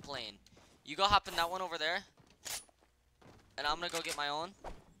our own plane. You go hop in that one over there. And I'm gonna go get my own.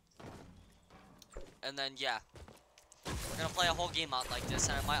 And then, yeah. We're gonna play a whole game out like this,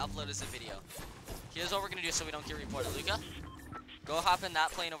 and I might upload as a video. Here's what we're gonna do so we don't get reported. Luca, go hop in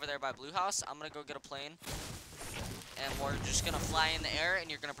that plane over there by Blue House. I'm gonna go get a plane. And we're just gonna fly in the air, and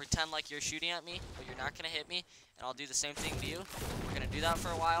you're gonna pretend like you're shooting at me, but you're not gonna hit me. And I'll do the same thing to you. We're gonna do that for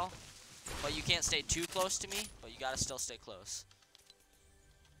a while. But you can't stay too close to me, but you gotta still stay close.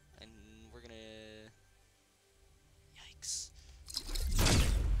 And we're gonna... Yikes.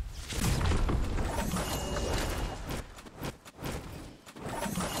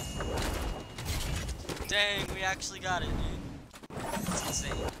 Dang, we actually got it, dude. That's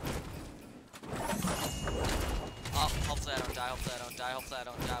insane. Oh, hopefully I don't die, hopefully I don't die, hopefully I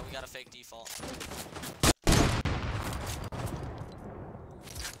don't die. We got a fake default.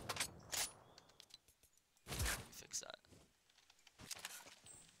 Fix that.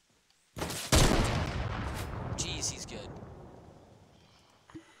 Jeez, he's good.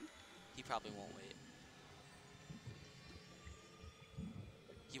 He probably won't wait.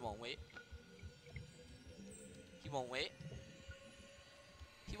 He won't wait. He won't wait.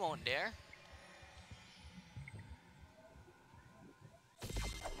 He won't dare.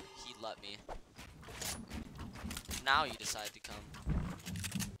 He let me. Now you decide to come.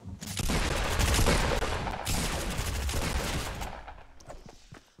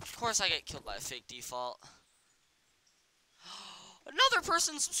 Of course I get killed by a fake default. Another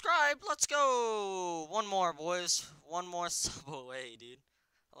person subscribed. Let's go. One more, boys. One more sub away, dude.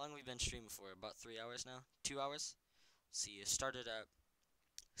 How long have we been streaming for? About 3 hours now? 2 hours? Let's see, it started at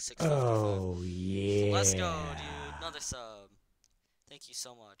 6:55. Oh, yeah. Let's go, dude. Another sub. Thank you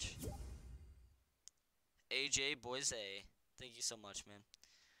so much. AJ Boise. Thank you so much, man.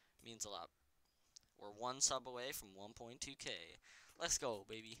 Means a lot. We're one sub away from 1.2K. Let's go,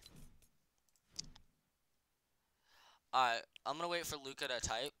 baby. Alright, I'm gonna wait for Luca to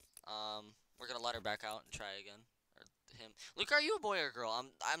type. We're gonna let her back out and try again. Or him. Luca, are you a boy or a girl?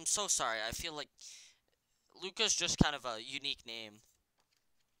 I'm so sorry. I feel like Luca's just kind of a unique name.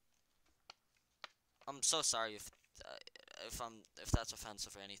 I'm so sorry if that's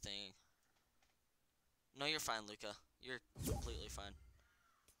offensive or anything. No, you're fine, Luca. You're completely fine.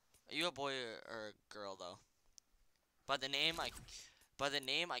 Are you a boy or a girl though? By the name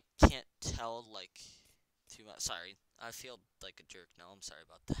I can't tell like too much. Sorry. I feel like a jerk now. I'm sorry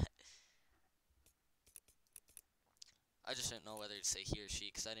about that. I just didn't know whether to say he or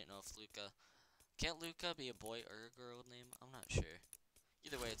she because I didn't know if Luca... Can't Luca be a boy or a girl name? I'm not sure.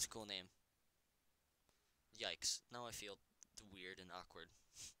 Either way, it's a cool name. Yikes. Now I feel weird and awkward.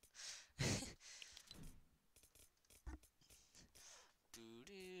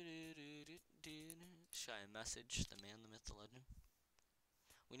 Should I message the man, the myth, the legend?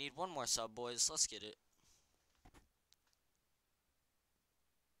 We need one more sub, boys. Let's get it.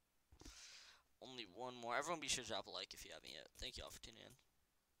 Only one more. Everyone be sure to drop a like if you haven't yet. Thank you all for tuning in.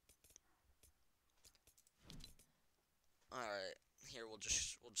 Alright. Here, we'll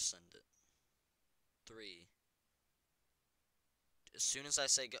just send it. 3. As soon as I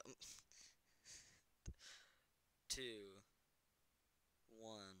say go... 2. 1.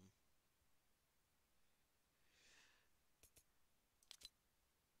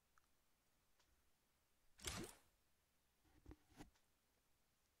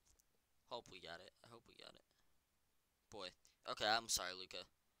 Hope we got it. I hope we got it. Boy. Okay, I'm sorry, Luca.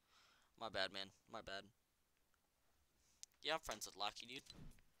 My bad, man. My bad. Yeah, I'm friends with Lockie, dude.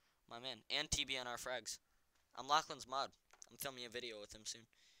 My man. And TBNR Frags. I'm Lachlan's mod. I'm filming a video with him soon.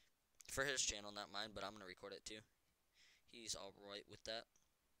 For his channel, not mine, but I'm going to record it too. He's alright with that.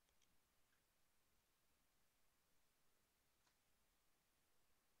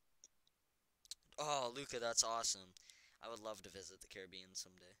 Oh, Luca, that's awesome. I would love to visit the Caribbean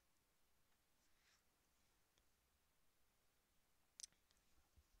someday.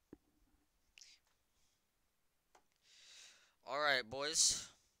 Alright, boys.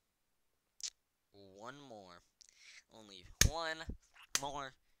 One more. Only one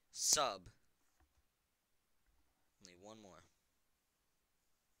more sub. Only one more.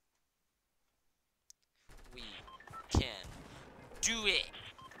 We can do it.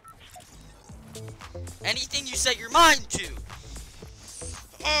 Anything you set your mind to.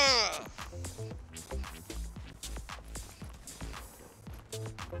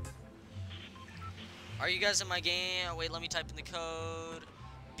 Are you guys in my game? Wait, let me type in the code.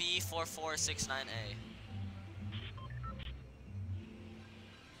 B4469A.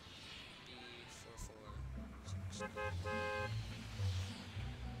 B4469.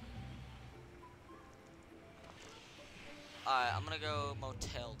 Alright, I'm gonna go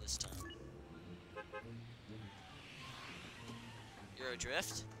motel this time. You're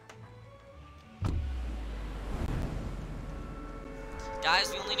adrift?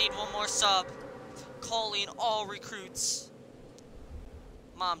 Guys, we only need one more sub. Calling all recruits.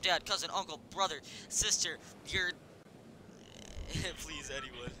 Mom, dad, cousin, uncle, brother, sister, your... Please,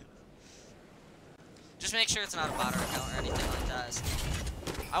 anyone. Just make sure it's not a bot account or anything like that.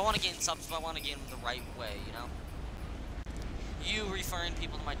 I want to gain subs, but I want to gain them the right way, you know? You referring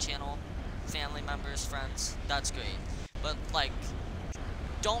people to my channel, family members, friends, that's great. But, like,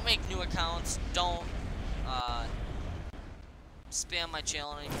 don't make new accounts. Don't, spam my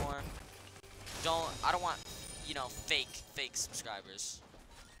channel anymore. I don't want, you know, fake subscribers.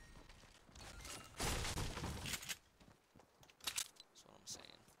 That's what I'm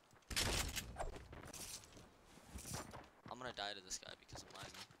saying. I'm gonna die to this guy because I'm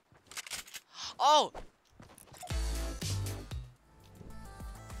lagging. Oh!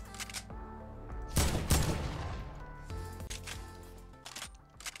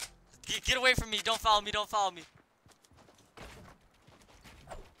 Get away from me, don't follow me, don't follow me.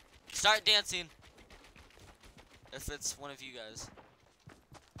 Start dancing. If it's one of you guys.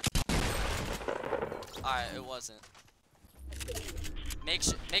 Alright, it wasn't. Make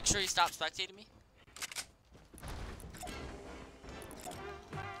sure you stop spectating me.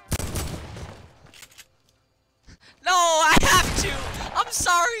 No, I have to! I'm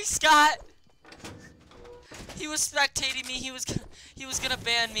sorry, Scott! He was spectating me, he was gonna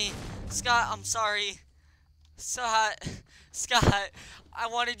ban me. Scott, I'm sorry. Scott, I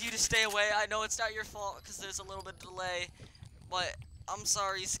wanted you to stay away. I know it's not your fault because there's a little bit of delay, but I'm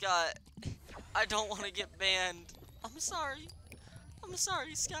sorry, Scott. I don't want to get banned. I'm sorry. I'm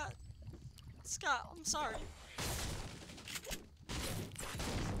sorry, Scott. Scott, I'm sorry.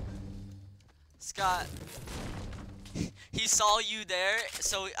 Scott, he saw you there,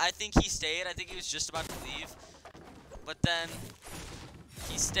 so I think he stayed. I think he was just about to leave, but then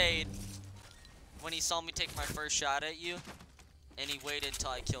he stayed when he saw me take my first shot at you, and he waited till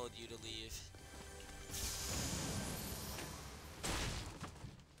I killed you to leave.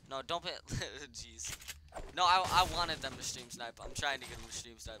 No, don't pay. Jeez. No, I wanted them to stream snipe. I'm trying to get them to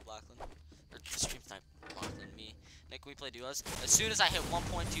stream snipe Lachlan. Or stream snipe Lachlan, me. Nick, we play duos. As soon as I hit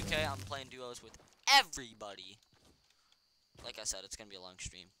 1.2K, I'm playing duos with everybody. Like I said, it's gonna be a long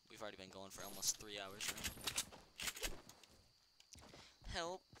stream. We've already been going for almost 3 hours now.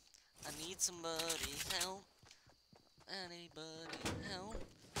 Help. I need somebody, help. Anybody, help.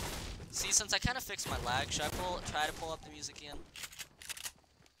 See, since I kind of fixed my lag, should I try to pull up the music again?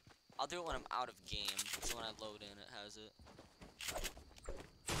 I'll do it when I'm out of game, so when I load in, it has it.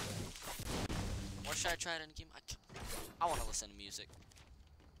 Or should I try it in game? I want to listen to music.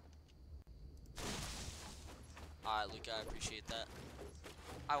 Alright, Luca, I appreciate that.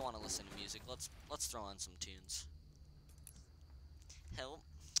 I want to listen to music. Let's throw on some tunes. Help.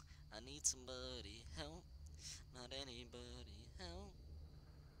 I need somebody, help. Not anybody, help.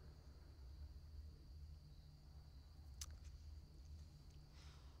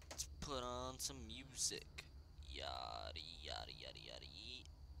 Let's put on some music. Yada yada yada yada yee.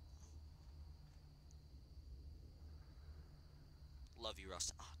 Love you,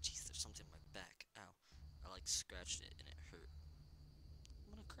 Rust. Oh, jeez, there's something in my back. Ow. I like scratched it and it hurt.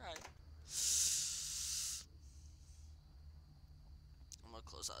 I'm gonna cry. I'm gonna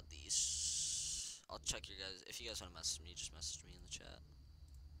close close out these. I'll check your guys. If you guys want to message me, just message me in the chat.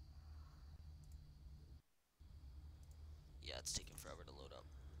 Yeah, it's taking forever to load up.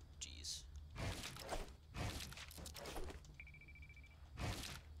 Jeez.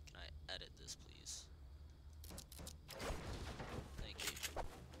 Can I edit this, please? Thank you.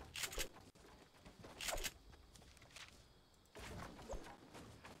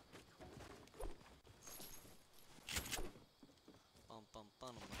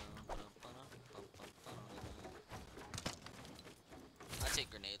 I take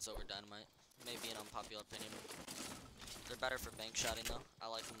grenades over dynamite. Maybe an unpopular opinion. They're better for bank shotting though. I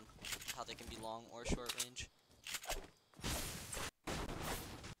like them how they can be long or short range.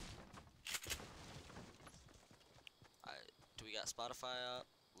 Alright, do we got Spotify up?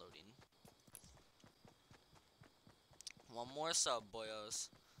 Loading. One more sub, boyos.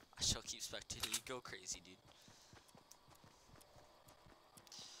 I shall keep spectating you. Go crazy, dude.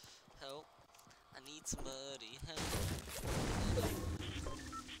 Help. I need somebody help.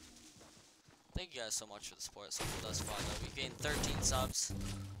 Thank you guys so much for the support thus far though. We've gained 13 subs.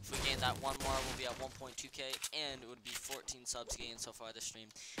 If we gain that one more, we'll be at 1.2k, and it would be 14 subs gained so far this stream.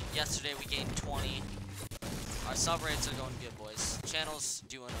 Yesterday we gained 20. Our sub rates are going good, boys. Channel's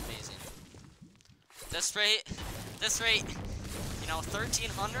doing amazing. This rate, you know,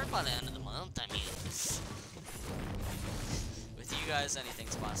 1,300 by the end of the month. I mean, with you guys,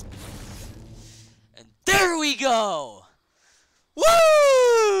 anything's possible. And there we go!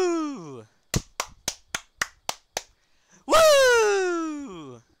 Woo!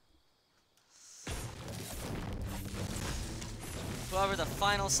 Woo! Whoever the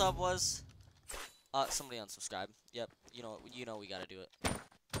final sub was, somebody unsubscribe. Yep, you know we gotta do it.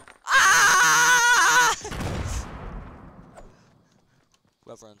 Ah!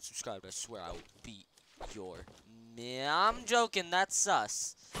 Whoever unsubscribed, I swear I will beat your. I'm joking. That's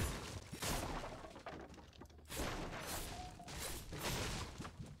sus.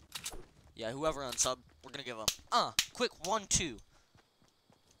 Yeah, whoever unsub, we're gonna give them quick 1-2.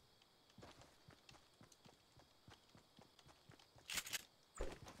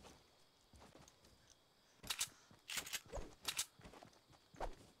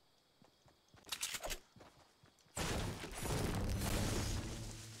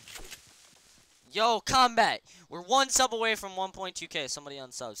 Yo, combat! We're one sub away from 1.2k. Somebody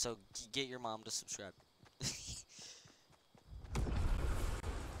unsub, so get your mom to subscribe.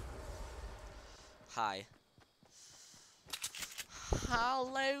 Hi.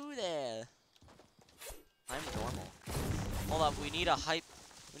 Hello there. I'm normal. Hold up, we need a hype.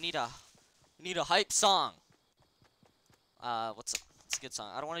 We need a hype song. What's a good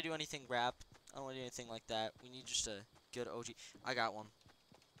song? I don't want to do anything rap. I don't want to do anything like that. We need just a good OG. I got one.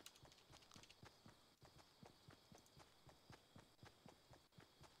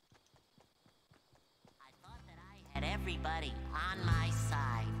 Had everybody on my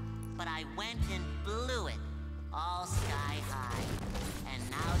side, but I went and blew it all sky high, and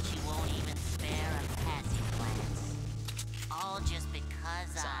now she won't even spare a passing glance, all just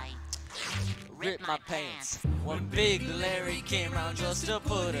because I ripped my pants. One big Larry came round just to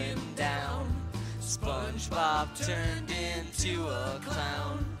put him down. SpongeBob turned into a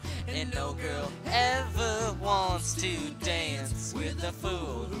clown, and no girl ever wants to dance with a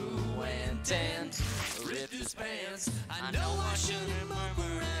fool who went and ripped his pants. I know I shouldn't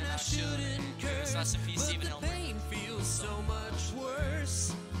murmur and I shouldn't curse. Rest in peace, Stephen Hilmer. Pain feels so much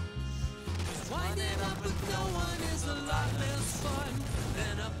worse. Winding up with no one is a lot less fun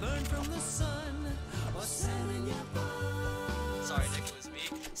than a burn from the sun or sand in your bone. Sorry, Nick, it was me.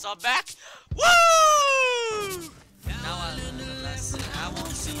 So I'm back. Woo! Now I learned a lesson I won't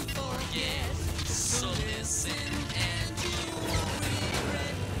soon forget. So listen and you won't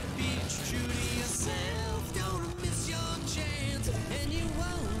regret. Be true to yourself, don't miss your chance, and you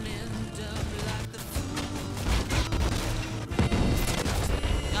won't end up like the fool.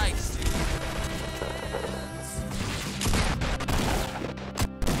 Nice, dude.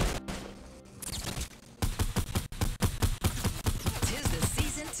 Tis the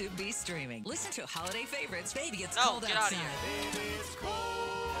season to be streaming. Listen to holiday favorites. Baby, it's cold get outside. out of here.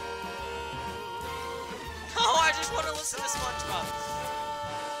 No, I just want to listen to SpongeBob.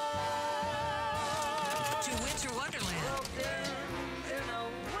 To Winter Wonderland.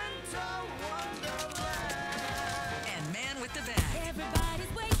 And Man with the Bag.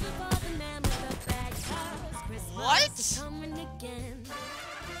 Everybody's waiting for the man with the bag. 'Cause Christmas What? is coming again.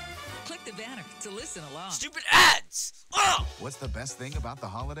 Click the banner to listen along. Stupid ads! Oh! What's the best thing about the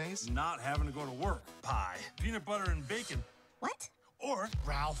holidays? Not having to go to work. Pie. Peanut butter and bacon. What? Or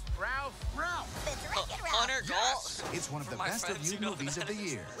Ralph. Hunter Galt. It's one of the my best friends who reviewed know movies of the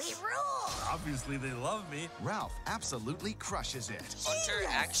year. We rule! Obviously, they love me. Ralph absolutely crushes it. Hunter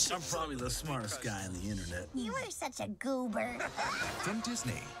action. I'm probably the smartest guy on the internet. You are such a goober. From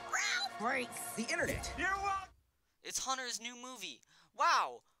Disney. Ralph breaks the internet. You're welcome. It's Hunter's new movie.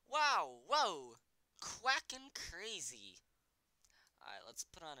 Wow. Whoa. Quackin' crazy. Alright, let's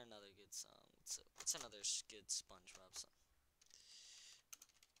put on another good song. What's another good SpongeBob song?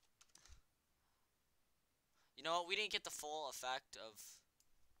 You know what? We didn't get the full effect of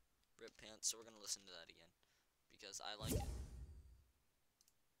Rip Pants, so we're gonna listen to that again because I like it.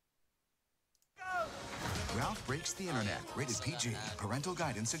 Ralph Breaks the Internet. Rated So PG. that- Parental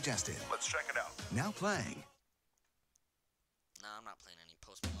guidance suggested. Let's check it out. Now playing. Nah, I'm not playing any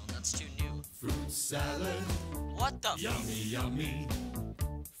Post Malone. That's too new. Fruit salad, What the? yummy, yummy.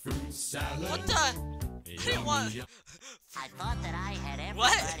 Fruit salad. What the? I didn't want. I thought that I had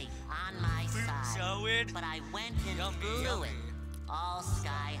What? everybody on my side. Salad. But I went and Yummy, blew yummy. it all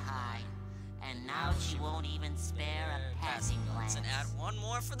sky high. And now she won't even spare a passing glance. And add one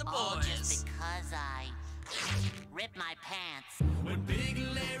more for the All boys. just because I ripped my pants. When Big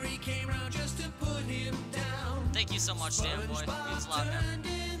Larry came round just to put him down. Thank you so much, Dan Boy. It means a lot, man.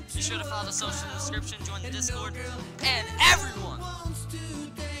 Be sure to follow the social in the description, join the Discord, and everyone!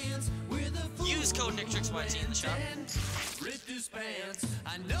 Use code NicTrixYT in the shop. Ripped his pants.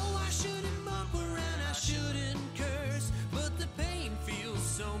 I know I shouldn't mope around, I shouldn't curse, but the pain feels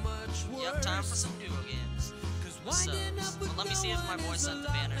so much worse. Yep, time for some duo games. So, let me see if my boy sent the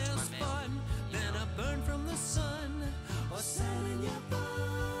banner to my mail. Then I burn from the sun or sat in your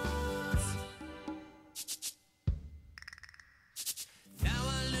bones. Now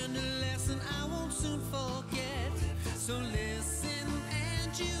I learned a lesson I won't soon forget. So listen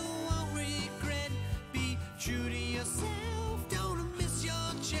and you won't regret. Be true to yourself, don't miss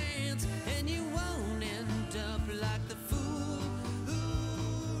your chance, and you won't end up like the fool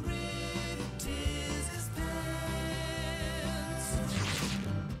who ripped his pants.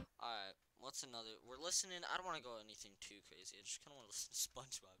 Alright, what's another? We're listening. I don't want to go anything too crazy. I just kind of want to listen to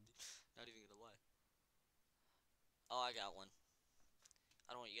SpongeBob, dude. Not even gonna lie. Oh, I got one.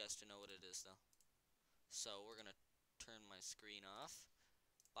 I don't want you guys to know what it is, though. So, we're gonna turn my screen off.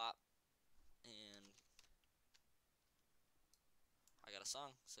 Bop. And I got a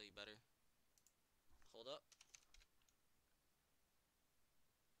song, so you better hold up.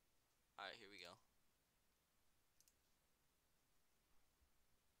 Alright, here we go.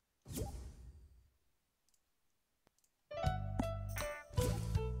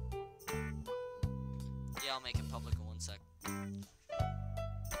 Yeah, I'll make it public in 1 sec.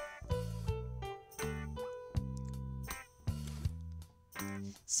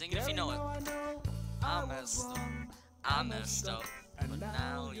 Sing it if you know it. I messed up, but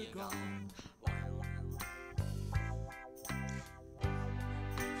now you're gone.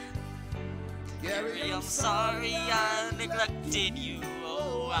 Gary, I'm sorry I neglected you.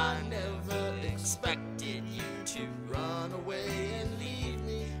 Oh, I never expected you to run away and leave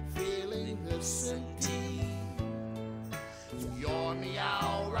me feeling this empty. Your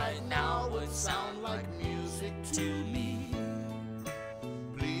meow right now would sound like music to me.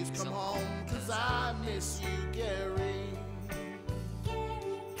 Please come home, 'cause I miss you, Gary.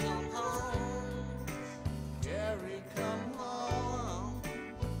 Come home. Gary, come home.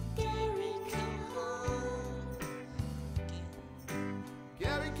 Gary, come home.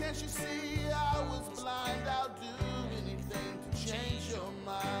 Gary, can't you see I was blind? I'll do anything to change your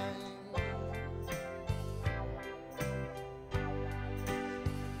mind.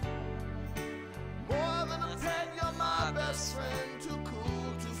 More than a pet, you're my best friend. Too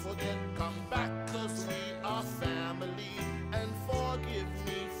cool to forget. Come back, 'cause we are family. And forgive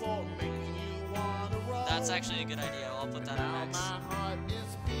me for making you wanna roll. That's actually a good idea. I'll put that Now in next. my heart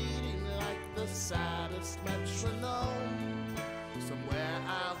is beating like the saddest metronome. Somewhere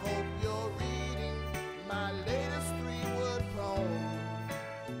I hope you're reading my latest 3-word poem.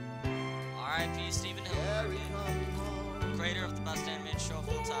 R.I.P. Stephen Hill. Gary, come home. Creator of the best animated show of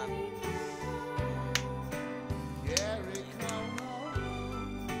all time. Gary, come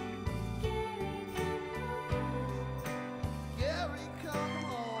home. Gary, come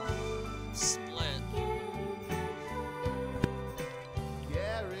home. Split.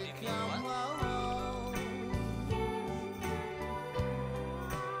 Gary, come home.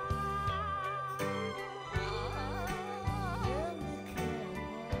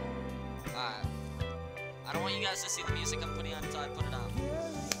 Alright. I don't want you guys to see the music I'm putting on until I put it on.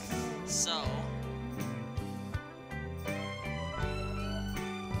 So,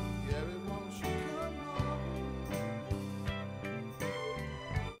 Gary, won't you come home?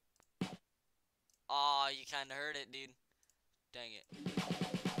 you kinda heard it, dude. Dang it.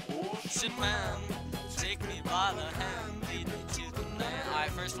 Ocean man, take me by the hand, lead me to the land.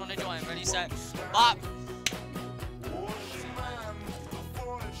 Alright, first one to join. Ready, set, bop! I'm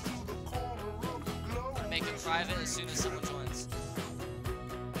gonna make it private as soon as someone joins.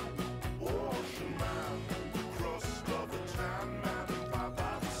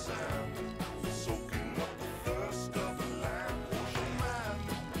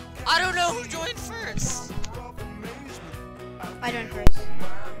 I don't know who joined first! I joined first.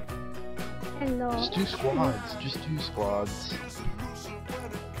 Hello. Just do squads. Just do squads.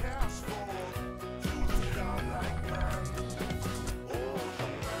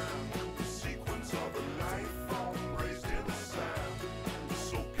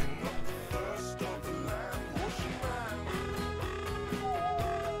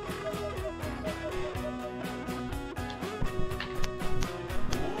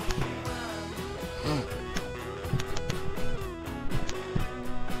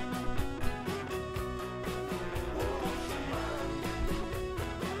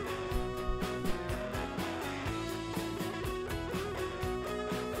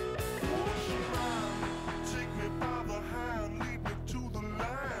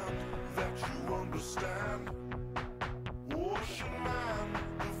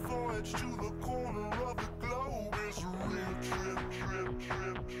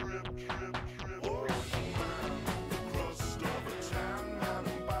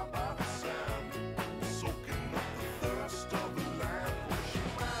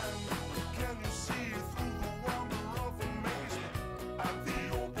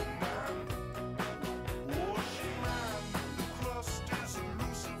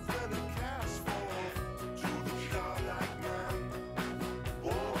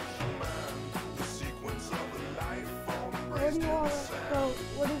 What do you want? So,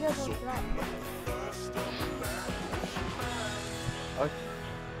 what do you guys want to drop?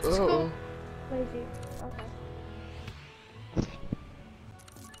 Oh. Lazy. Okay.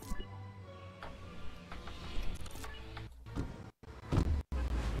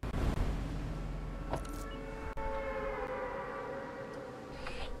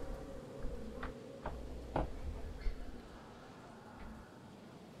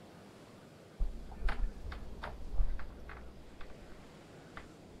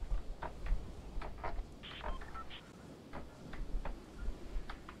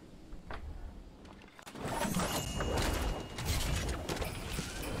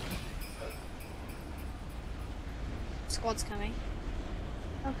 Squad's coming.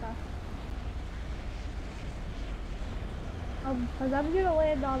 Okay. Cause I'm gonna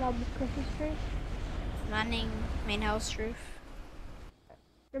land on Christmas tree. Landing main house roof.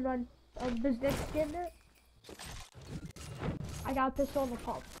 And then does Nick getting it? I got this on the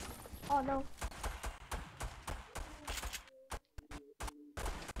pump. Oh no.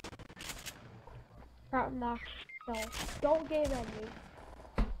 No. Don't game at me.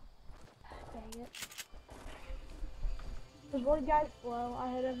 Dang it. There's one guy slow.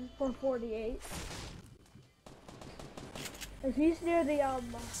 I hit him for 48. If he's near the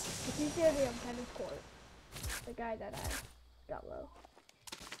tennis court, the guy that I got low.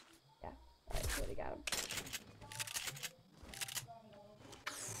 Yeah, that's what he got him.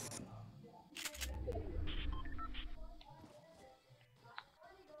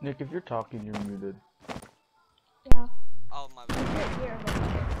 Nick, if you're talking, you're muted. Yeah. Oh, my bad. Here.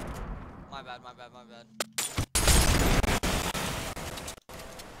 My bad.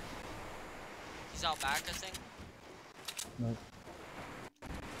 He's out back, I think. Nope.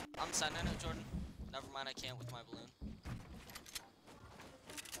 I'm sending it, Jordan. Never mind, I can't with my balloon.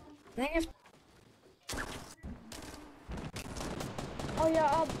 Oh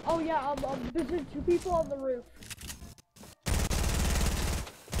yeah, there's two people on the roof.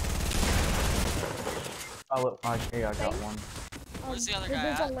 Oh, okay, I got one. Where's the other guy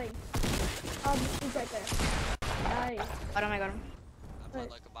There's at? a link. He's right there. Nice. Got him, I got him. I played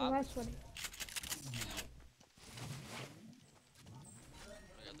like a bob. Nice one.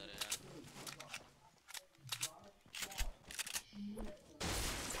 I got that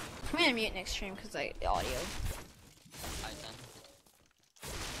I'm gonna mute next stream because like the audio. Alright then.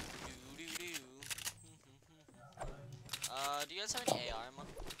 Do you guys have any AR ammo?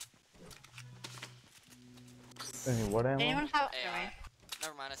 Any what ammo? Anyone have? AR.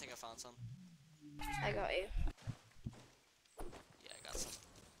 Never mind, I think I found some. I got you. Yeah, I got some.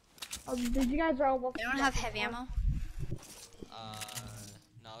 Did you guys almost? Anyone have heavy ammo?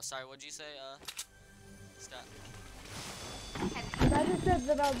 No, sorry, what'd you say, Scott? I just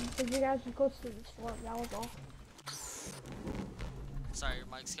said that did you guys were close to the storm. That was all. Sorry, your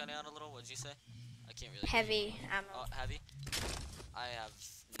mic's cutting out a little, what'd you say? I I can't really. Heavy ammo. Oh, heavy. I have.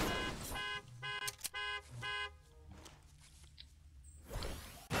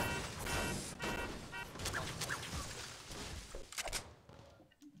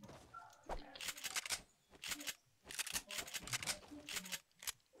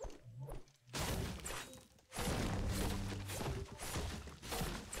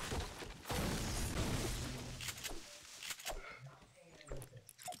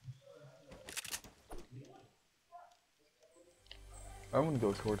 I want to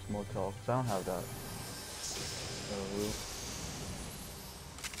go towards motel because I don't have that.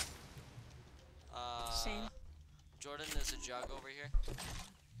 Same. Jordan, there's a jug over here.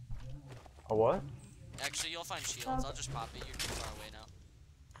 A what? Actually, you'll find shields. I'll just pop it. You're too far away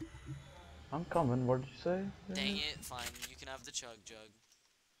now. I'm coming. What did you say? Dang it. Fine. You can have the jug.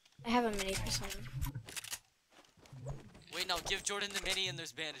 I have a mini for someone. Wait, no. Give Jordan the mini and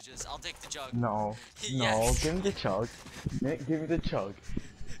there's bandages. I'll take the jug. No. Yes. No. Give me the chug. Nick, give me the chug.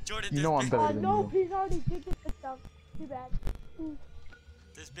 Jordan, You know I'm better than no, you. he's already did the stuff. Too bad.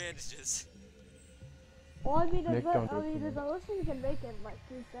 There's bandages. Well, I mean, Nick, don't do it to there's me. a listen you can make it in like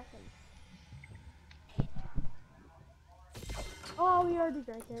 3 seconds. Oh, we already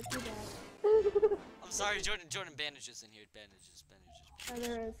drank it. Too bad. I'm sorry, Jordan. Jordan, bandages in here. Bandages. Oh,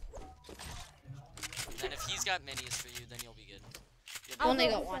 there is. And if he's got minis for you, then you'll be good. I only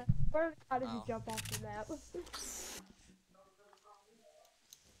got one. Where how did Oh. you jump off the map?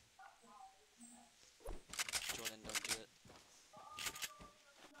 Jordan, don't do it.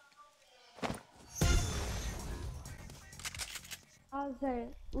 I was saying,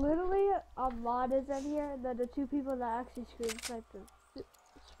 literally, a mod is in here, and then the 2 people that actually screen sniped him.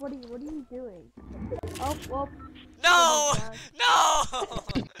 What are you doing? Oh, well. No! Oh No!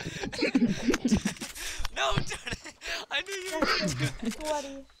 No, Jordan! I knew you were gonna do it.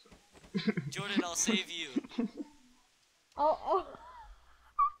 Sweaty. Jordan, I'll save you. Oh.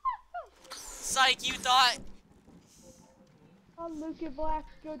 Psych, you thought. Oh, Luke and Black,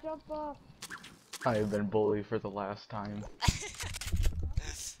 go jump off. I have been bullied for the last time.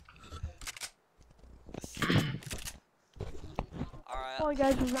 Alright. Come on,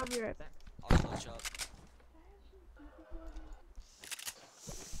 guys, I'll be right back. I'll clutch up.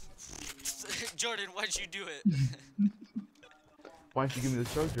 Jordan, why'd you do it? Why don't you give me the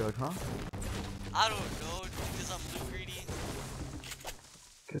chug jug, huh? I don't know, because I'm loot greedy.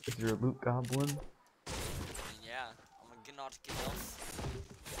 Because you're a loot goblin. I mean, yeah, I'm a Gnotic elf.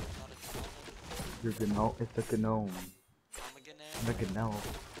 Not a gnome. You're gnome. It's a gnome. I'm a gnome. Not a gnome.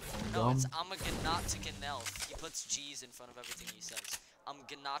 No, it's I'm a Gnotic elf. He puts G's in front of everything he says. I'm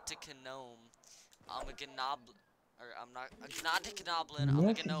Gnotic gnome. I'm a gnob. Or I'm not a Gnotic goblin. I'm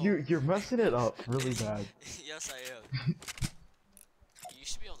a gnome. You're messing it up really bad. Yes, I am. You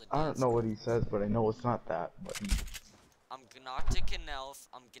should be able to dance. I don't know what he says, but I know it's not that. But I'm Gnotic elf.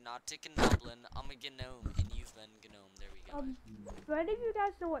 I'm Gnotic goblin. I'm a gnome, and you've been gnome. There we go. Do any of you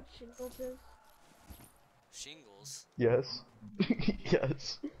guys know what shingles is? Shingles. yes.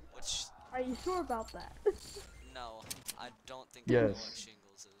 yes. Which? Are you sure about that? No, I don't think I know Yes. what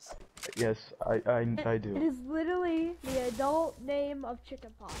shingles is. Yes, I do. It is literally the adult name of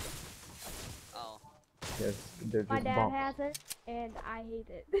chickenpox. Oh, Yes, they're My just dad bumps. has it, and I hate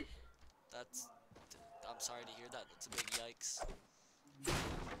it. that's. I'm sorry to hear that. That's a big yikes.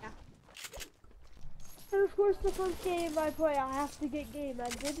 And of course, the first game I play, I have to get game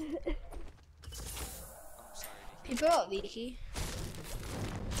ended. I'm sorry to hear. People are leaky.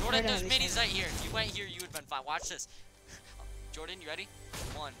 Jordan, Right there's on, minis right here. If you went here, you would have been fine. Watch this. Jordan, you ready?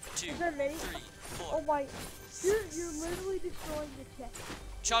 1, 2, Is there 3, minis? 4. Oh my! You're literally destroying the chest.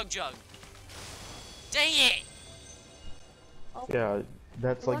 Chug jug. Dang it! Oh. Yeah,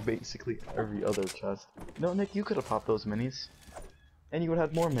 that's like basically every other chest. No, Nick, you could have popped those minis. And you would have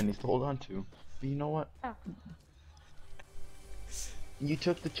had more minis to hold on to. But you know what? Oh. You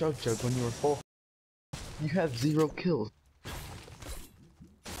took the chug jug when you were full. You had 0 kills. Can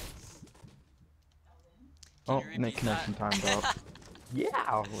Oh, you repeat Nick connection that? timed out.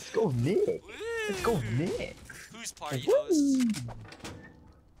 Yeah, let's go Nick. Let's go Nick. Who's party host? Woo!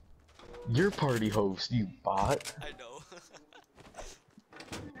 Your party host, you bot. I know.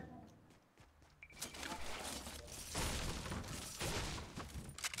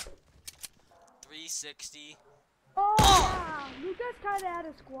 $360. Oh, wow! You guys kind of had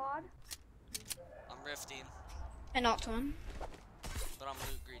a squad. I'm rifting, I knocked one. but I'm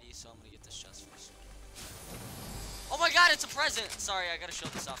loot greedy, so I'm gonna get this chest first. Oh my god, it's a present! Sorry, I gotta show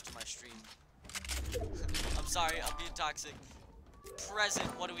this off to my stream. I'm sorry, I'm being toxic. Present,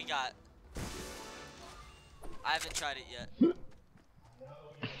 what do we got? I haven't tried it yet.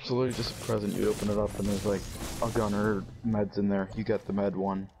 So literally just a present, you open it up and there's like a gun or meds in there. You get the med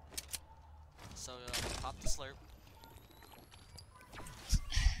one. So pop the slurp.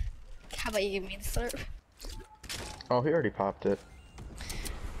 How about you give me the slurp? Oh, he already popped it.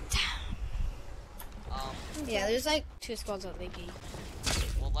 Yeah, there's like 2 squads at Lakey.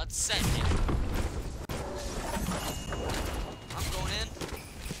 Well, let's send it. I'm going in.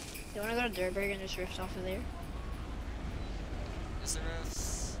 You wanna go to Durberg and just rift off of there? Is there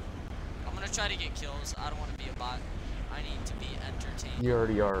rifts? I'm gonna try to get kills. I don't want to be a bot. I need to be entertained. You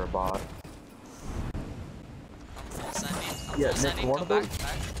already are a bot. I'm full sending. I'm Yeah, full Nick, sending. one Come of back, those-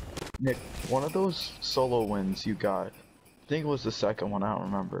 back. Nick, one of those solo wins you got, I think it was the second one, I don't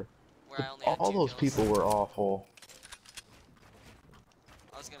remember. Where I only had All 2 those kills. people were awful.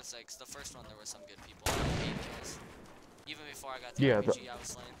 I was gonna say, because the first one there were some good people. I had 8 kills. Even before I got the Yeah, RPG, I was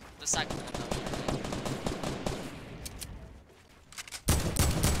slaying. The second one, though, yeah.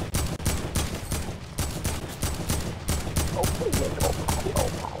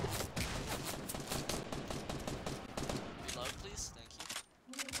 Reload, please.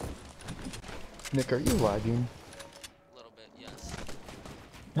 Thank you. Nick, are you lagging? A little bit, yes.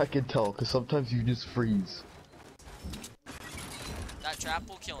 I can tell, because sometimes you just freeze. That trap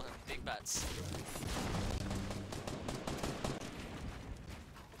will kill him. Big bets.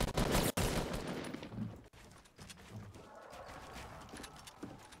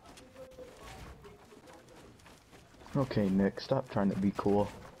 Okay, Nick, stop trying to be cool.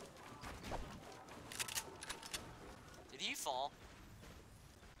 Did he fall?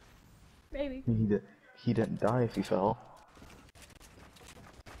 Maybe. He didn't die if he fell.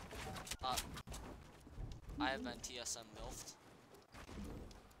 I have been TSM milfed.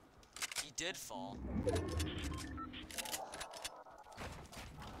 He did fall.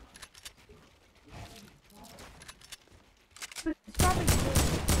 It's probably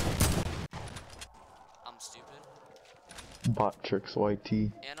I'm stupid. Bot tricks YT.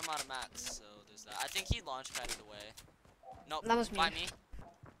 And I'm out of mats, so there's that. I think he launch padded away. Nope, That was me. by me.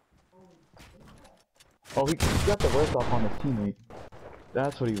 Oh, he got the rest off on his teammate.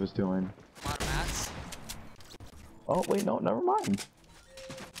 That's what he was doing. I'm out of mats. Oh wait, no, never mind.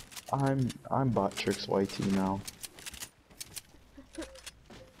 I'm bot tricks YT now.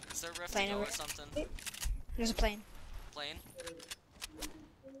 Is there a rift Plane to go over. or something? There's a plane. Plane?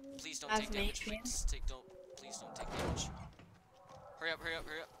 Please don't I have take an damage. HP. Please don't take damage. Hurry up, hurry up,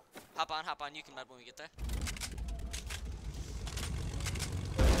 hurry up. Hop on, you can med when we get there.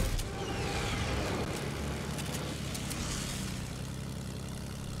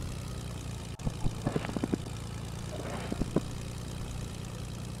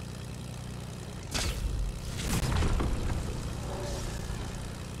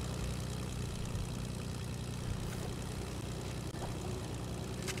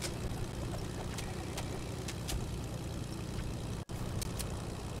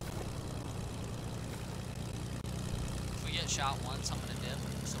 If we get shot once, I'm gonna dip,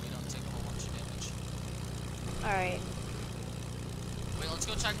 so we don't take a whole bunch of damage. Alright. Wait, let's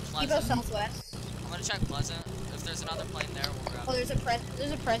go check You go Pleasant. southwest. I'm gonna check Pleasant. If there's another plane there, we'll grab Oh, it.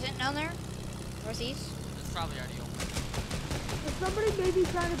 there's a present down there. Northeast. It's probably already open. Is somebody maybe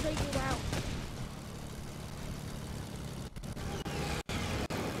trying to take it out?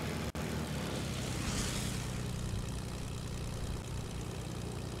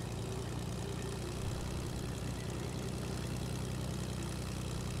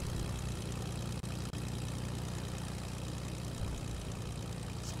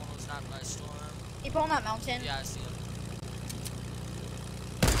 Someone was knocked by a storm. People on that mountain. Yeah, I see him.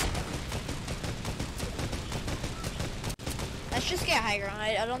 Let's just get high ground.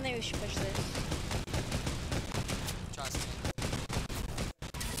 I don't think we should push this. Trust me.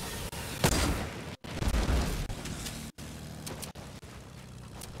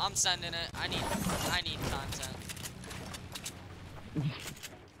 I'm sending it. I need content.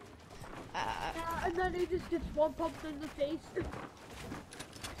 And then he just gets one pumped in the face.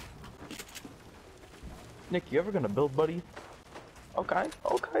 Nick, you ever gonna build, buddy? Okay,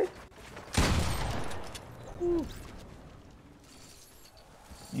 okay. Ooh.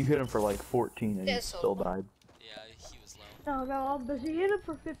 You hit him for like 14 and he Yes, still so- died. Yeah, he was low. No, I'm busy. Hit him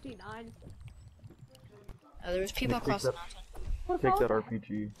for 59. Oh, there was people Nick, across take the mountain. What's Take all- that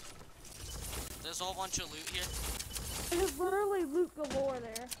RPG. There's a whole bunch of loot here. There's literally loot galore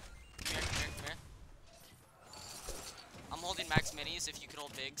there. Come here, come here, come here. I'm holding max minis if you could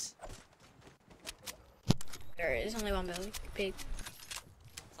hold bigs. There is only one building. Big.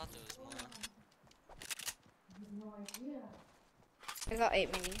 I thought there was more. I got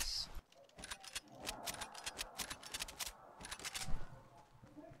 8 minis.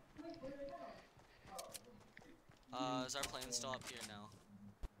 Is our plane still up here now?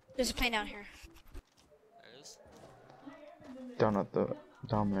 There's a plane down here. There is. Down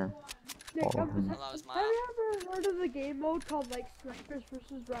there. Nick, All of them. Oh, that was my. have you ever heard of the game mode called like snipers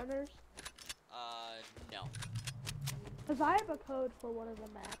versus runners? No. Cause I have a code for one of the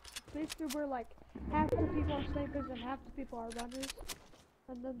maps. Basically, where like half the people are snipers and half the people are runners,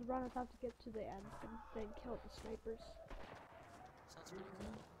 and then the runners have to get to the end and then kill the snipers. Sounds pretty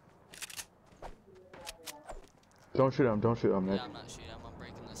cool. Don't shoot him, Nick. Yeah, I'm not shooting him. I'm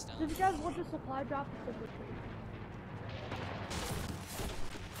breaking this down. If you guys want the supply drop, it's in the tree.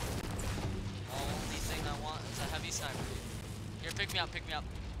 Only thing I want is a heavy sniper. Here, pick me up, pick me up.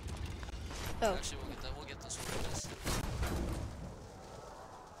 Oh. Actually, we'll get this one. This.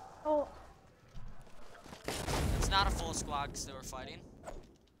 Oh, It's not a full squad because they were fighting.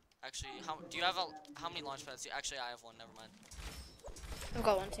 Actually, do you have how many launch pads? Actually, I have one. Never mind. I've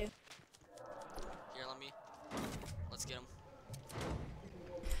got one too. Here, let's get him.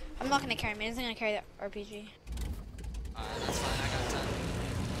 I'm not gonna carry him. I'm just gonna carry the RPG. Alright, that's fine. I got 10.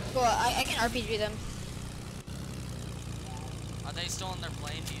 Cool. I can RPG them. Are they still in their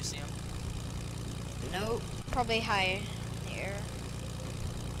plane? Do you see them? Nope. Probably high in the air.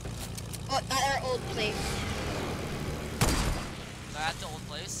 Oh, at our old place. They're at the old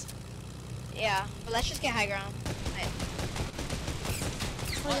place. Yeah, but let's just get high ground.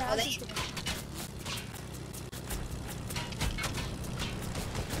 oh yeah. Oh, they,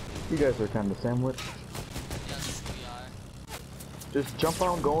 You guys are kind of sandwiched. Yes, we are. Just jump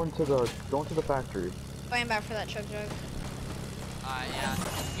out and go into the factory. going back for that chug jug. Alright, yeah.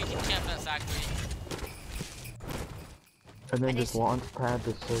 We can camp at factory. And then just launch pad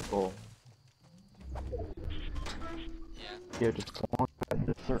the circle. Yeah. Yeah, just launch pad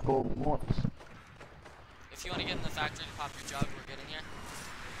the circle once. If you want to get in the factory to pop your jug, we're getting here.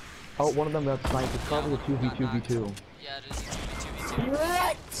 Oh, one of them got sniped. It's probably a one of them got 2v2v2. Yeah, it is a 2v2v2.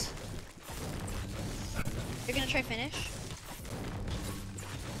 What? You're gonna try finish?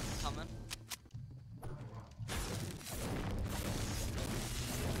 Coming.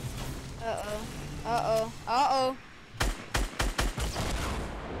 Uh-oh.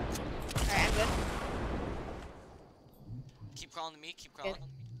 Alright, I'm good. Keep crawling to me, keep crawling. Good.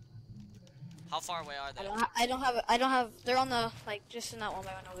 How far away are they? I don't have, they're on the, like, just in that one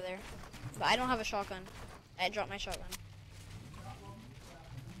by one over there. But I don't have a shotgun. I dropped my shotgun.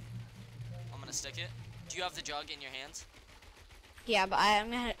 I'm gonna stick it. Do you have the jug in your hands? Yeah, but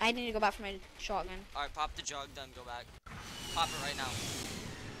I need to go back for my shotgun. Alright, pop the jug, then go back. Pop it right now.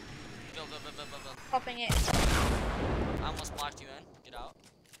 Go. Popping it. I almost blocked you in. Get out.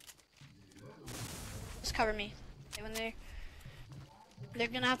 Just cover me. Okay, when they're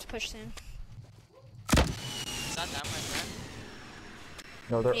gonna have to push soon. Is that them right there?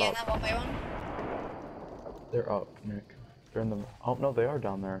 No, they're Yeah, up. that one by one. They're up, Nick. They're in the. Oh no, they are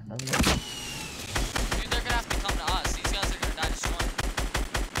down there. Never mind. Dude, they're gonna have to come to us. These guys are gonna die destroying.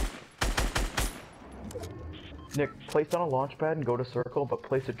 Nick, place down a launch pad and go to circle, but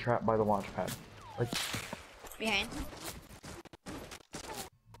place a trap by the launch pad. Like, Behind.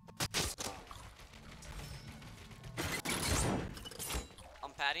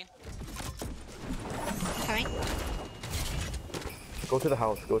 I'm padding. Coming. go to the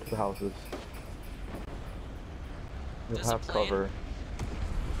house. Go to the houses. You'll There's a have plane. cover.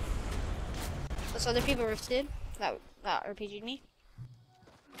 Those other people rifted that RPG'd me.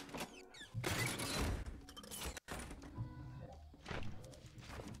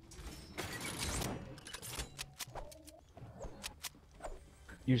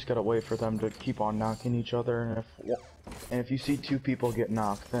 You just gotta wait for them to keep on knocking each other, and if you see two people get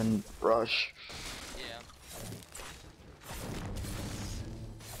knocked, then rush. Yeah.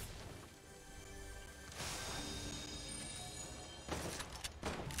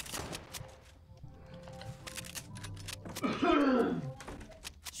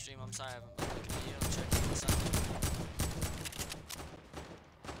 Stream, I'm sorry I haven't been looking at you. I'm checking this out.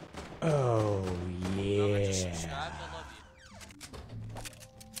 Oh, Whoever just yeah. subscribed, I love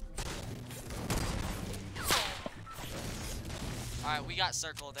you. Alright, we got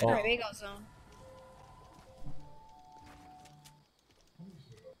circled. They know. Alright, we got zone.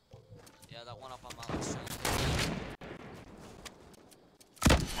 Yeah, that one up on Mountain Street.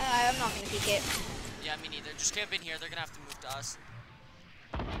 I'm not gonna peek it. Yeah, me neither. Just camp in here. They're gonna have to move to us.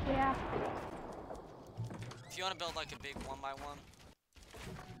 Yeah. If you want to build like a big 1x1.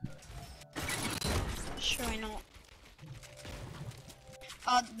 Sure, I know.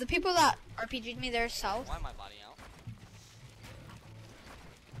 The people that RPG'd me, they're south. Why am I body out?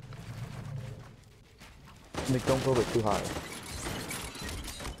 Nick, don't build it too high.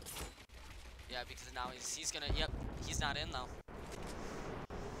 Yeah, because now he's gonna. Yep. He's not in though.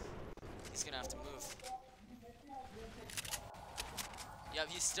 He's gonna have to move. Yep,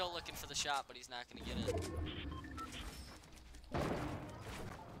 he's still looking for the shot, but he's not gonna get it.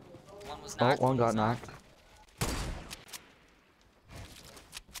 One was knocked. Oh, one got was knocked.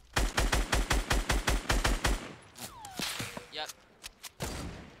 Yep.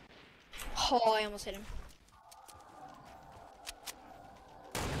 Oh, I almost hit him.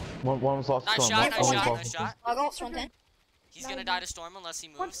 One was lost. Nice storm. shot, One nice was shot, lost nice storm. shot. I'll go storm 10. He's gonna die to storm unless he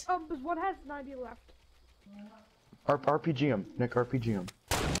moves. One has 90 left. RPG him, Nick. RPG him.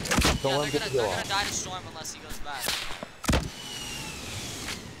 Don't Yeah, let him get the they're kill gonna off. die to storm unless he goes back.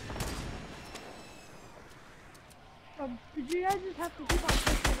 You guys just have to keep on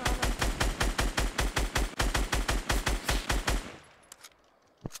pushing on him.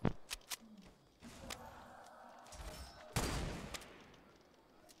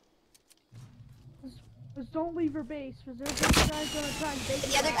 Just don't leave your base, because there's this guy's gonna try and bait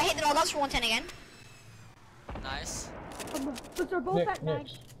you Yeah, I hit the doghouse for 110 again. Nice. But they're both at 9.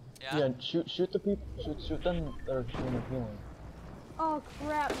 Yeah. Shoot the people. Shoot them that are shooting the healing. Oh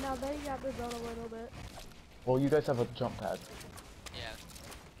crap, now they got this out a little bit. Well, you guys have a jump pad. Yeah.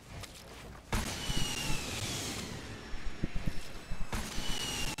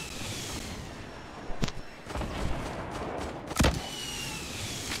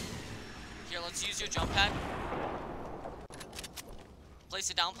 Here, let's use your jump pad. Place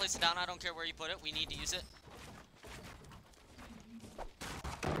it down, I don't care where you put it, we need to use it.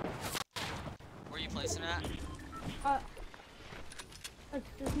 Where are you placing it at?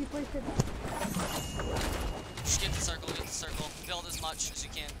 If you place it. Just get the circle, build as much as you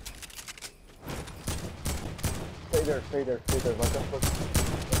can. Stay there. Let them push.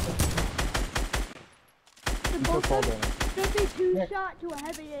 The You took fall damage. 52 shot to a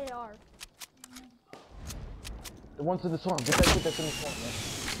heavy AR. The one's in the storm. Get that kid that's in the storm, man.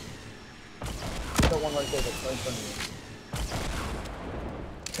 Get that one right there that's right in front of you.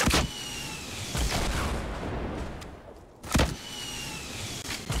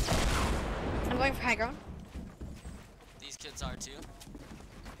 I'm going for high ground. These kids are too.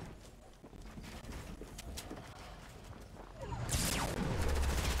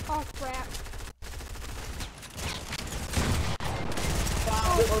 Oh crap.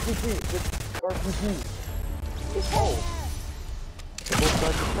 Wow. RPG. RPG. Oh. They both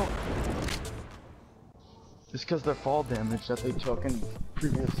died to storm. It's because their fall damage that they took and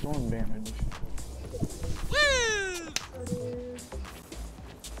previous storm damage. Woo!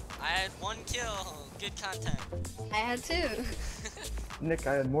 I had 1 kill. Good content. I had 2. Nick,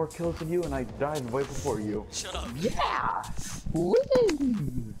 I had more kills than you and I died way before you. Shut up. Yeah! Woo!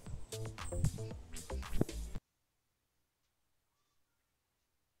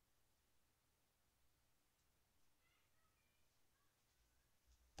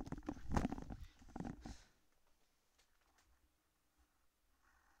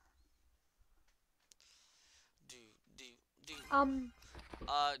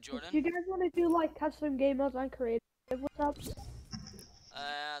 Jordan? Do you guys want to do like custom game modes on creative? What's up?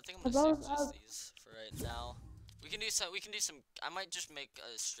 I think I'm gonna save just these for right now. We can do some. I might just make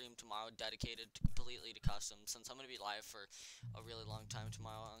a stream tomorrow dedicated completely to custom, since I'm gonna be live for a really long time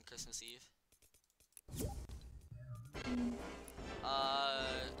tomorrow on Christmas Eve.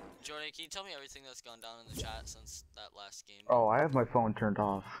 Jordan, can you tell me everything that's gone down in the chat since that last game? Oh, I have my phone turned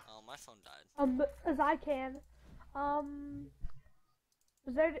off. Oh, my phone died. As I can.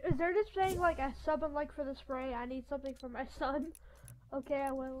 Is there just saying like a sub and like for the spray? I need something for my son. Okay,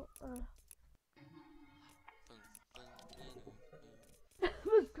 I will.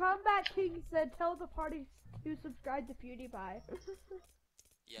 Was Combat King said, tell the party to subscribe to PewDiePie.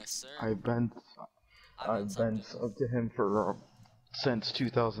 Yes, sir. I've been subbed to him for since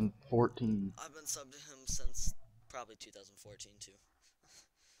 2014. I've been subbed to him since probably 2014 too.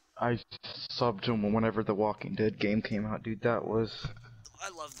 I subbed him whenever the Walking Dead game came out, dude. That was. I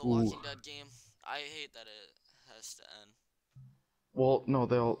love the Walking Dead game. I hate that it has to end. Well, no,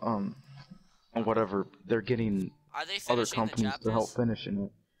 they'll whatever. They're getting other companies to help finishing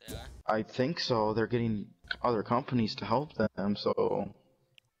it. They are? I think so. They're getting other companies to help them, so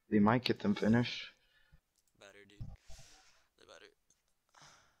they might get them finished. Better, dude. They better.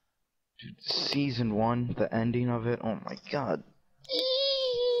 Dude, season 1, the ending of it. Oh my god.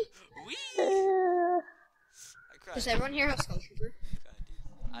 Does everyone here have Skull Trooper?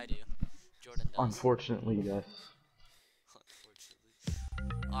 I do. Jordan does. Unfortunately, yes.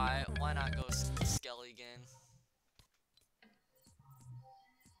 Unfortunately. Alright, why not go Skelly again?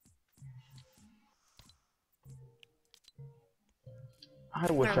 I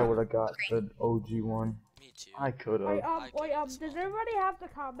wish I would have got the OG one. Me too. I could've. Wait, I could've as does well. everybody have the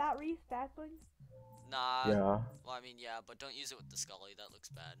combat reef backbling? Nah. Yeah. Well, I mean, yeah, but don't use it with the Scully. That looks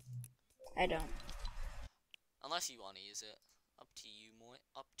bad. I don't. Unless you want to use it. Up to you, Moy.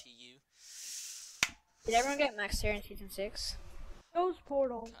 Up to you. Did everyone get max tier in season 6? Those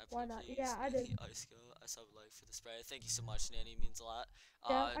portal. Can I Why play, not? please? Yeah, I did. Ice go. I sub like for the spray. Thank you so much, Nanny. It means a lot.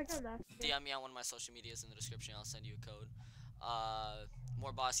 Yeah, I got max tier. DM me on one of my social medias in the description. I'll send you a code.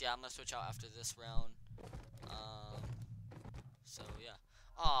 More boss. Yeah, I'm gonna switch out after this round. So yeah.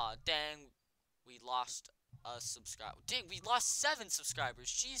 Aw, dang. We lost a subscriber. Dang, we lost 7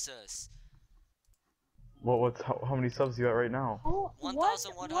 subscribers. Jesus. How many subs you got right now? Oh,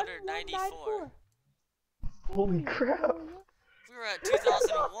 1,194. Holy crap! We were at 2001.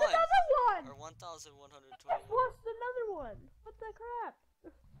 Another one! Or 1,120. Lost another one. What the crap?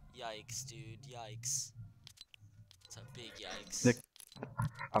 Yikes, dude. Yikes. It's a big yikes. Nick,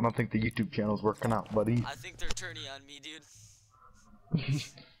 I don't think the YouTube channel's working out, buddy. I think they're turning on me, dude.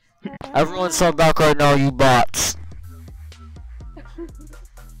 Everyone sub back right now, you bots.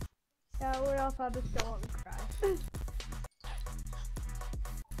 Yeah, what else? I'll just go on and cry.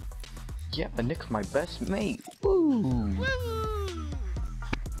 Yeah, Nick's my best mate. Woo!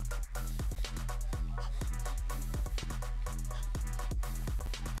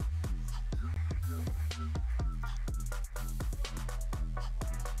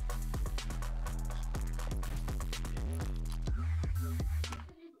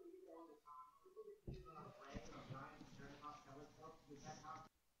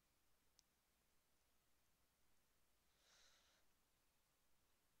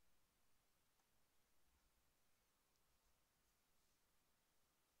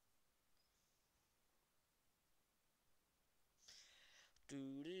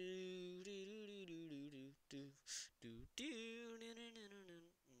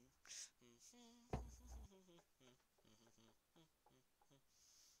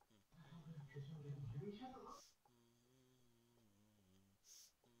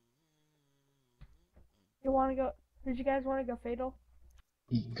 You wanna go? Did you guys wanna go fatal?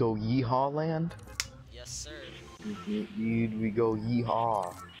 Go Yeehaw land? Yes, sir. Dude, we go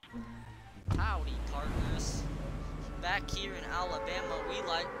Yeehaw. Howdy, partners. Back here in Alabama, we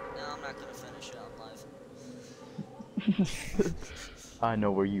like. No, I'm not gonna finish it out live. I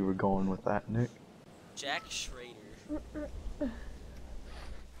know where you were going with that, Nick. Jack Schrader.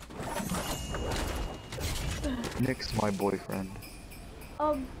 Nick's my boyfriend.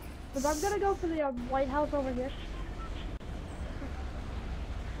 Cause I'm gonna go for the White House over here.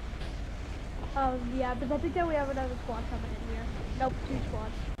 Yeah, but I think that we have another squad coming in here. Nope, 2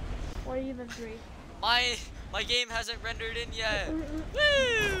 squads. Or even 3. My game hasn't rendered in yet.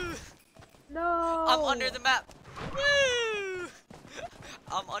 Woo! No! I'm under the map. Woo!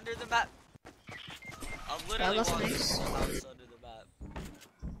 I'm under the map. I'm literally that's walking nice. the house under the map.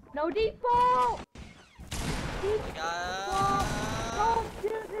 No default!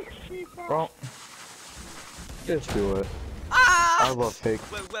 Bro, just do it. Ah! I love fake.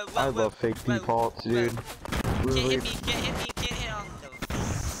 I love fake defaults, dude. Can't Really? hit me, can't hit me, can't hit on the.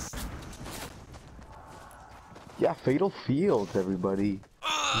 Yeah, fatal fields, everybody.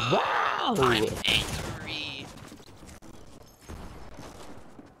 Wow! I'm angry.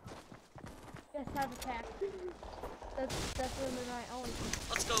 Yes, have attack. That's really my only.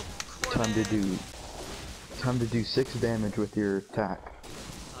 Let's go. Time to do 6 damage with your attack.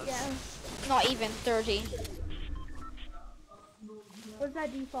 Yeah. Not even 30. Where's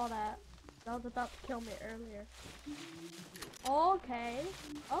that default at? That was about to kill me earlier. Okay.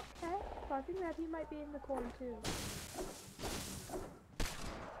 Okay. So I think that he might be in the corner too.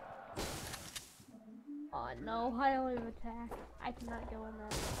 Oh no, I only have attack. I cannot go in there.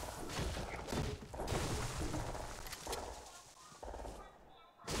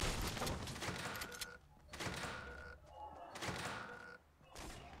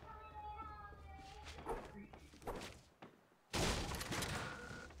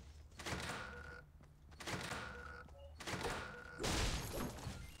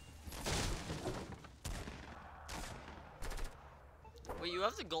 Wait, you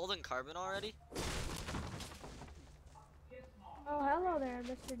have the golden carbon already? Oh, hello there,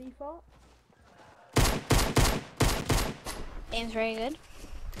 Mr. Default. Aim's very good.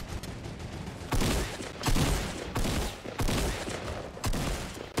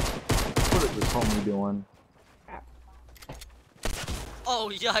 What is this homie doing?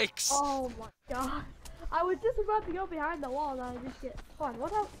 Oh, yikes. Oh my god. I was just about to go behind the wall and I just get spun.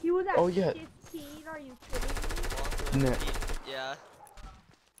 What else? He was at Oh, yeah. 15, are you kidding me? Nick, Yeah.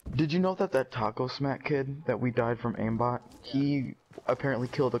 did you know that Taco Smack kid that we died from aimbot, he apparently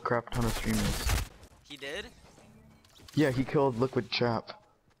killed a crap ton of streamers. He did? Yeah, he killed Liquid Chap.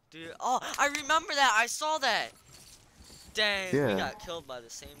 Dude, oh, I remember that. I saw that. Dang, we Yeah. got killed by the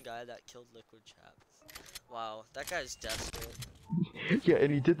same guy that killed Liquid Chap. Wow, that guy's desperate. Yeah,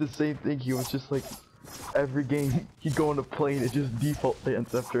 and he did the same thing. He was just like, every game he'd go on a plane and just default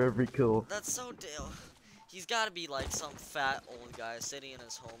dance after every kill. That's so Dale. He's got to be like some fat old guy sitting in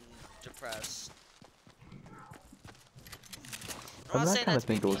his home, depressed. I'm not I saying kind that of to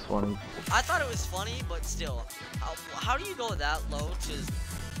be think it was mean. funny. I thought it was funny, but still, how do you go that low to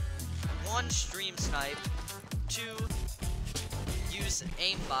 1, stream snipe, 2, use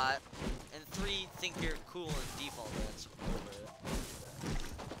aimbot, and 3, think you're cool and default dance over it?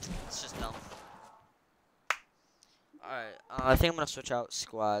 It's just dumb. Alright, I think I'm gonna switch out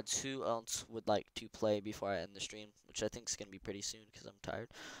squads. Who else would like to play before I end the stream? Which I think is gonna be pretty soon because I'm tired.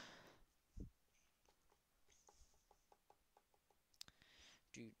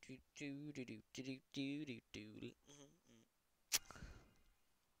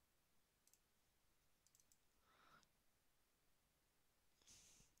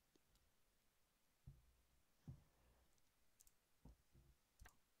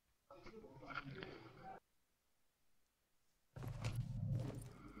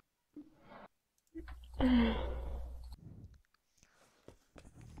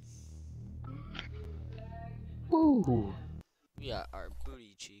 Woo! We got our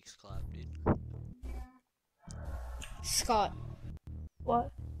booty cheeks clapped, dude. Scott,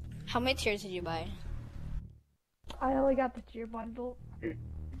 What? how many tiers did you buy? I only got the tier bundle.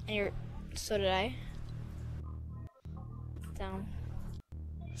 And so did I. Down.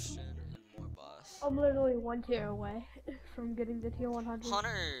 Christian and more boss. I'm literally 1 tier away from getting the tier 100.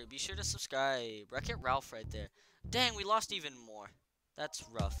 Hunter, be sure to subscribe. Wreck-It Ralph right there. Dang, we lost even more. That's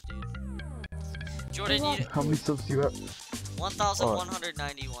rough, dude. Jordan, you How many subs do you have?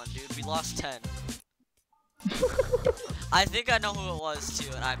 1,191, dude. We lost 10. I think I know who it was too,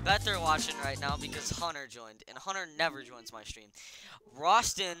 and I bet they're watching right now because Hunter joined, and Hunter never joins my stream.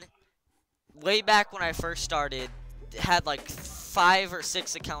 Roston, way back when I first started, had like 5 or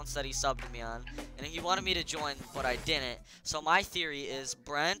 6 accounts that he subbed me on, and he wanted me to join, but I didn't. So my theory is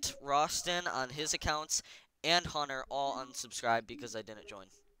Brent, Roston on his accounts, and Hunter all unsubscribed because I didn't join.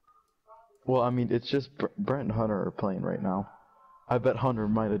 Well, I mean, it's just Brent and Hunter are playing right now. I bet Hunter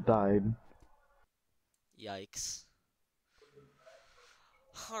might have died. Yikes.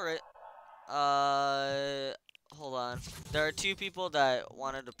 Alright. Hold on. There are 2 people that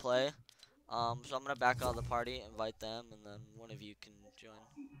wanted to play. So I'm gonna back out of the party, invite them, and then one of you can join.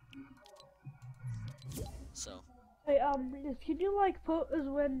 So. Hey, can you like put us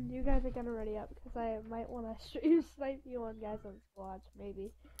when you guys are gonna ready up? Because I might want to stream snipe you on guys on squads.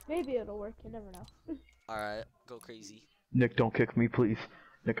 Maybe it'll work. You never know. Alright, go crazy. Nick, don't kick me, please.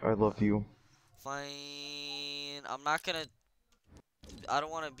 Nick, I love you. Fine. I'm not gonna. I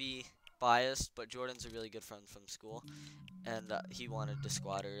don't want to be biased, but Jordan's a really good friend from school, and he wanted to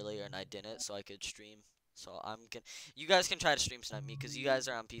squad earlier, and I didn't, so I could stream. So I'm gonna. You guys can try to stream snipe me, cause you guys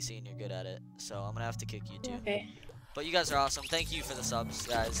are on PC and you're good at it. So I'm gonna have to kick you too. Okay. But you guys are awesome. Thank you for the subs,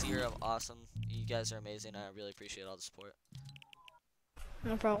 guys. You're awesome. You guys are amazing. I really appreciate all the support.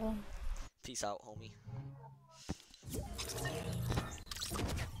 No problem. Peace out, homie.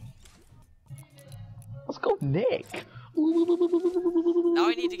 Let's go, Nick. Now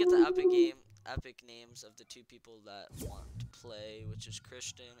I need to get the epic names of the 2 people that want to play, which is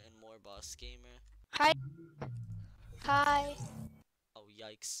Christian and More Boss Gamer. Hi. Hi. Oh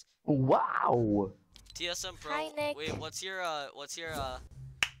yikes. Wow. TSM Pro. Hi, Nick. Wait, what's your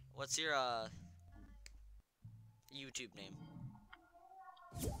YouTube name?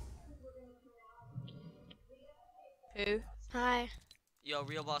 Who? Hi. Yo,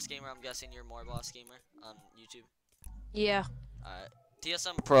 Real Boss Gamer, I'm guessing you're More Boss Gamer on YouTube. Yeah. Alright.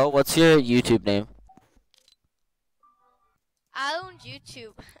 TSM Pro, what's your YouTube name? I own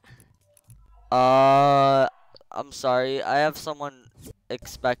YouTube. I'm sorry. I have someone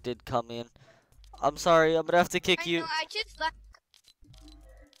expected coming. I'm sorry, I'm gonna have to kick you. I know, I just left.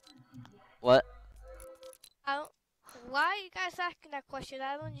 What? Why are you guys asking that question?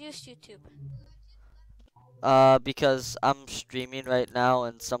 I don't use YouTube. Because I'm streaming right now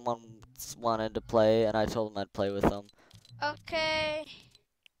and someone wanted to play and I told them I'd play with them. Okay.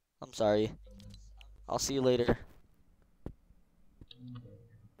 I'm sorry. I'll see you later.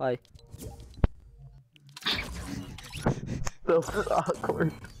 Bye. That was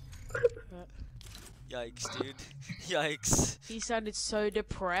awkward. Yikes, dude. Yikes. He sounded so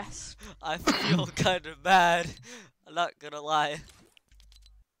depressed. I feel kind of bad. I'm not gonna lie.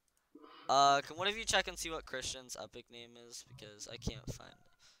 Can one of you check and see what Christian's epic name is? Because I can't find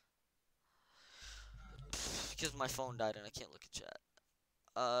it. because my phone died and I can't look at chat.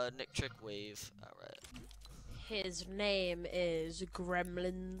 NicTrix wave. Alright. His name is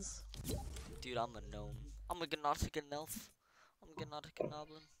Gremlins. Dude, I'm a gnome. I'm a Gnotic elf. I'm a Gnotic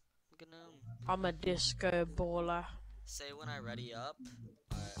goblin. I'm a gnome. I'm a disco baller. Say when I ready up.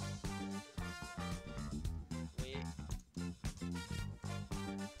 Alright. Wait.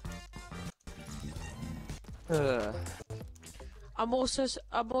 I'm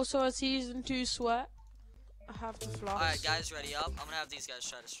also a season 2 sweat. I have to floss. Alright, guys, ready up. I'm gonna have these guys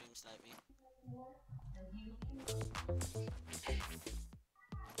try to stream snipe me.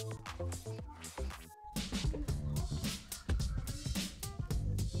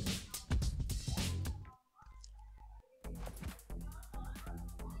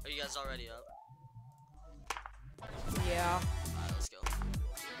 Are you guys already up? Yeah. Alright, let's go.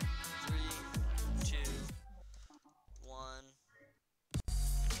 3, 2, 1.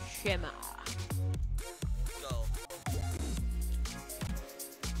 Shimmer. Go.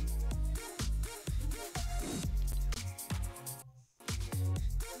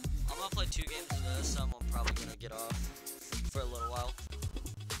 I'm gonna play 2 games of this, so I'm probably gonna get off for a little while.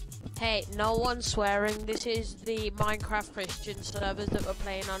 Hey, no one's swearing. This is the Minecraft Christian servers that we're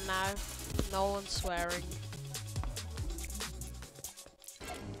playing on now. No one's swearing.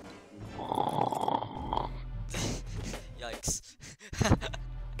 Yikes.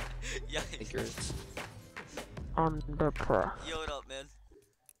 Yikes. Under press. Yo, what up, man?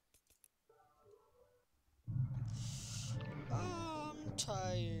 I'm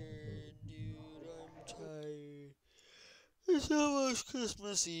tired, dude. I'm tired. It's almost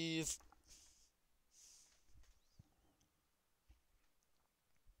Christmas Eve.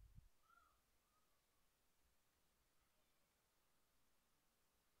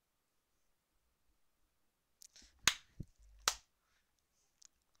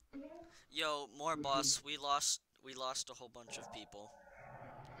 Yo, more boss. We lost a whole bunch of people.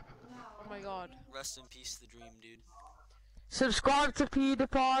 Oh my god. Rest in peace, the dream, dude. Subscribe to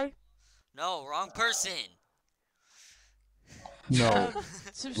PewDiePie. No, wrong person. No,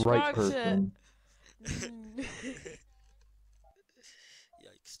 Subscribe right person. Yikes,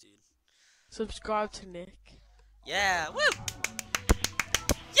 dude. Subscribe to Nick. Yeah, woo!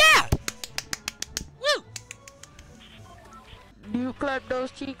 Yeah! Woo! Do you clap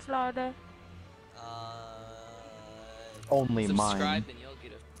those cheeks louder? Only Subscribe mine. and you'll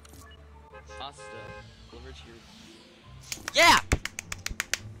get a pasta delivered to your... Yeah!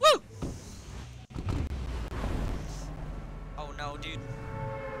 Woo! Oh no, dude.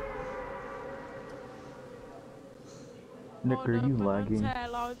 Nick, are you lagging?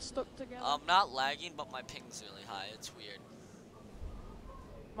 Stuck together. I'm not lagging, but my ping's really high. It's weird.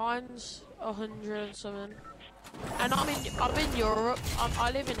 Mine's 100 and something. And I'm in Europe.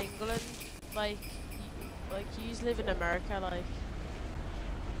 I live in England. Like you live in America. Like,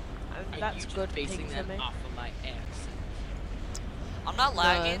 and that's good ping basing for that me. off of my accent. I'm not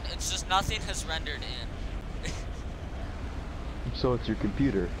lagging. It's just nothing has rendered in. So it's your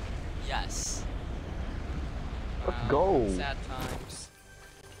computer. Yes. Let's go. Sad times.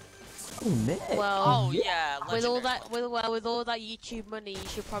 Oh, Nick. Well, Oh yeah. with all legendary that with all that YouTube money, you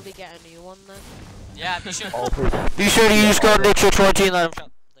should probably get a new one then. Yeah, be sure. All his, Be sure to use code NicTrix14. Let him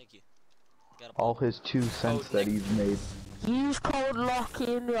shop. Thank you. all his 2 cents that he's made. Use code LOCKY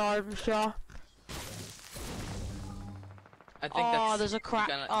in the item shop. I think Oh, there's a crack.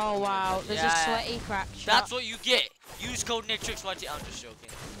 Oh wow, there's a sweaty crack shot. That's what you get. Use code NicTrix14. I'm just joking.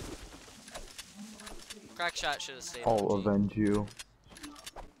 Crack shot should have stayed. I'll avenge you.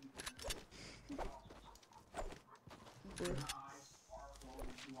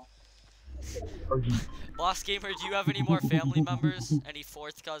 Boss Gamer, do you have any more family members? Any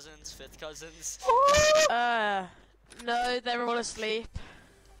 4th cousins, 5th cousins? No, they're all asleep.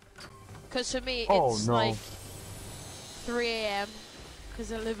 Cause for me, Oh, it's no. like 3 AM.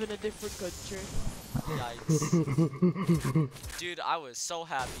 Cause I live in a different country. Yikes. Dude, I was so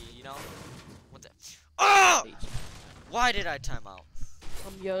happy, you know? What the? Ah! Why did I time out?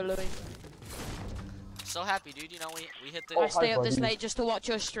 I'm YOLOing. So happy, dude. You know, we hit the. I stay up this late just to watch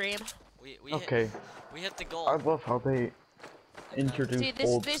your stream. We Okay. We hit the goal. I love how they introduce See,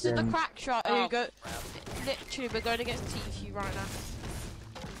 old this is the skins. crack shot. Oh, Who go? Literally, we're going against TFU right now.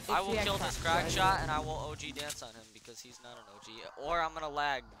 I will kill this crack shot and I will OG dance on him because he's not an OG. Or I'm gonna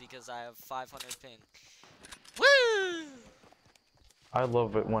lag because I have 500 ping. Woo! I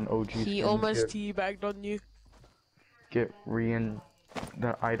love it when OG He skins almost teabagged on you. get in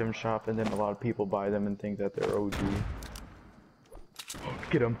the item shop, and then a lot of people buy them and think that they're OG.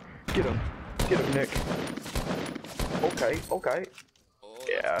 Get him! Get him! Get him, Nick! Okay, okay.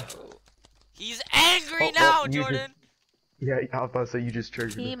 Yeah. He's angry Oh, now, you Jordan. Yeah, I was about to say you just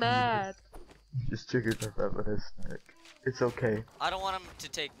triggered He him. mad. You just triggered him with his stick. It's okay. I don't want him to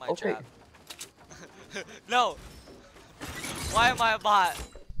take my Okay. trap. No. Why am I a bot?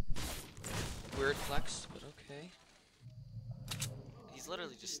 Weird flex, but okay. He's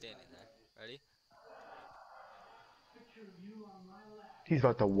literally just standing there. Ready? He's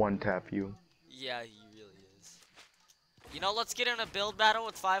about to one-tap you. Yeah, he really is. You know, let's get in a build battle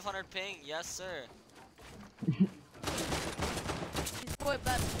with 500 ping. Yes, sir. He's going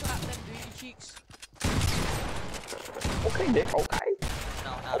back to clap them booty cheeks. Okay, Nick. Okay.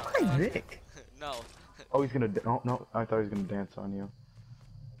 No, not Okay, okay. Nick. No. Oh, he's gonna. Oh no, I thought he was gonna dance on you.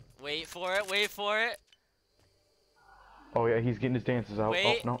 Wait for it. Wait for it. Oh yeah, he's getting his dances out.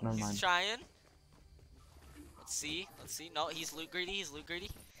 Wait. Oh no, never mind. He's trying. Let's see. Let's see. No, he's loot greedy. He's loot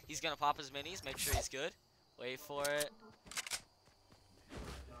greedy. He's gonna pop his minis. Make sure he's good. Wait for it.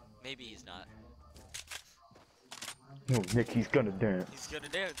 Maybe he's not. No, Nick, he's gonna dance. He's gonna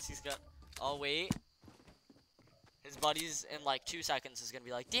dance. He's got. Oh wait. His buddies in like 2 seconds is gonna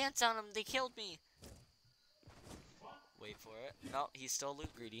be like, dance on them. They killed me. Wait for it. No, he's still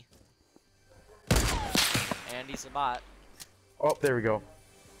loot greedy. And he's a bot. Oh, there we go.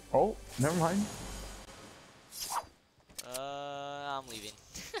 Oh, never mind. I'm leaving.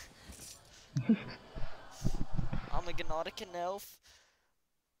 I'm a Gnotic elf.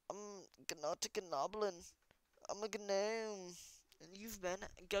 I'm Gnotic Goblin. I'm a gnome. And you've been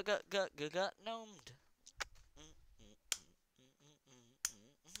gnomed.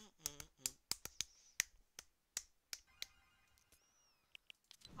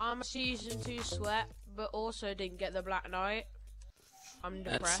 I'm a season 2 sweat, but also didn't get the Black Knight. I'm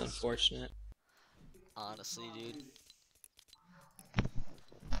depressed. That's unfortunate. Honestly, dude.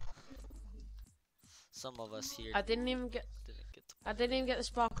 Some of us here I didn't even get the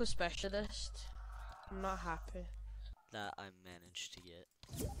Sparkle Specialist. I'm not happy. that I managed to get.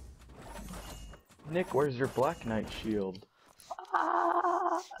 Nick, where's your Black Knight shield?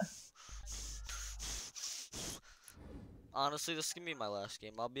 Honestly, this is gonna be my last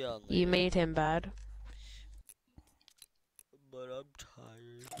game. I'll be on later. You made him bad. But I'm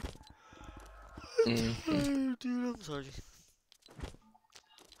tired. Mm-hmm. Dude, I'm sorry.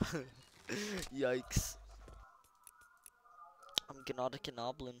 Yikes. I'm Gnotic and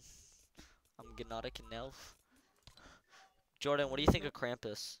Oblin. I'm Gnotic and Elf. Jordan, what do you think of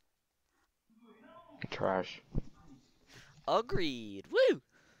Krampus? Trash. Agreed. Woo!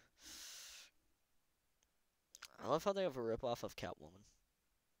 I love how they have a ripoff of Catwoman.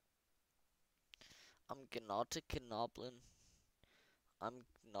 I'm Gnotic and Oblin. I'm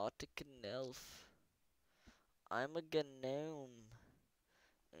Gnotic and Elf. I'm a gnome.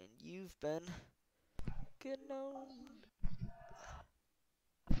 And you've been gnomed.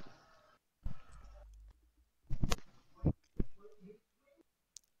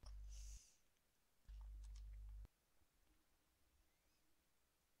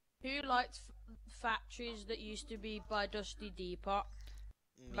 Who liked factories that used to be by Dusty Depot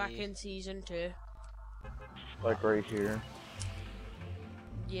back in season 2? Like right here.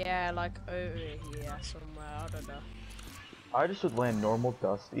 Yeah, like over here somewhere. I don't know. I just would land normal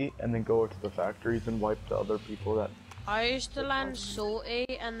Dusty and then go to the factories and wipe the other people that. I used to land salty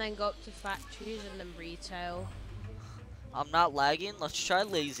and then go up to factories and then retail. I'm not lagging. Let's try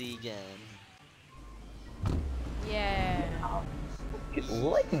lazy again. Yeah. Get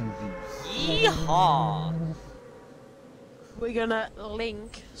lazy. Yeehaw! We're gonna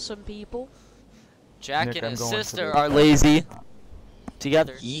link some people. Jack Nick, and I'm his going to sister the- are lazy.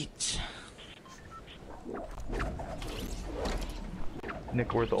 Together. Yeet.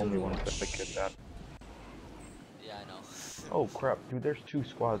 Nick, we're the only ones that get that. Yeah, I know. Oh crap, dude, there's 2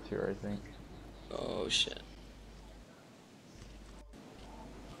 squads here, I think. Oh shit.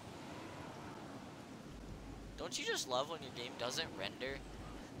 Don't you just love when your game doesn't render?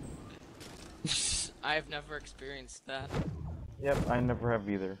 I've never experienced that. Yep, I never have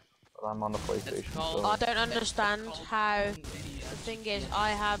either. But I'm on the PlayStation. called- So. I don't understand how. The thing is,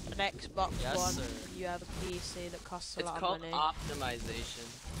 I have an Xbox Yes, One. sir. You have a PC that costs a It's lot called of money. optimization,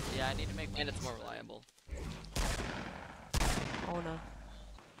 Yeah, I need to make. and it's more reliable. Oh no.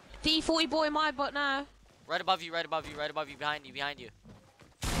 D40 boy, my butt now. Right above you, right above you, right above you, behind you, behind you.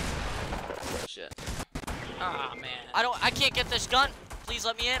 Shit. Ah man. I can't get this gun. Please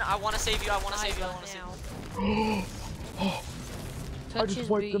let me in. I want to save you. I want to save you. I want to save you. I Touch just his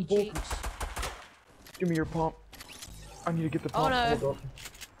wiped them booty both. cheeks. Give me your pump. I need to get the Oh, pump. no. Hold up.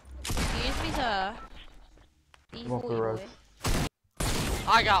 Excuse me, sir. Come on for the D40 rest.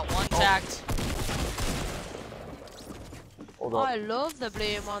 boy. I got one tacked. Hold I up. love the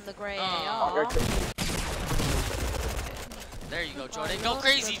bloom on the grey Oh, AR. There you go, Jordan. I Go love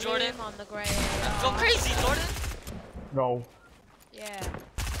crazy, the Jordan. bloom on the grey AR. Go crazy, Jordan. No. Yeah.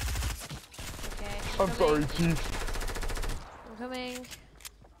 Okay. I'm sorry, Chief. I'm coming.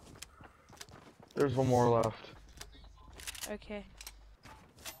 There's one more left. Okay.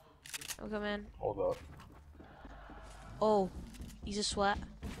 I'm coming. Hold up. Oh, he's a sweat.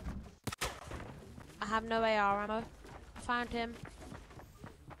 I have no AR ammo. I found him.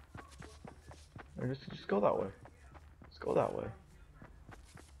 Just go that way. Just go that way.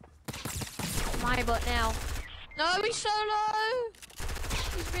 My butt now. No, he's so low.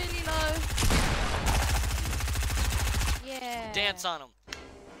 He's really low. Yeah. Dance on him.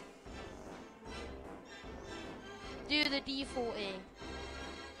 Do the D40.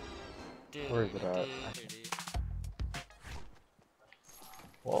 Where is it at?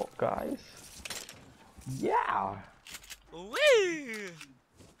 Well, guys. Yeah. Woo!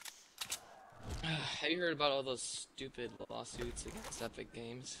 Have you heard about all those stupid lawsuits against Epic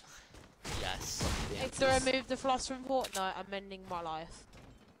Games? Yes. If to remove the floss from Fortnite, I'm ending my life.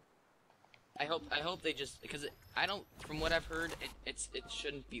 I hope they just, because I don't, from what I've heard, it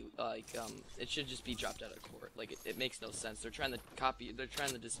shouldn't be like it should just be dropped out of court. Like it makes no sense. They're trying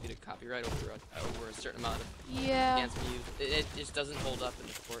to dispute a copyright over a certain amount of dance music. It just doesn't hold up in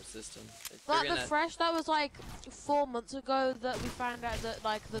the court system. Like the Fresh, that was like 4 months ago that we found out that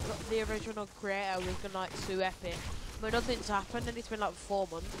like the original creator was gonna like sue Epic. But nothing's happened and it's been like 4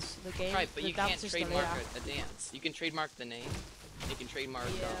 months. The game, Right, but the you can't dance is still trademark here. a dance. You can trademark the name. You can trademark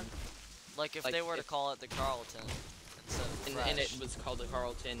Like if like they were to call it the Carlton instead of and Fresh. it was called the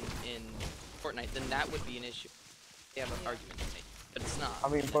Carlton in Fortnite, then that would be an issue. They have an argument to make, but it's not. I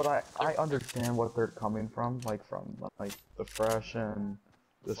mean, but I understand what they're coming from, like the Fresh and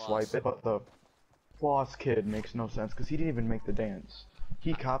the Swipe It, but the Floss kid makes no sense because he didn't even make the dance.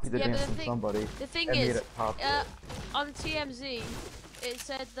 He copied the Yeah, but dance the from thing- somebody The thing and is, made it popular. on TMZ, it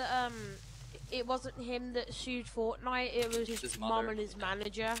said that it wasn't him that sued Fortnite. It was his mom mother. and his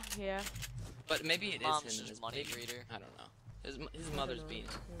manager. Yeah. But maybe it is Mom's him and just his money maybe- greeter. I don't know. His mother's being.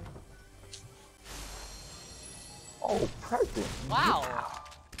 Oh, present. Wow.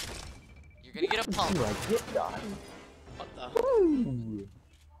 You're gonna get a pump. See, I get that. What the? Woo.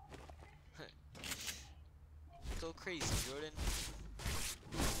 Go crazy, Jordan.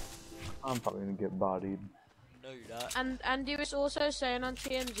 I'm probably gonna get bodied. No, you're not. And he was also saying on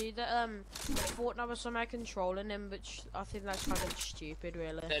TMZ that Fortnite was somehow controlling him, which I think that's kind of stupid,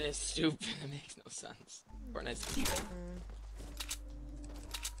 really. That is stupid. It makes no sense. Fortnite's stupid.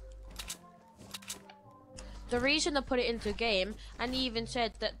 The reason they put it into a game, and he even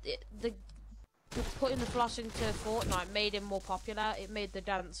said that the putting the floss into Fortnite made him more popular. It made the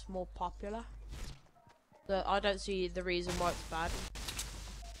dance more popular. So I don't see the reason why it's bad.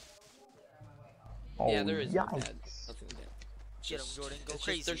 Yeah, there is no yikes. bad. Nothing bad. Get 'em, Jordan. Go It's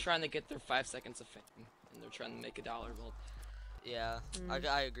crazy. just they're trying to get their 5 seconds of fame, and they're trying to make $1. Well, Yeah,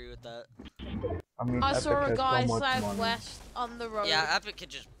 I agree with that. I mean, I Epic saw a has guy so much money. southwest on the road. Yeah, Epic could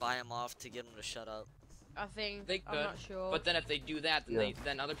just buy him off to get him to shut up. I think. they could, I'm not sure. but then if they do that, then Yeah.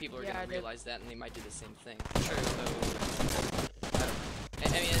 then other people are Yeah, I gonna did. realize that, and they might do the same thing. Sure. So, I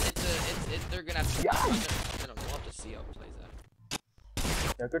mean, they're gonna have to. Yeah. I don't know. We'll have to see how it plays out.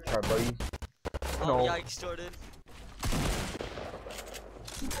 Yeah, good try, buddy. Oh, No. yikes, Jordan.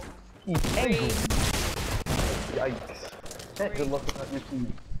 He's angry. Yikes. Hey, good luck with your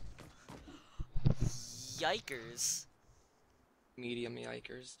team. Yikers. Medium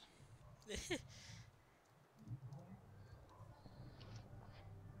yikers.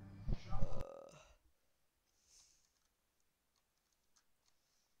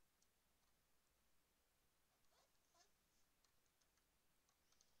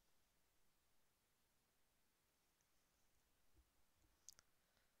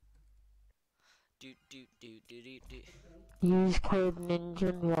 Use code Ninja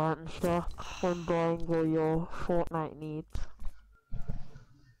in the item store when buying all your Fortnite needs.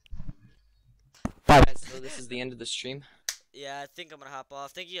 Alright, so this is the end of the stream. Yeah, I think I'm gonna hop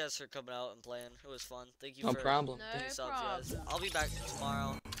off. Thank you guys for coming out and playing. It was fun. Thank you No for problem. doing subs, guys. I'll be back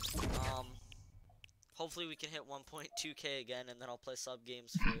tomorrow. Hopefully we can hit 1.2k again, and then I'll play sub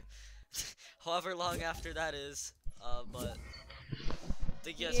games for however long after that is. But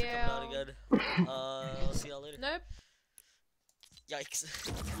thank you guys for coming out again. I'll see y'all later. Nope. Yikes.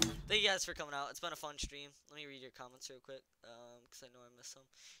 Thank you guys for coming out. It's been a fun stream. Let me read your comments real quick, because I know I missed some.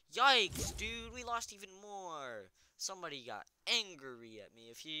 Yikes, dude, we lost even more. Somebody got angry at me.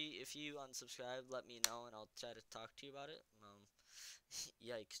 If you unsubscribe, let me know, and I'll try to talk to you about it.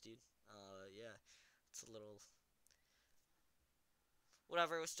 Yikes, dude. Yeah, it's a little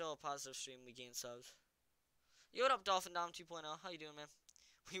whatever. It was still a positive stream. We gained subs. Yo, what up, Dolphin Dom 2.0? How you doing, man?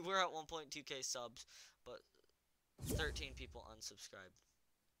 We were at 1.2k subs, but 13 people unsubscribed,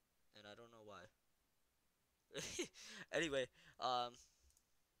 and I don't know why. Anyway,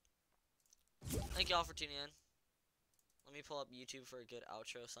 thank y'all for tuning in. Let me pull up YouTube for a good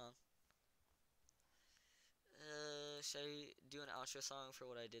outro song. Should I do an outro song for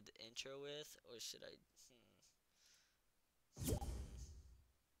what I did the intro with, or should I?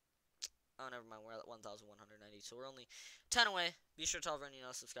 Oh, never mind. We're at 1,190, so we're only 10 away. Be sure to tell everyone you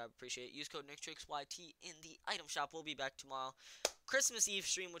know, subscribe, appreciate it. Use code NicTrixYT in the item shop. We'll be back tomorrow. Christmas Eve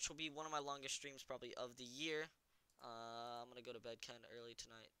stream, which will be one of my longest streams probably of the year. I'm gonna go to bed kind of early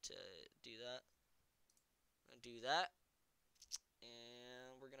tonight to do that. I'm gonna do that,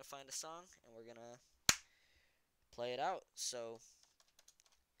 and we're gonna find a song, and we're gonna play it out. So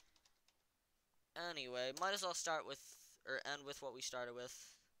anyway, might as well start with, or end with what we started with.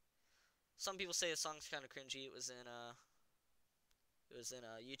 Some people say the song's kind of cringy. It was in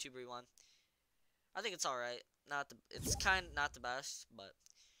YouTube Rewind. I think it's all right. It's kind of not the best, but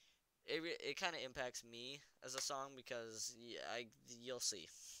it kind of impacts me as a song because you'll see.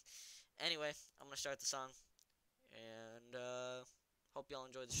 Anyway, I'm gonna start the song, and hope y'all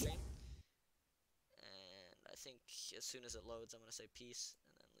enjoy the stream. And I think as soon as it loads, I'm gonna say peace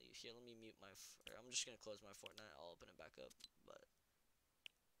and then leave. Here, let me mute my. I'm just gonna close my Fortnite. I'll open it back up, but.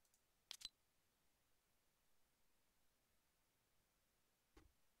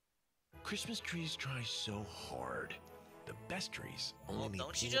 Christmas trees try so hard. The best trees only need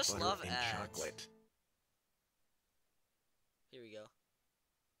don't you peanut just butter love and ads? chocolate. Here we go.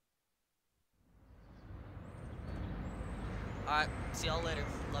 Alright, see y'all later.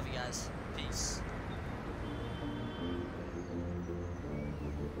 Love you guys. Peace.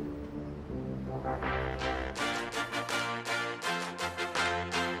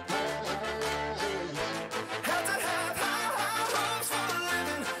 Had to have high hopes for a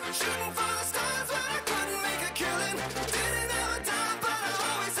living, shooting for the stars when I couldn't make a killing. Didn't have a dime, but I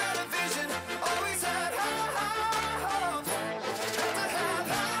always had a vision, always had high hopes. Had to have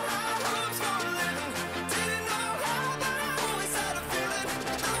high hopes for a living, didn't know how, but I always had a feeling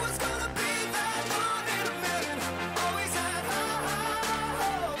I was gonna be that one in a million. Always had high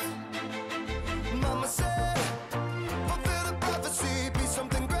hopes. Mama said, fulfill the prophecy, be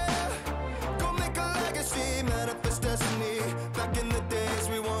something great. Go make a legacy, manifest destiny. Back in the days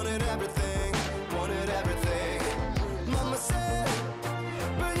we wanted everything, wanted everything. Mama said,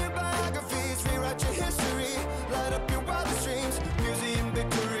 burn your biographies, rewrite your history. Light up your wildest dreams, museum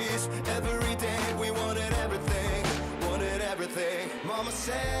victories. Every day we wanted everything, wanted everything. Mama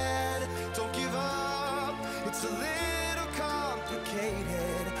said, don't give up, it's a little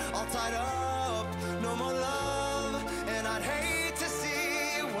complicated. All tied up, no more love, and I'd hate to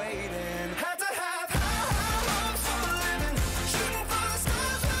see you waiting. Had to have high hopes for a living, shooting for the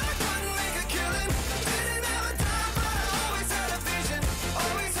stars when I couldn't make a killing. Didn't have a dime, but I always had a vision,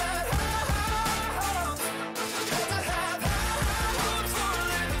 always had high hopes. Had to have high hopes for a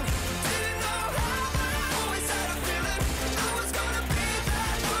living, didn't know how, but I always had a feeling I was gonna be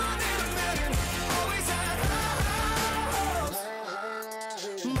that one in a million. Always had high hopes.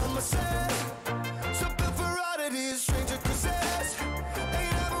 Mama said, so built for oddities, stranger cruises.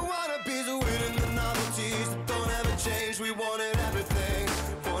 Ain't ever wannabes, winning the novelties that don't ever change. We wanted everything,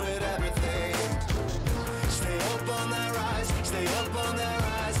 wanted everything. Stay up on that rise, stay up on that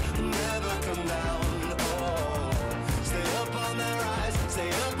rise, never come down. Oh, stay up on that rise, stay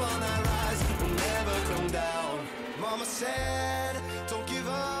up on that rise, never come down. Mama said, don't give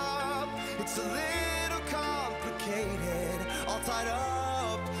up, it's a little complicated. All tied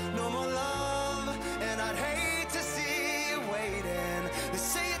up, no more love, and I'd hate to see you waiting. They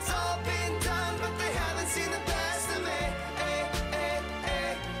say it's all been done, but they haven't seen the best of me.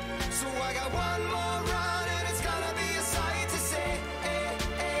 So I got one more run, and it's gonna be a sight to see.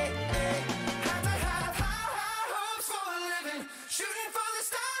 Had to have high hopes for a living, shooting for the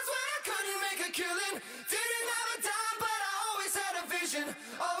stars when I couldn't make a killing. Didn't have a dime, but I always had a vision,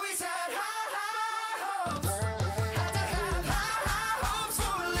 always had high hopes. Had to have high hopes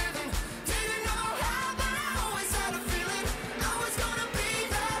for a living, didn't know how, but I always had a feeling I was gonna be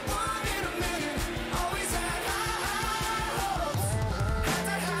that one in a million. Always had high hopes. Had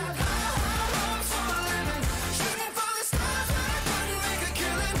to have high hopes for a living, shooting for the stars when I couldn't make a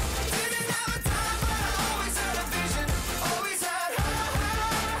killing. Didn't have a dime, but I always had a vision, always had high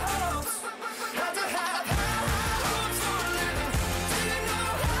hopes. Had to have high hopes for a living, didn't know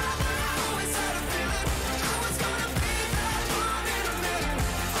how, but I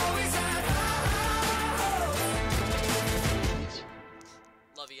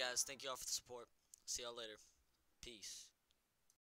you guys. Thank you all for the support. See y'all later. Peace.